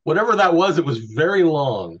 Jeez. Whatever that was, it was very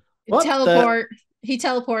long. He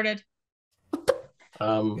teleported.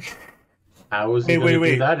 How is he going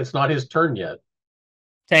to do that? It's not his turn yet.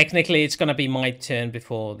 Technically, it's gonna be my turn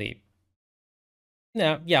before the.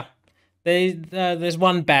 No, yeah. There's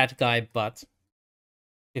one bad guy, but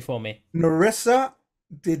before me. Narissa,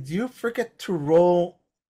 did you forget to roll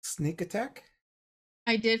sneak attack?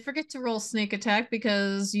 I did forget to roll sneak attack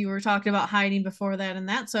because you were talking about hiding before that and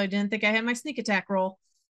that, so I didn't think I had my sneak attack roll.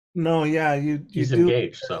 No, yeah, you He's do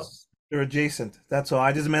engaged, so they're adjacent. That's all.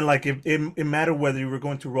 I just meant like it mattered whether you were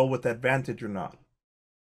going to roll with advantage or not.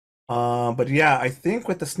 But yeah, I think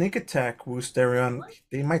with the sneak attack, Woosterion,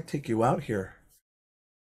 they might take you out here.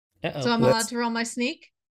 Uh-oh. So I'm allowed to roll my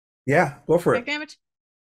sneak? Yeah, go for it. Damage?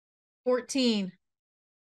 14.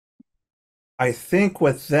 I think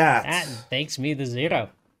with that takes me to 0.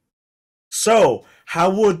 So, how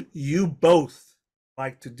would you both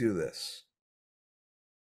like to do this?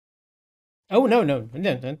 Oh no,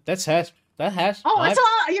 that's hash. That hash. Oh, it's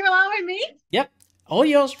all you're allowing me? Yep, all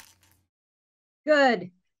yours.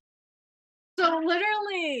 Good. So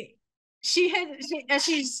literally,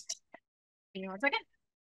 she's. Give me 1 second.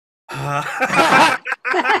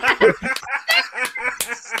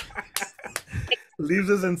 Leaves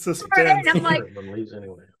us in suspense. I'm like, leaves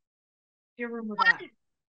anyway. Your room with that.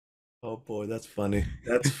 Oh boy, that's funny.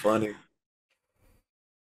 That's funny.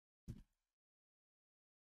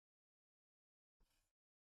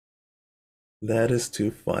 That is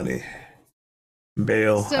too funny.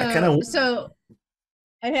 Bale. So I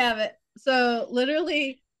have it. So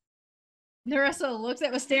literally, Narissa looks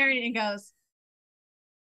at Wisterian and goes,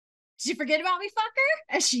 "Did you forget about me,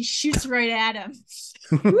 fucker?" As she shoots right at him.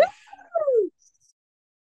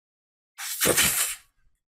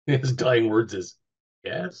 His dying words is,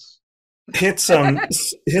 yes. Hits him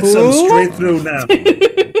straight through now.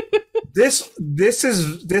 This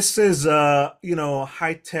is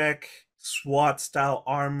high tech SWAT style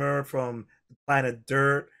armor from the planet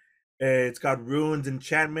Dirt. It's got runes,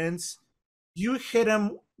 enchantments. You hit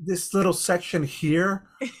him this little section here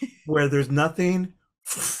where there's nothing,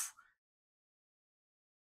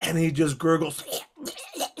 and he just gurgles,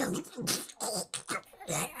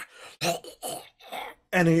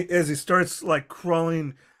 and as he starts like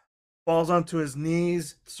crawling, falls onto his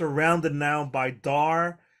knees, surrounded now by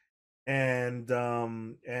Dar and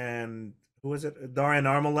who is it? Dar and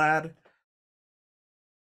Armolad.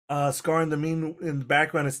 Scar in the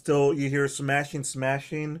background is still, you hear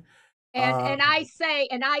smashing. And I say,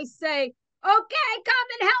 okay, come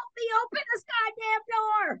and help me open this goddamn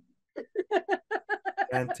door.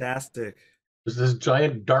 Fantastic. There's this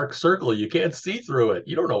giant dark circle. You can't see through it.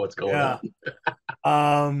 You don't know what's going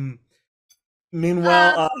on.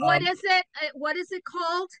 Meanwhile, what is it? What is it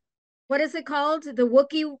called? The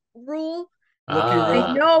Wookiee rule.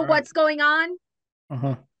 They know what's going on.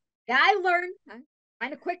 Uh-huh. Yeah, I learned. I'm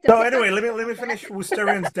kind of quick. So anyway, let me finish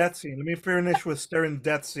Wisterian's death scene. Let me finish Wisterian's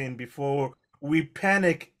death scene before we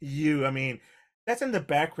panic you. I mean, that's in the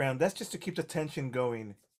background. That's just to keep the tension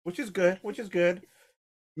going, which is good.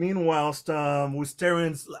 Meanwhile,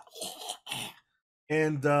 Wisterian's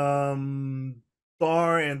and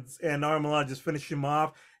Thar and Armolad just finish him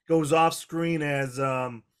off. Goes off screen as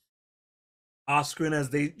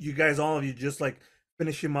you guys, all of you, just like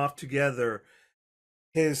finish him off together.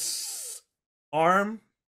 His arm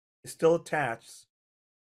is still attached.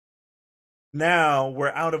 Now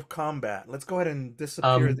we're out of combat. Let's go ahead and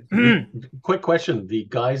disappear. Quick question: the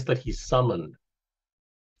guys that he summoned,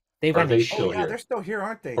 they vanish. They're still here,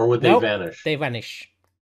 aren't they? Or would they vanish? They vanish.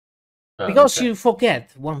 Because you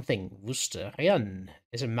forget one thing: Woosterian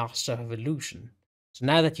is a master of illusion. So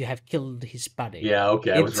now that you have killed his body,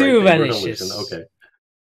 it too vanishes. Okay.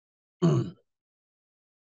 So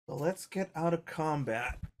let's get out of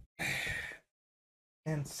combat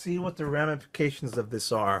and see what the ramifications of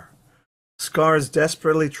this are. Scar is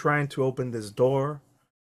desperately trying to open this door.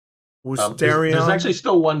 Woosterian. There's actually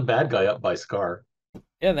still one bad guy up by Scar.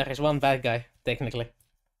 Yeah, there is one bad guy, technically.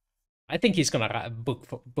 I think he's gonna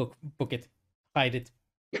book it, hide it.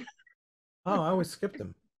 Oh, I always skipped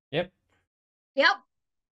him. Yep.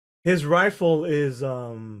 His rifle is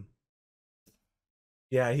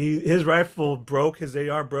his rifle broke. His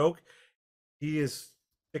AR broke. He is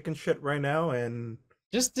sick and shit right now, and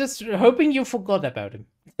just hoping you forgot about him.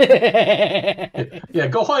 Yeah,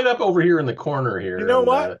 go hide up over here in the corner here. You know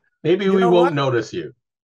what? Maybe we won't notice you.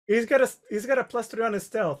 He's got a +3 on his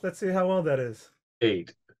stealth. Let's see how well that is.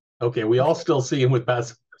 8. Okay, we all still see him with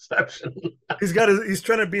passive perception. He's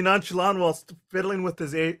trying to be nonchalant while fiddling with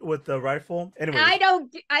the rifle. Anyway, I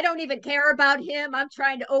don't even care about him. I'm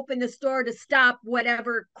trying to open this door to stop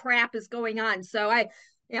whatever crap is going on. So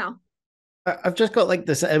I've just got like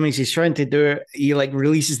this image. He's trying to do it. He like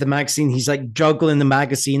releases the magazine. He's like juggling the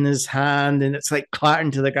magazine in his hand, and it's like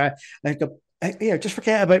clattering to the guy. I go, yeah, just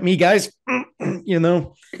forget about me, guys. You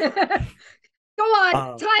know. Go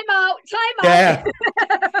on, time out. Yeah.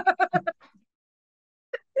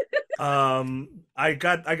 I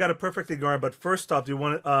got it perfectly, Gar. But first off, do you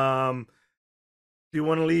want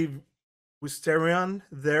to leave Wisterian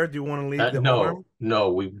there? Do you want to leave the arm?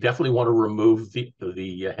 No, we definitely want to remove the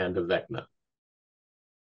hand of Vecna.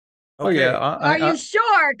 Okay. Oh yeah. Are you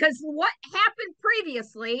sure? Because what happened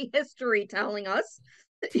previously, history telling us.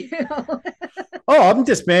 Oh, I'm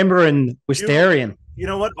dismembering Wisterian. You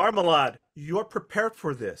know what, Armolad? You're prepared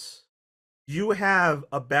for this. You have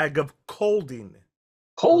a bag of colding.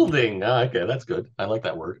 Colding? Okay, that's good. I like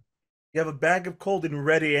that word. You have a bag of colding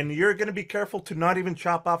ready, and you're going to be careful to not even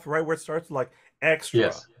chop off right where it starts, like extra.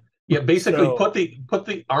 Yes. Yeah, basically put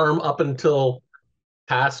the arm up until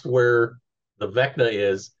past where the Vecna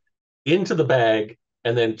is into the bag,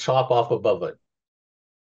 and then chop off above it.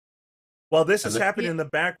 While this is happening in the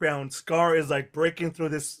background, Scar is like breaking through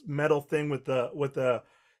this metal thing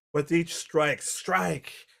with each strike.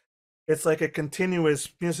 It's like a continuous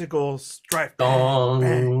musical strike. Dong,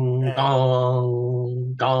 bang, bang.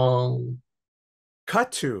 Dong, dong.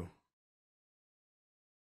 Cut to.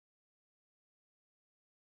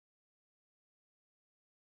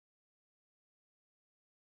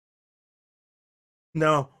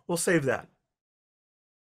 No, we'll save that.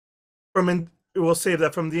 We'll save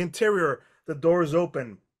that. From the interior, the door is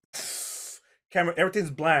open. Camera, everything's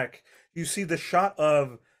black. you see the shot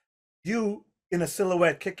of you in a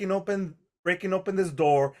silhouette breaking open this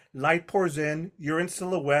door. Light pours in. You're in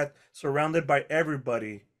silhouette, surrounded by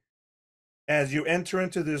everybody. As you enter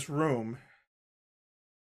into this room,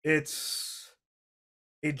 it's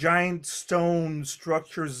a giant stone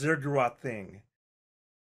structure ziggurat thing.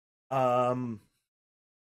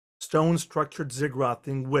 Stone structured ziggurat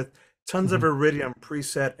thing with tons of iridium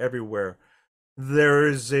preset everywhere.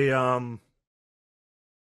 There's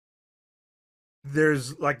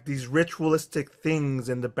like these ritualistic things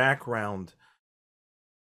in the background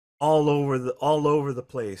all over the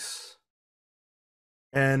place.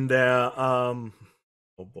 And oh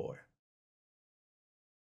boy.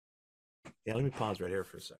 Yeah, let me pause right here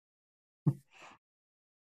for a second.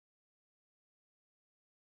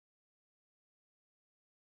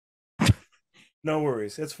 No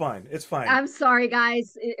worries. It's fine. It's fine. I'm sorry,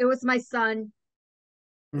 guys. It was my son.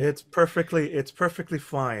 It's perfectly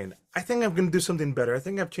fine. I think I'm gonna do something better. I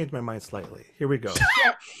think I've changed my mind slightly. Here we go.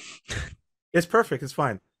 It's perfect. It's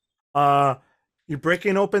fine. You're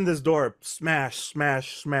breaking open this door. Smash,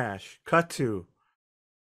 smash, smash. Cut to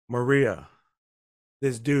Maria.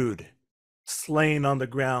 This dude slain on the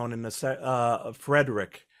ground in the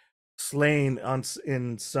Frederick, slain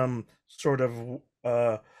in some sort of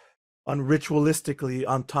unritualistically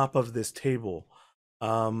on top of this table.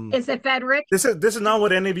 Is it Frederick? This is not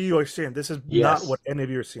what any of you are seeing. This is not what any of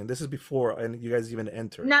you are seeing. This is before and you guys even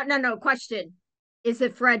enter. No. Question: is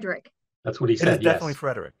it Frederick? That's what he said. It is definitely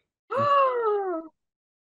Frederick.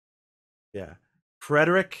 Yeah,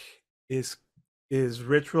 Frederick is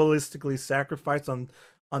ritualistically sacrificed on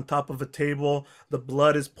top of a table. The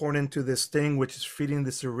blood is poured into this thing, which is feeding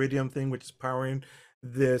this iridium thing, which is powering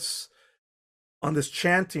this on this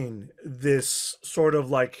chanting, this sort of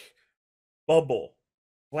like bubble,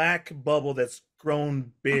 black bubble that's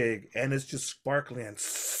grown big and it's just sparkling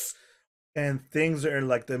and things are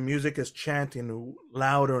like the music is chanting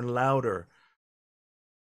louder and louder.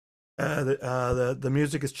 The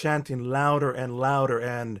music is chanting louder and louder,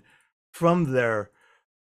 and from there,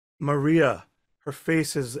 Maria, her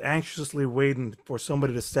face is anxiously waiting for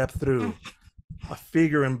somebody to step through. A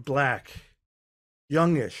figure in black,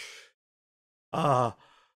 youngish, bald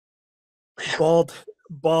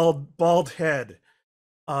head,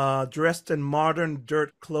 dressed in modern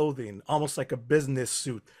dirt clothing, almost like a business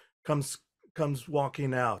suit, comes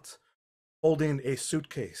walking out, holding a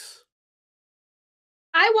suitcase.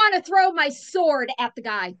 I want to throw my sword at the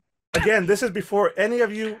guy. Again, this is before any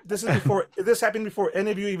of you. This happened before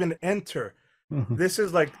any of you even enter. This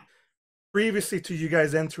is like previously to you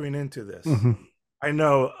guys entering into this. I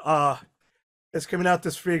know. It's coming out.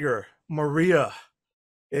 This figure, Maria,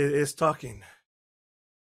 is talking.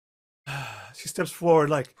 She steps forward,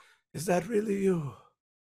 like, "Is that really you,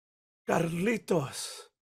 Carlitos?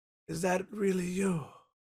 Is that really you?"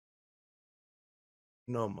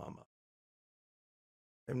 "No, Mama.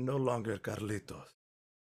 I'm no longer Carlitos.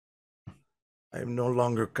 I am no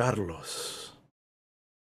longer Carlos.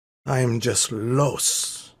 I am just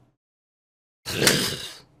Los."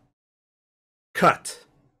 Cut.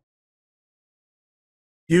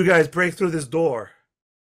 You guys break through this door.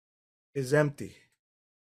 It's empty.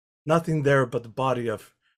 Nothing there but the body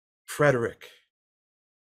of Frederick.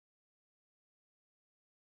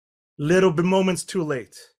 Little bit moments too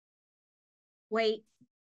late. Wait.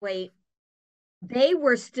 They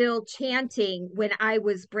were still chanting when I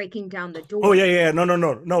was breaking down the door. Oh yeah. No.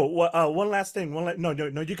 One last thing. No.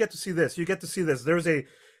 You get to see this. There's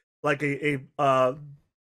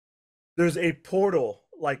there's a portal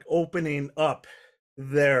like opening up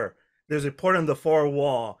there. There's a portal on the far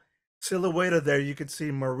wall. Silhouetted there, you can see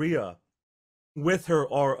Maria. With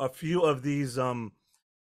her are a few of these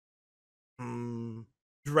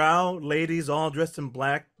drow ladies, all dressed in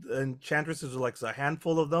black, enchantresses, are like a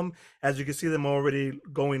handful of them. As you can see them already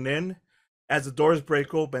going in. As the doors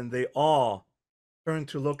break open, they all turn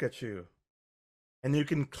to look at you. And you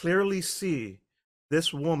can clearly see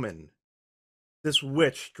this woman, this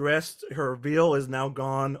witch, dressed, her veil is now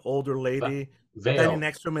gone, older lady. Standing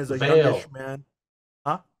next to him is a youngish man.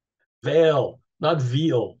 Huh? Veil, not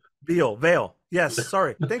veal. Veil. Yes,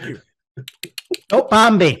 sorry. Thank you. Oh,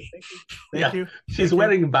 Bambi. Thank you. She's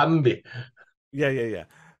wearing Bambi. Yeah.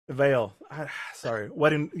 The veil. Sorry.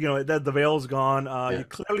 Wedding, the veil's gone. You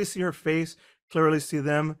clearly see her face, clearly see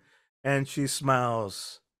them, and she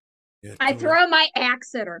smiles. I throw my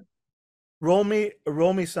axe at her. Roll it.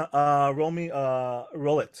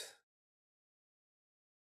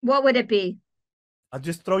 What would it be?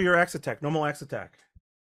 Just throw your axe attack, normal axe attack.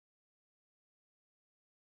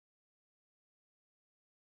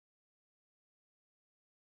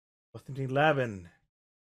 What's 11?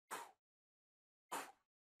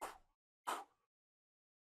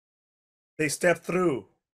 They step through.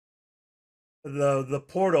 The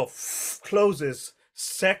portal closes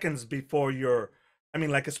seconds before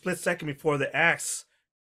like a split second before the axe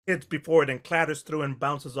hits before it and clatters through and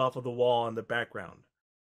bounces off of the wall in the background.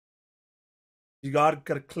 You got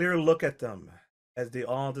a clear look at them as they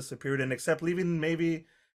all disappeared, and except leaving maybe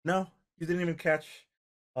no, you didn't even catch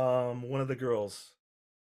one of the girls.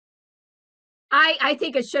 I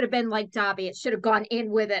think it should have been like Dobby. It should have gone in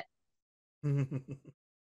with it.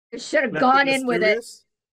 It should have gone in with it.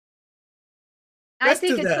 I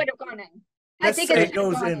think it should have gone in. I think it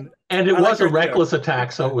goes in. And it was a reckless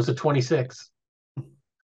attack, so it was a 26.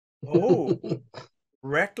 Oh,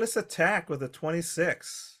 reckless attack with a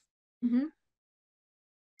 26. Mm-hmm.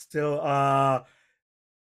 Still, I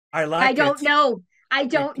like. I don't know. I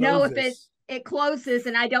don't know if it closes,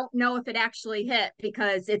 and I don't know if it actually hit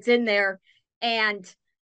because it's in there.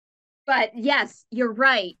 But yes, you're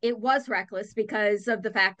right. It was reckless because of the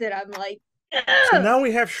fact that I'm like. Ugh! So now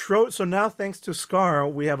we have Schroeder. So now, thanks to Scar,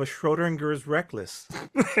 we have a Schrodinger's reckless.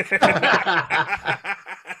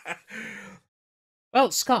 Well,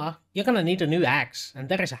 Scar, you're gonna need a new axe, and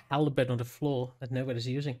there is a halberd on the floor that nobody's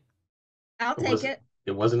using. I'll take it.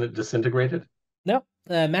 It wasn't disintegrated? No,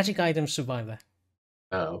 magic items survivor.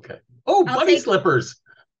 Oh, okay. Oh, bunny slippers.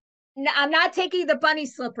 No, I'm not taking the bunny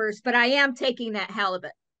slippers, but I am taking that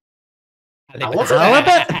halibut. Halibut?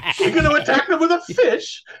 You're going to attack them with a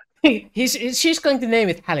fish? She's going to name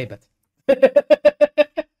it halibut.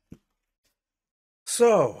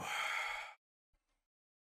 So,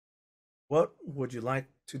 what would you like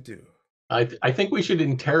to do? I think we should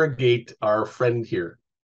interrogate our friend here,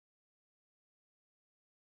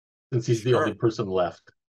 since he's the only person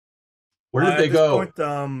left. Where did they go? Point,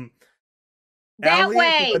 that Allie,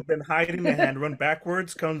 way. who had been hiding the hand run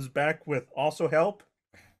backwards, comes back with also help.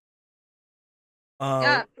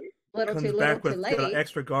 Little too late.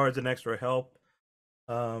 Extra guards and extra help.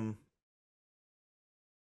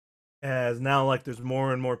 As now, like, there's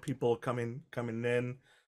more and more people coming in.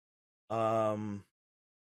 Cameron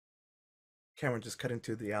just cutting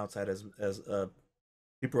to the outside as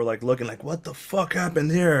people are like looking like, what the fuck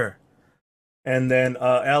happened here? And then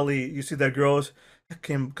Allie, you see that girl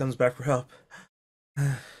comes back for help.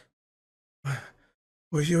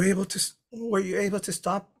 Were you able to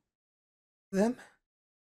stop them?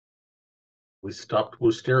 We stopped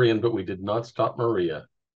Woosterian, but we did not stop Maria.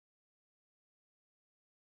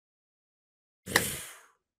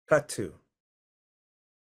 Cut to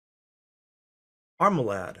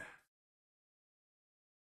Armolad.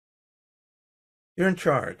 You're in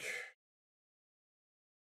charge.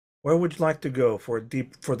 Where would you like to go for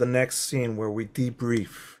the next scene where we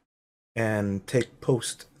debrief and take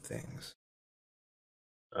post things?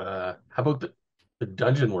 How about the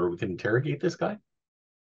dungeon where we can interrogate this guy?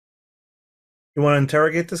 You want to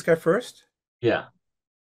interrogate this guy first? Yeah.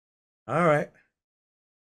 All right.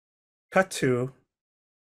 Cut to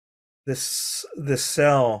this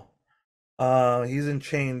cell. He's in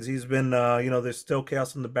chains. He's been there's still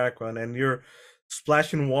chaos in the background, and you're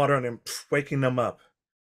splashing water on him, waking him up.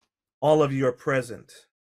 All of you are present.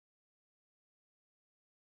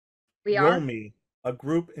 Roll me a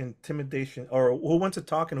group intimidation, or who wants to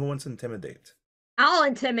talk and who wants to intimidate? I'll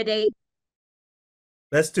intimidate.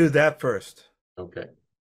 Let's do that first. Okay.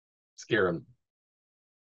 Scare him.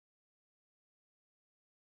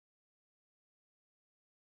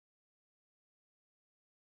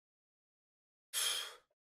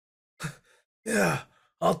 Yeah,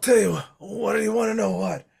 I'll tell you. What do you want to know?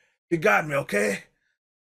 What? You got me, okay?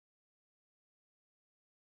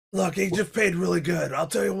 Look, he just paid really good. I'll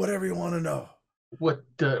tell you whatever you want to know. What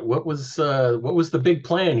was the big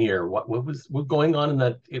plan here? What was going on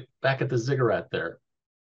back at the ziggurat there?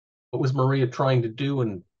 What was Maria trying to do,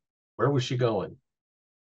 and where was she going?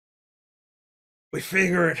 We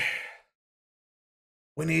figured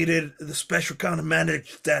we needed the special kind of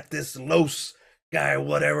magic that this Los guy or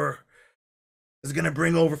whatever is going to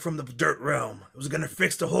bring over from the dirt realm. It was going to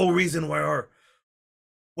fix the whole reason why our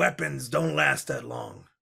weapons don't last that long.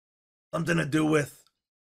 Something to do with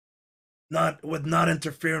not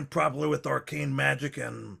interfering properly with arcane magic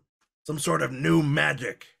and some sort of new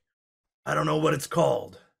magic. I don't know what it's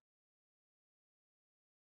called.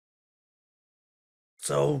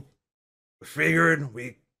 So we figured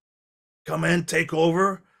we come in, take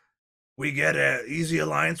over. We get an easy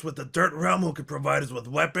alliance with the Dirt Realm who could provide us with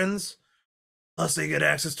weapons. Plus they get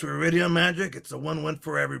access to iridium magic. It's a win-win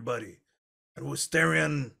for everybody. And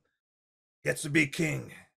Woosterian gets to be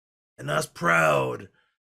king. And us proud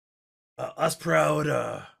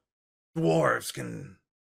dwarves can,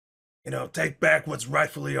 take back what's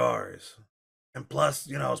rightfully ours. And plus,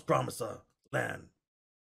 it's promised a land.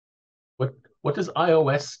 What does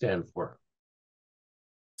iOS stand for?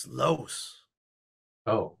 It's Los.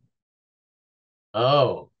 Oh.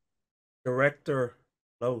 Oh. Director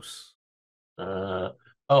Los. I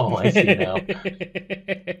see now.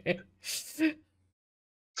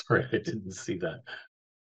 Sorry, I didn't see that.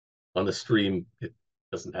 On the stream, it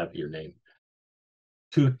doesn't have your name.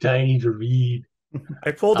 Too tiny to read.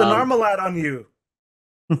 I pulled an Armolad on you.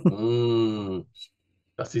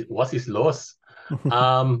 Was ist los?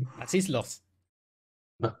 Was ist los?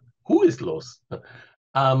 Who is los?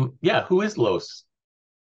 Yeah, who is los?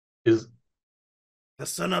 Is the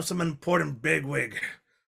son of some important bigwig.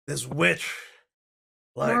 This witch.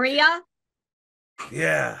 Maria?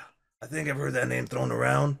 Yeah, I think I've heard that name thrown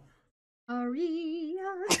around.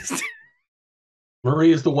 Maria.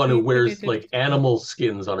 Marie is the one who wears like animal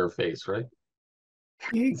skins on her face, right?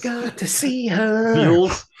 You got to see her.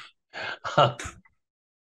 Mules.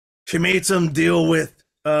 She made some deal with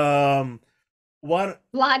Blondie.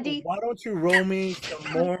 Why don't you roll me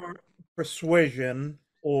some more persuasion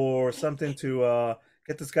or something to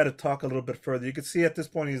get this guy to talk a little bit further? You can see at this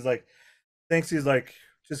point he's like thinks he's like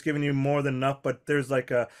just giving you more than enough, but there's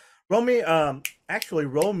like a roll me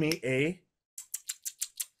a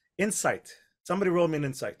insight. Somebody roll me an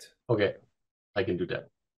insight. Okay, I can do that.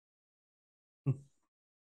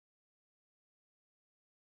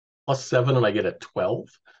 +7 and I get a 12.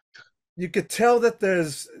 You could tell that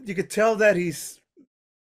he's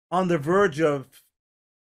on the verge of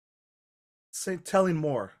telling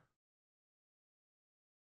more.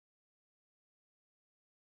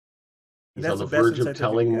 He's on the verge of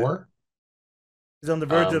telling more? He's on the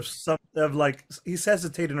verge of like he's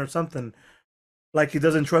hesitating or something. Like he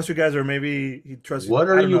doesn't trust you guys, or maybe he trusts you. What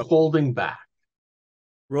are you holding back?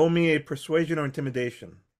 Roll me a persuasion or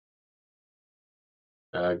intimidation.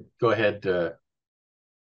 Go ahead.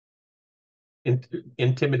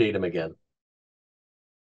 Intimidate him again.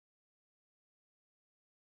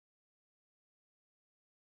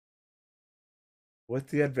 With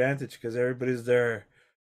the advantage, because everybody's there.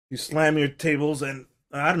 You slam your tables and,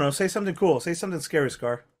 I don't know, say something cool. Say something scary,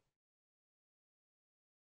 Scar.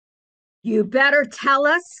 You better tell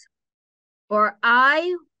us, or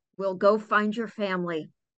I will go find your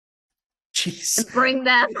family. Jeez. And bring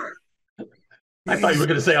them. I thought you were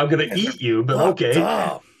going to say, I'm going to eat you, but okay.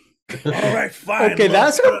 All right, fine. Okay,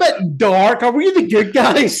 that's a bit dark. Are we the good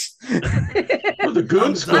guys? We're the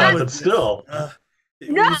goon squad, but still.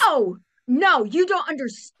 No, you don't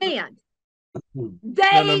understand.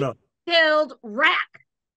 They killed Rak.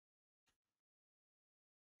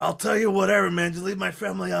 I'll tell you whatever, man. Just leave my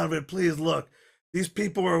family out of it, please. Look, these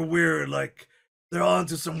people are weird. Like, they're all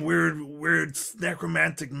into some weird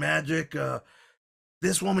necromantic magic.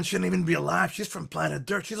 This woman shouldn't even be alive. She's from planet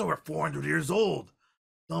Dirt. She's over 400 years old.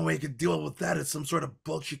 The only way you could deal with that is some sort of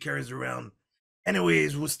book she carries around.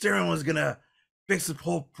 Anyways, Woosterian was gonna fix the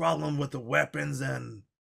whole problem with the weapons, and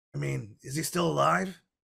I mean, is he still alive?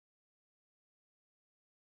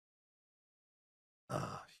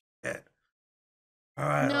 Oh, shit. All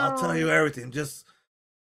right, No. I'll tell you everything. Just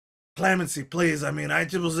clemency, please. I mean, I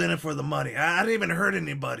just was in it for the money. I didn't even hurt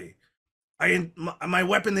anybody. My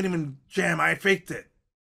weapon didn't even jam. I faked it.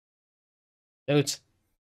 Notes.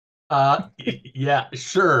 Yeah,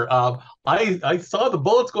 sure. I saw the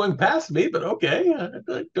bullets going past me, but okay.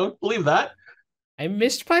 I don't believe that. I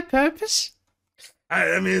missed my purpose.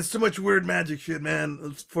 I mean, it's too much weird magic shit,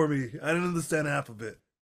 man, for me. I didn't understand half of it.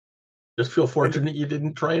 Just feel fortunate you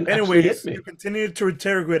didn't try and anyways, hit me. You continue to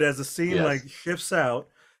interrogate as the scene like shifts out.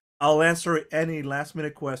 I'll answer any last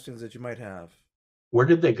minute questions that you might have. Where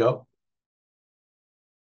did they go?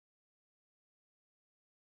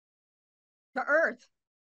 To Earth.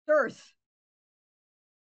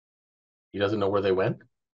 He doesn't know where they went?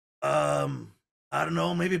 I don't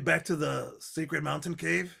know, maybe back to the secret mountain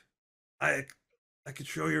cave. I could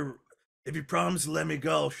show you, if you promise to let me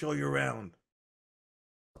go, I'll show you around.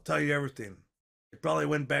 I'll tell you everything. They probably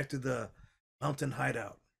went back to the mountain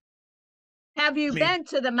hideout. Have you been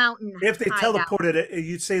to the mountain If they hideout? teleported it,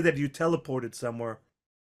 you'd say that you teleported somewhere.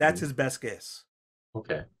 That's his best guess.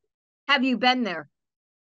 Okay. Have you been there?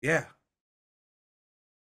 Yeah.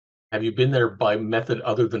 Have you been there by method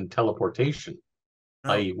other than teleportation?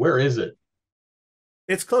 No. I.e., where is it?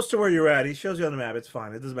 It's close to where you're at. He shows you on the map. It's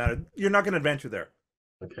fine. It doesn't matter. You're not going to adventure there.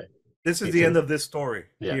 Okay. This is the end of this story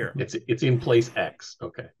here. It's in place X.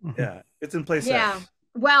 Okay. Yeah, it's in place X.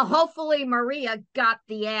 Well, hopefully Maria got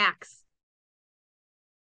the axe.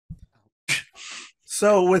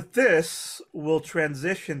 So with this, we'll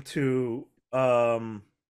transition to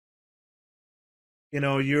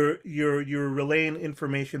you're relaying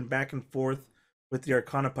information back and forth with the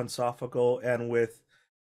Arcana Pontifical and with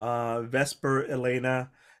Vesper, Elena.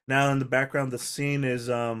 Now in the background, the scene is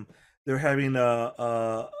they're having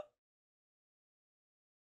a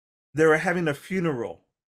funeral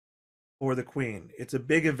for the queen. It's a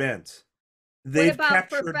big event. What about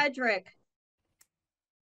for Frederick?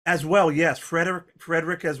 As well, yes,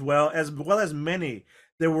 Frederick as well as many.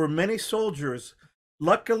 There were many soldiers.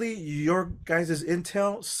 Luckily, your guys'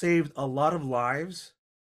 intel saved a lot of lives,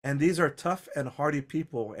 and these are tough and hardy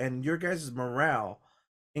people. And your guys' morale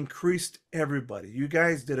increased everybody. You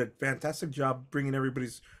guys did a fantastic job bringing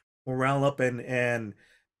everybody's morale up, and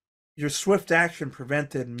your swift action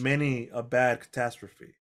prevented many a bad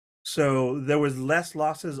catastrophe. So there was less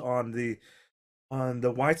losses on the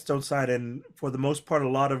Whitestone side, and for the most part, a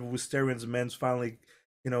lot of Woosterian's men finally,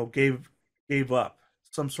 gave up.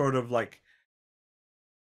 Some sort of like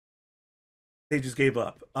they just gave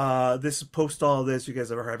up. This is post all this. You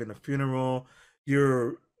guys are having a funeral.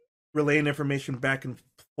 You're relaying information back and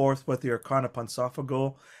forth with the Arcana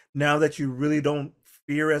Pansophago. Now that you really don't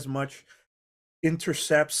fear as much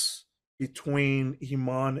intercepts between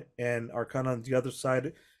Himan and Arcana on the other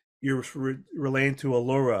side, you're relaying to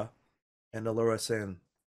Allura, and Allura saying,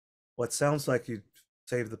 what sounds like you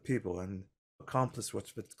saved the people and accomplished what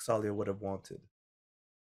Vixalia would have wanted.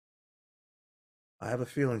 I have a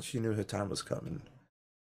feeling she knew her time was coming.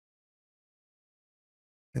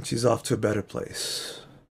 And she's off to a better place.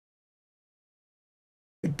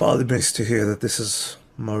 It bothered me to hear that this is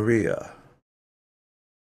Maria.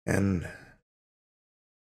 And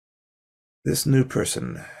this new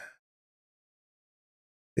person,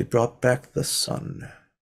 they brought back the sun.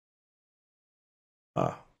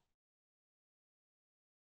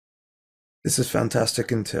 This is fantastic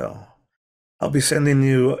intel. I'll be sending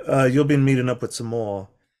you, you'll be meeting up with some more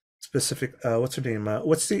specific, what's her name?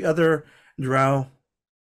 What's the other drow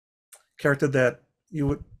character that you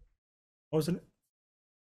would, what was it?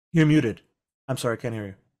 You're muted. I'm sorry, I can't hear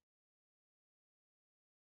you.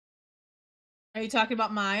 Are you talking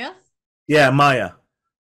about Maya? Yeah, Maya.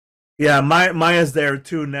 Yeah, Maya's there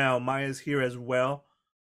too now. Maya's here as well.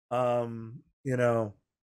 And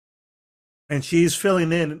she's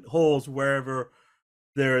filling in holes wherever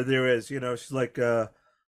there is. She's like Maya's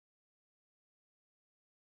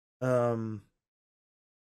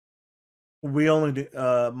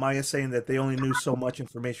saying that they only knew so much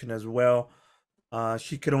information as well.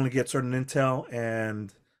 She could only get certain intel,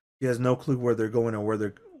 and she has no clue where they're going or where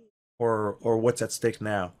they're or what's at stake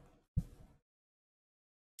now.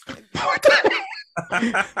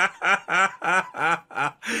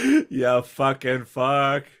 Yeah, fucking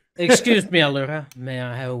fuck. Excuse me, Allura. May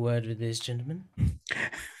I have a word with this gentleman?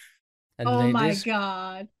 And oh ladies? My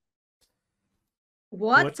god.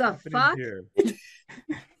 What's the fuck? Here?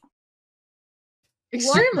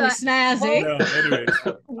 Extremely snazzy. No, anyways,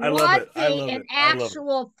 I love it. I love it.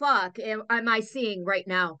 Actual fuck am I seeing right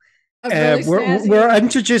now? Really we're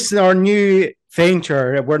introducing our new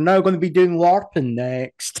venture. We're now going to be doing LARPing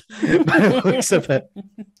next. By the looks of it.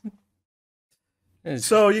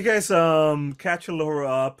 So you guys catch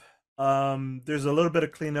Allura up. There's a little bit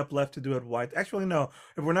of cleanup left to do at White. Actually, no.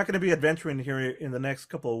 If we're not going to be adventuring here in the next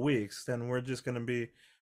couple of weeks, then we're just going to be.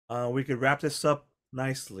 We could wrap this up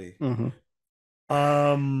nicely. Mm-hmm.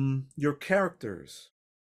 Your characters.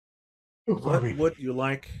 What would you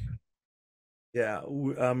like? Yeah,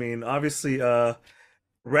 I mean, obviously,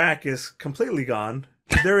 Rak is completely gone.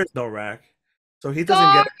 There is no Rak, so he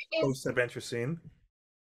doesn't get a post-adventure scene.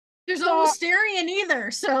 There's no Woosterian either,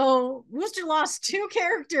 so Wooster lost 2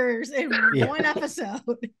 characters in one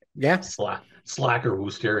episode. Yeah, slacker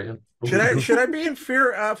Woosterian. Should I be in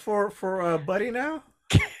fear for Buddy now?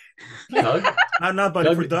 Doug? Not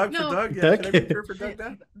Buddy, for Doug. No. For Doug, yeah. Doug. Should I be in fear for Doug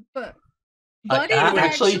now? But Buddy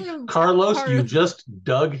actually, Carlos, part you of, just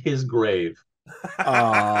dug his grave.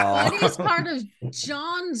 Buddy's part of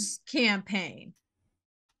John's campaign.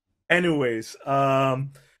 Anyways,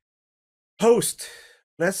 post.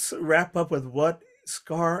 Let's wrap up with what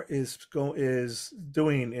Scar is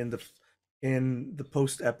doing in the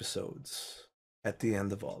post episodes at the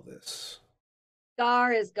end of all this.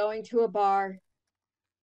 Scar is going to a bar,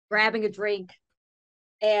 grabbing a drink,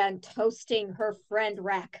 and toasting her friend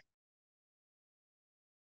Rak.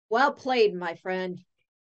 Well played, my friend.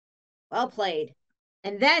 Well played.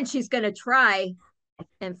 And then she's going to try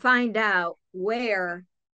and find out where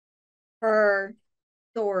her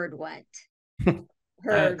sword went.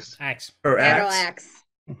 Her axe. Her battle axe.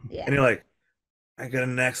 Yeah. And you're like, I got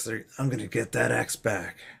an axe there. I'm going to get that axe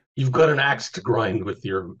back. You've got an axe to grind with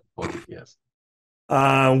your opponent, yes.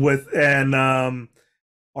 Are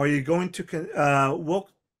you going to we'll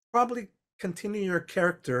probably continue your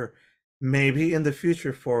character maybe in the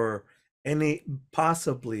future for any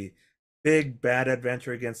possibly big bad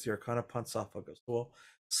adventure against the Arcana Pansophagus. We'll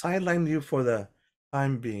sideline you for the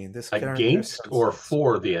time being. This against or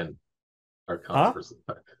for the Arcanum?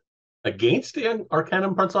 Huh? Against the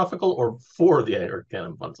Arcanum Pansophical or for the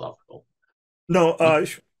Arcanum Pansophical? No,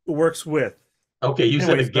 works with. Okay, you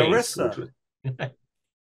said against. Narissa.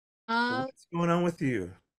 What's going on with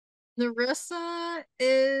you? Narissa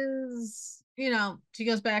is, she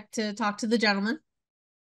goes back to talk to the gentleman.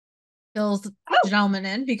 Fills the gentleman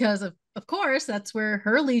in because of course that's where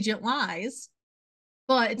her allegiance lies.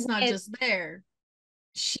 But it's not just there.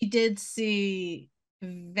 She did see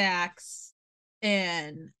Vax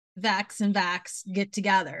and Vax get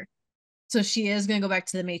together. So she is going to go back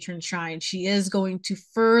to the matron shrine. She is going to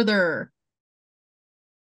further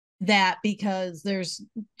that because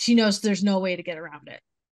she knows there's no way to get around it.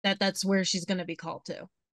 That's where she's going to be called to.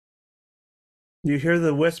 You hear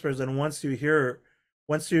the whispers, and once you hear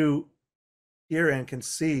and can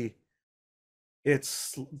see,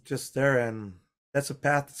 it's just there, and that's a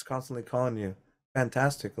path that's constantly calling you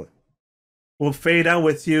fantastically. We'll fade out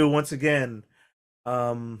with you once again,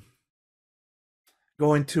 going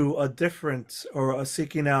to a different or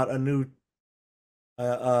seeking out a new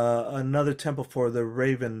another temple for the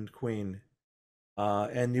Raven Queen,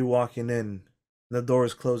 and you walking in, the door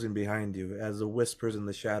is closing behind you as the whispers in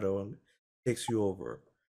the shadow takes you over.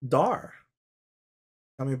 Dar,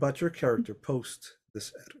 tell me about your character post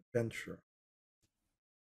this adventure.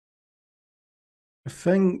 I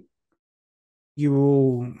think you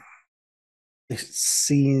will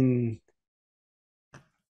seeing,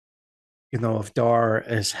 of Dar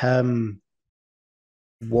as him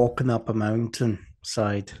walking up a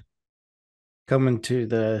mountainside, coming to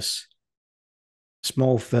this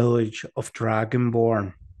small village of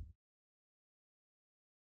dragonborn.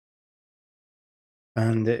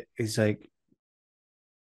 And he's like,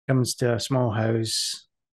 comes to a small house,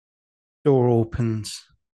 door opens,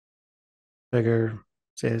 figure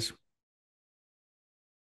says,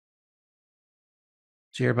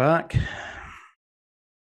 "So you're back?"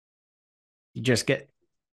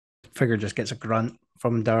 Figure just gets a grunt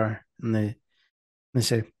from Dar, and they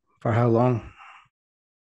say, "For how long?"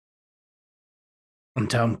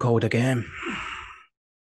 "Until I'm called again."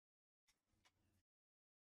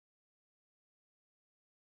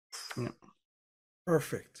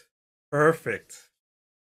 Perfect.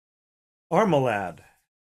 Armolad,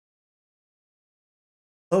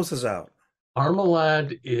 close us out.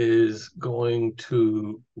 Armolad is going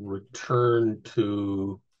to return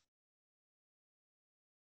to,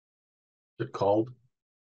 what's it called?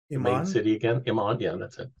 The main city again? Iman, yeah,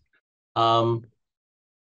 that's it.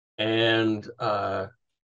 And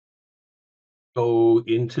go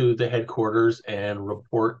into the headquarters and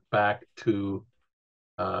report back to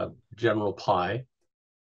General Pye.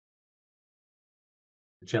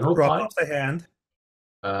 General Drop Pye? off the hand.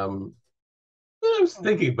 I was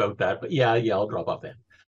thinking about that, but yeah, I'll drop off the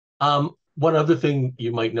hand. One other thing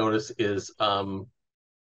you might notice is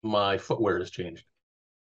my footwear has changed.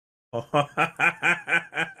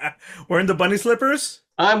 Wearing the bunny slippers?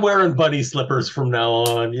 I'm wearing bunny slippers from now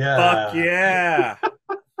on. Yeah. Fuck yeah.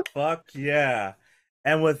 Fuck yeah.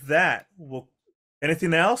 And with that,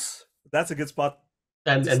 anything else? That's a good spot.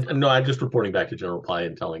 And no, I'm just reporting back to General Pye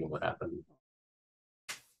and telling him what happened.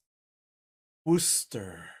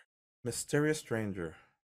 Wooster, mysterious stranger.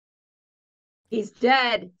 He's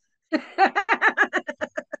dead.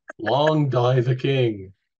 Long die the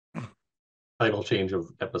king. Title change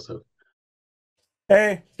of episode.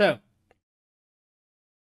 Hey.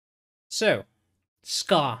 So,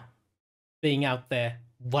 Scar being out there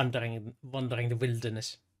wandering the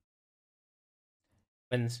wilderness,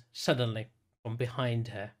 when suddenly from behind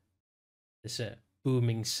her there's a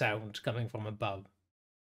booming sound coming from above.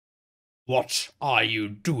 "What are you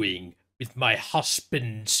doing with my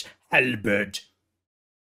husband's halberd?"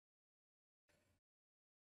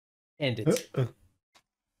 And it's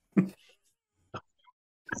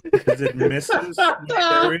Is it Mrs.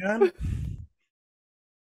 Mysterion?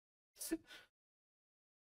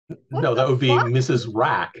 No, that would be Mrs.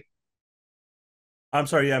 Rak. I'm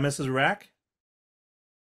sorry, yeah, Mrs. Rak?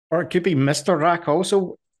 Or it could be Mr. Rak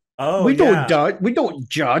also. Oh, we yeah. don't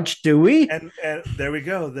judge, do we? And there we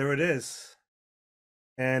go. There it is.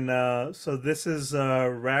 And so this is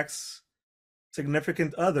Rak's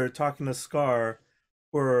significant other talking to Scar,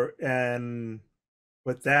 and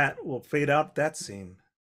with that, we'll fade out that scene.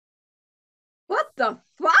 What the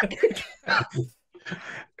fuck?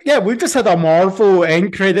 Yeah, we've just had a Marvel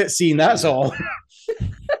end credit scene, that's all.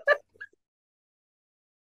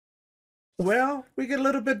 Well, we get a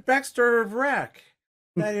little bit backstory of Rak.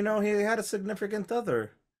 That, he had a significant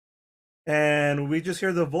other. and we just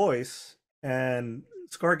hear the voice, and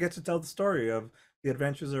Scar gets to tell the story of the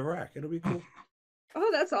adventures of Rak. It'll be cool. Oh,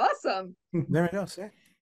 that's awesome. There we go. See?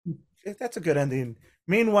 That's a good ending.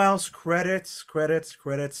 Meanwhile, credits.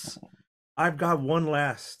 I've got one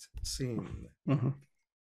last scene.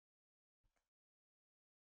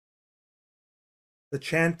 The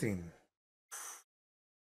chanting.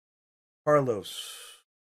 Carlos,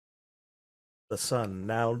 the son,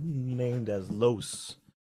 now named as Los,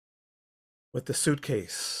 with the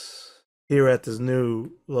suitcase here at this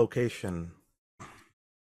new location.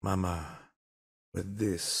 Mama, with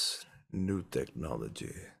this new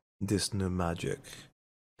technology, this new magic,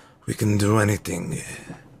 we can do anything.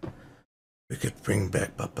 We could bring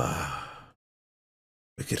back Papa.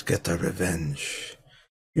 We could get our revenge.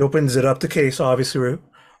 He opens it up, the case, obviously,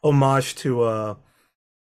 homage to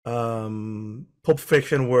Pulp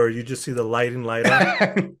Fiction, where you just see the lighting light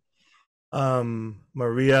up.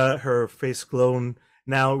 Maria, her face glowing,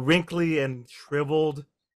 now wrinkly and shriveled,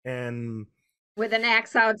 and with an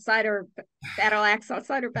axe outside her battle axe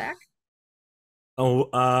outside her back.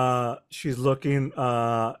 She's looking.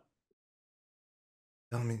 Tell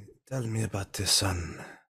me about this, son.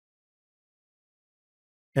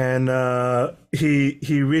 And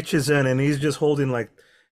he reaches in, and he's just holding, like,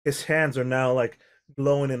 his hands are now like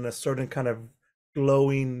glowing in a certain kind of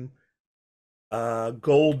glowing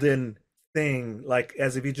golden thing, like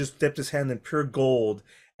as if he just dipped his hand in pure gold,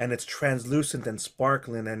 and it's translucent and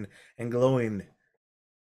sparkling and glowing.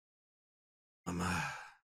 Mama,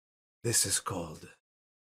 this is called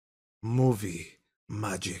movie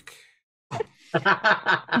magic.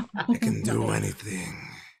 I can do anything.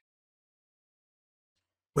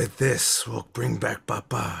 With this, we'll bring back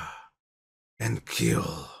Papa and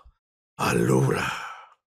kill Allura.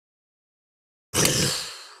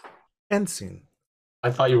 End scene. I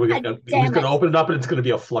thought you were going to. He's going to open it up, and it's going to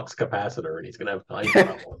be a flux capacitor, and he's going to have time for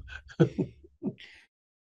that one.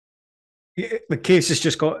 The case has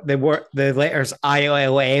just got the letters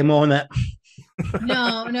ILM on it.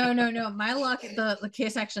 No. My luck, the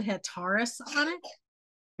case actually had Taurus on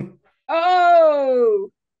it.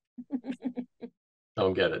 Oh.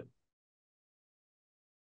 Don't get it.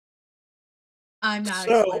 I'm not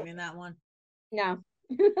explaining that one. No.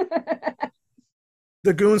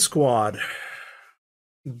 The Goon Squad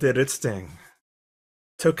did its thing.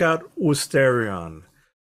 Took out Woosterion.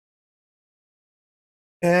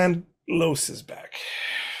 And Los is back.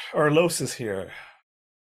 Or Los is here.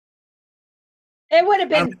 It would have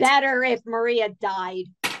been better if Maria died.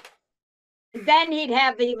 Then he'd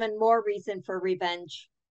have even more reason for revenge.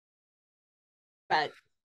 But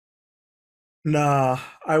nah,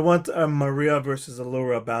 I want a Maria versus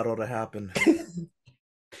Allura battle to happen.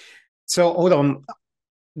 So hold on,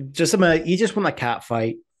 just a minute. You just want a cat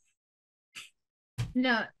fight?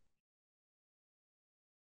 No,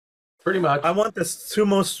 pretty much. I want the two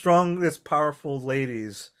most strongest, powerful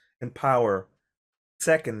ladies in power.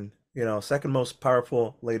 Second most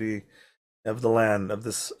powerful lady of the land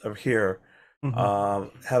of here.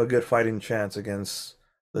 Have a good fighting chance against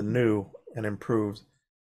the new and improved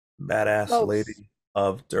badass lady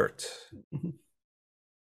of dirt,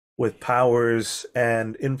 with powers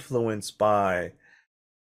and influenced by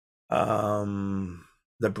the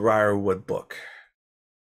Briarwood book.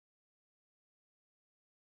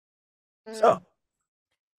 So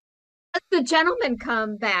does the gentleman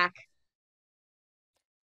come back?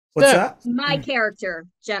 What's that? My character,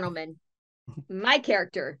 gentlemen. My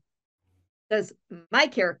character. Does my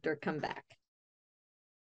character come back?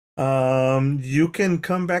 You can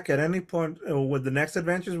come back at any point with the next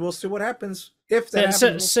adventures. We'll see what happens. If that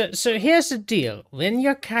happens. So here's the deal. When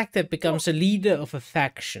your character becomes a leader of a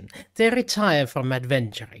faction, they retire from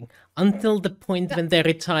adventuring until the point when they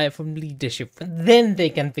retire from leadership. Then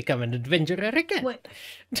they can become an adventurer again. wait.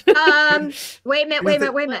 Wait a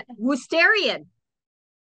minute.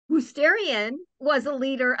 Woosterian was a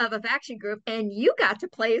leader of a faction group, and you got to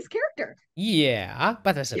play his character. Yeah,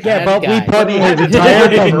 but as a We But he had to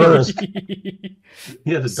die first.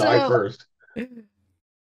 He had to die first.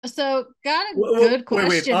 So, got a good question.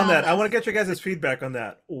 Wait, on that. I want to get your guys' feedback on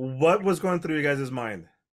that. What was going through your guys' mind?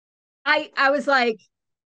 I was like,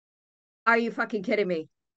 are you fucking kidding me?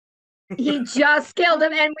 He just killed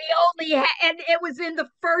him, and we only and it was in the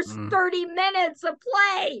first 30 minutes of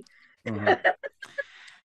play.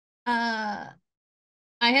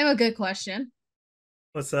 I have a good question.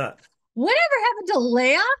 What's that? Whatever happened to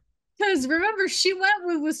Leia? Because remember, she went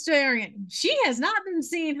with Woosterian. She has not been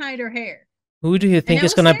seen hide her hair. Who do you think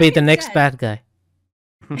is going to be the next bad guy?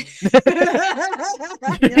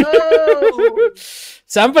 No.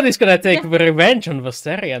 Somebody's going to take revenge on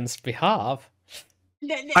Vosterian's behalf.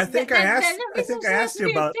 I think I asked you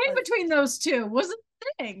about thing between those two. Wasn't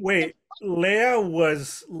a thing. Wait, Leia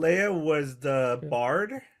was the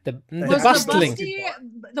bard? The Was bustling.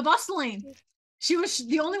 the bustling. She was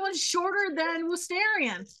the only one shorter than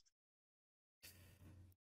Woosterian.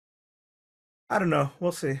 I don't know.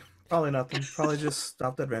 We'll see. Probably nothing. Probably just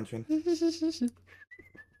stopped adventuring.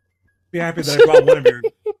 Be happy that I brought one of your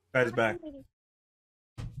guys back.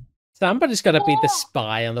 Somebody's got to be the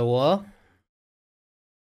spy on the wall.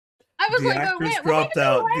 I was The like, actors wait, dropped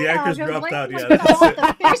out. The actors because dropped out. Lane Yeah, was that's off it.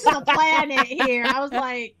 the face of the planet here. I was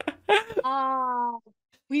like,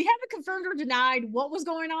 we haven't confirmed or denied what was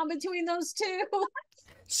going on between those two.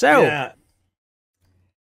 So, Yeah.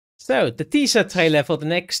 so the teaser trailer for the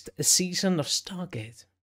next season of Stargate.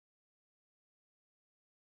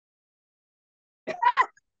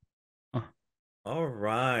 All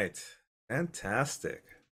right. Fantastic.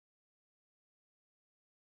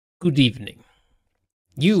 Good evening.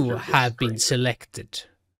 You Sure, this have is been great. selected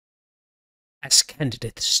as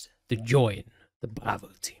candidates to join the Bravo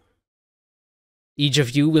team. Each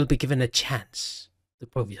of you will be given a chance to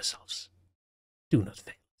prove yourselves. Do not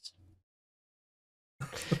fail.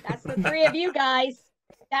 That's the three of you guys.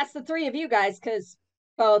 That's the three of you guys, because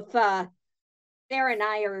both Sarah and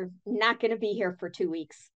I are not going to be here for 2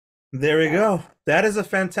 weeks. There we go. That is a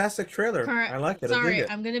fantastic trailer. Correct. I like it. I dig Sorry, it.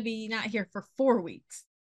 I'm gonna be not here for 4 weeks.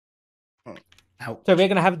 Ouch. So we're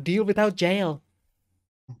gonna have a deal without jail.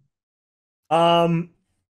 I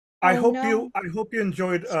Oh, hope no. you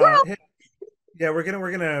enjoyed. Hey, yeah, we're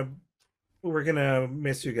gonna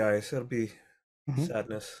miss you guys. It'll be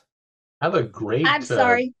sadness. Have a great. I'm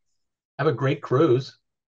sorry. Have a great cruise.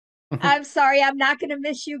 I'm sorry. I'm not going to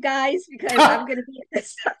miss you guys because I'm going to be in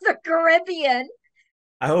the Caribbean.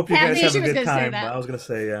 I hope you I guys knew have she a was good gonna say time. that. I was gonna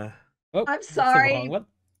say, yeah. Oh, I'm that's the sorry. wrong one.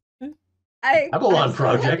 Babylon I'm so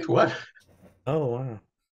Project. happy. What? Oh wow.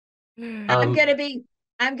 I'm gonna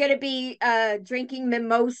be drinking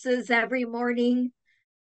mimosas every morning.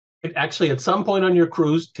 Actually, at some point on your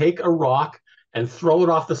cruise, take a rock and throw it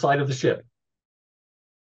off the side of the ship.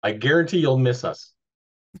 I guarantee you'll miss us.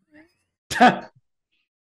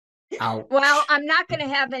 Ouch. Well, I'm not going to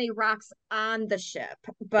have any rocks on the ship,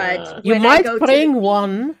 but You when I might go to bring the-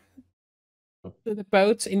 one to the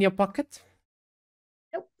boat in your pocket.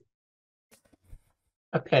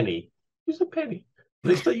 A penny. Use a penny. Do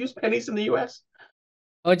they still use pennies in the U.S.?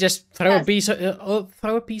 Or just throw Yes.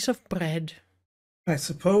 a piece of bread. I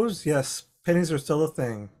suppose yes. Pennies are still a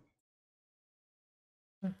thing.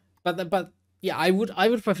 But yeah, I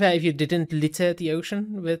would prefer if you didn't litter the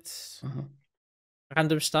ocean with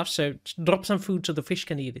random stuff. So just drop some food so the fish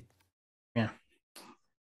can eat it. Yeah.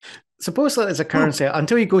 Supposedly there's a currency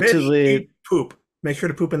until you go Fish to the eat poop. Make sure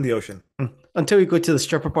to poop in the ocean. until you go to the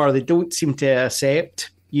stripper bar. They don't seem to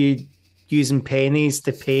accept you using pennies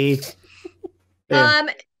to pay.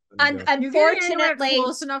 Unfortunately,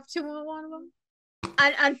 close enough to one of them.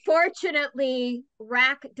 unfortunately,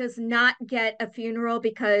 Rak does not get a funeral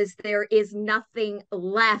because there is nothing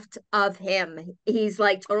left of him. He's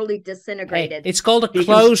like totally Hey, disintegrated. it's called a He can-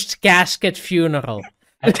 closed casket funeral.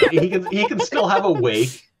 He can still have a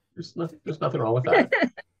wake. There's nothing wrong with that.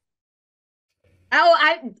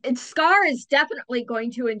 Scar is definitely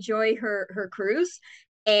going to enjoy her cruise,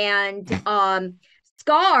 and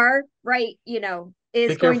Scar, right, is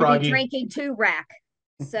Take care, going to Froggy. be drinking too, Rak.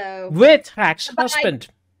 So With Rak's Bye. husband.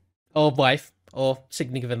 Or wife. Or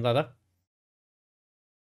significant other.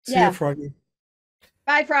 See Yeah. you, Froggy.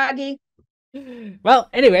 bye, Froggy. Well,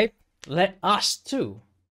 anyway, let us too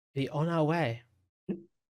be on our way.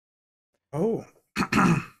 Oh.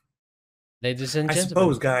 Ladies and I gentlemen.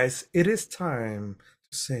 suppose, guys, it is time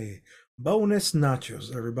to say bonus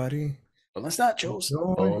nachos, everybody. Well, that's not Joe's.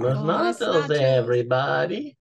 Enjoy. Bonus Bonus nachos, nachos. everybody.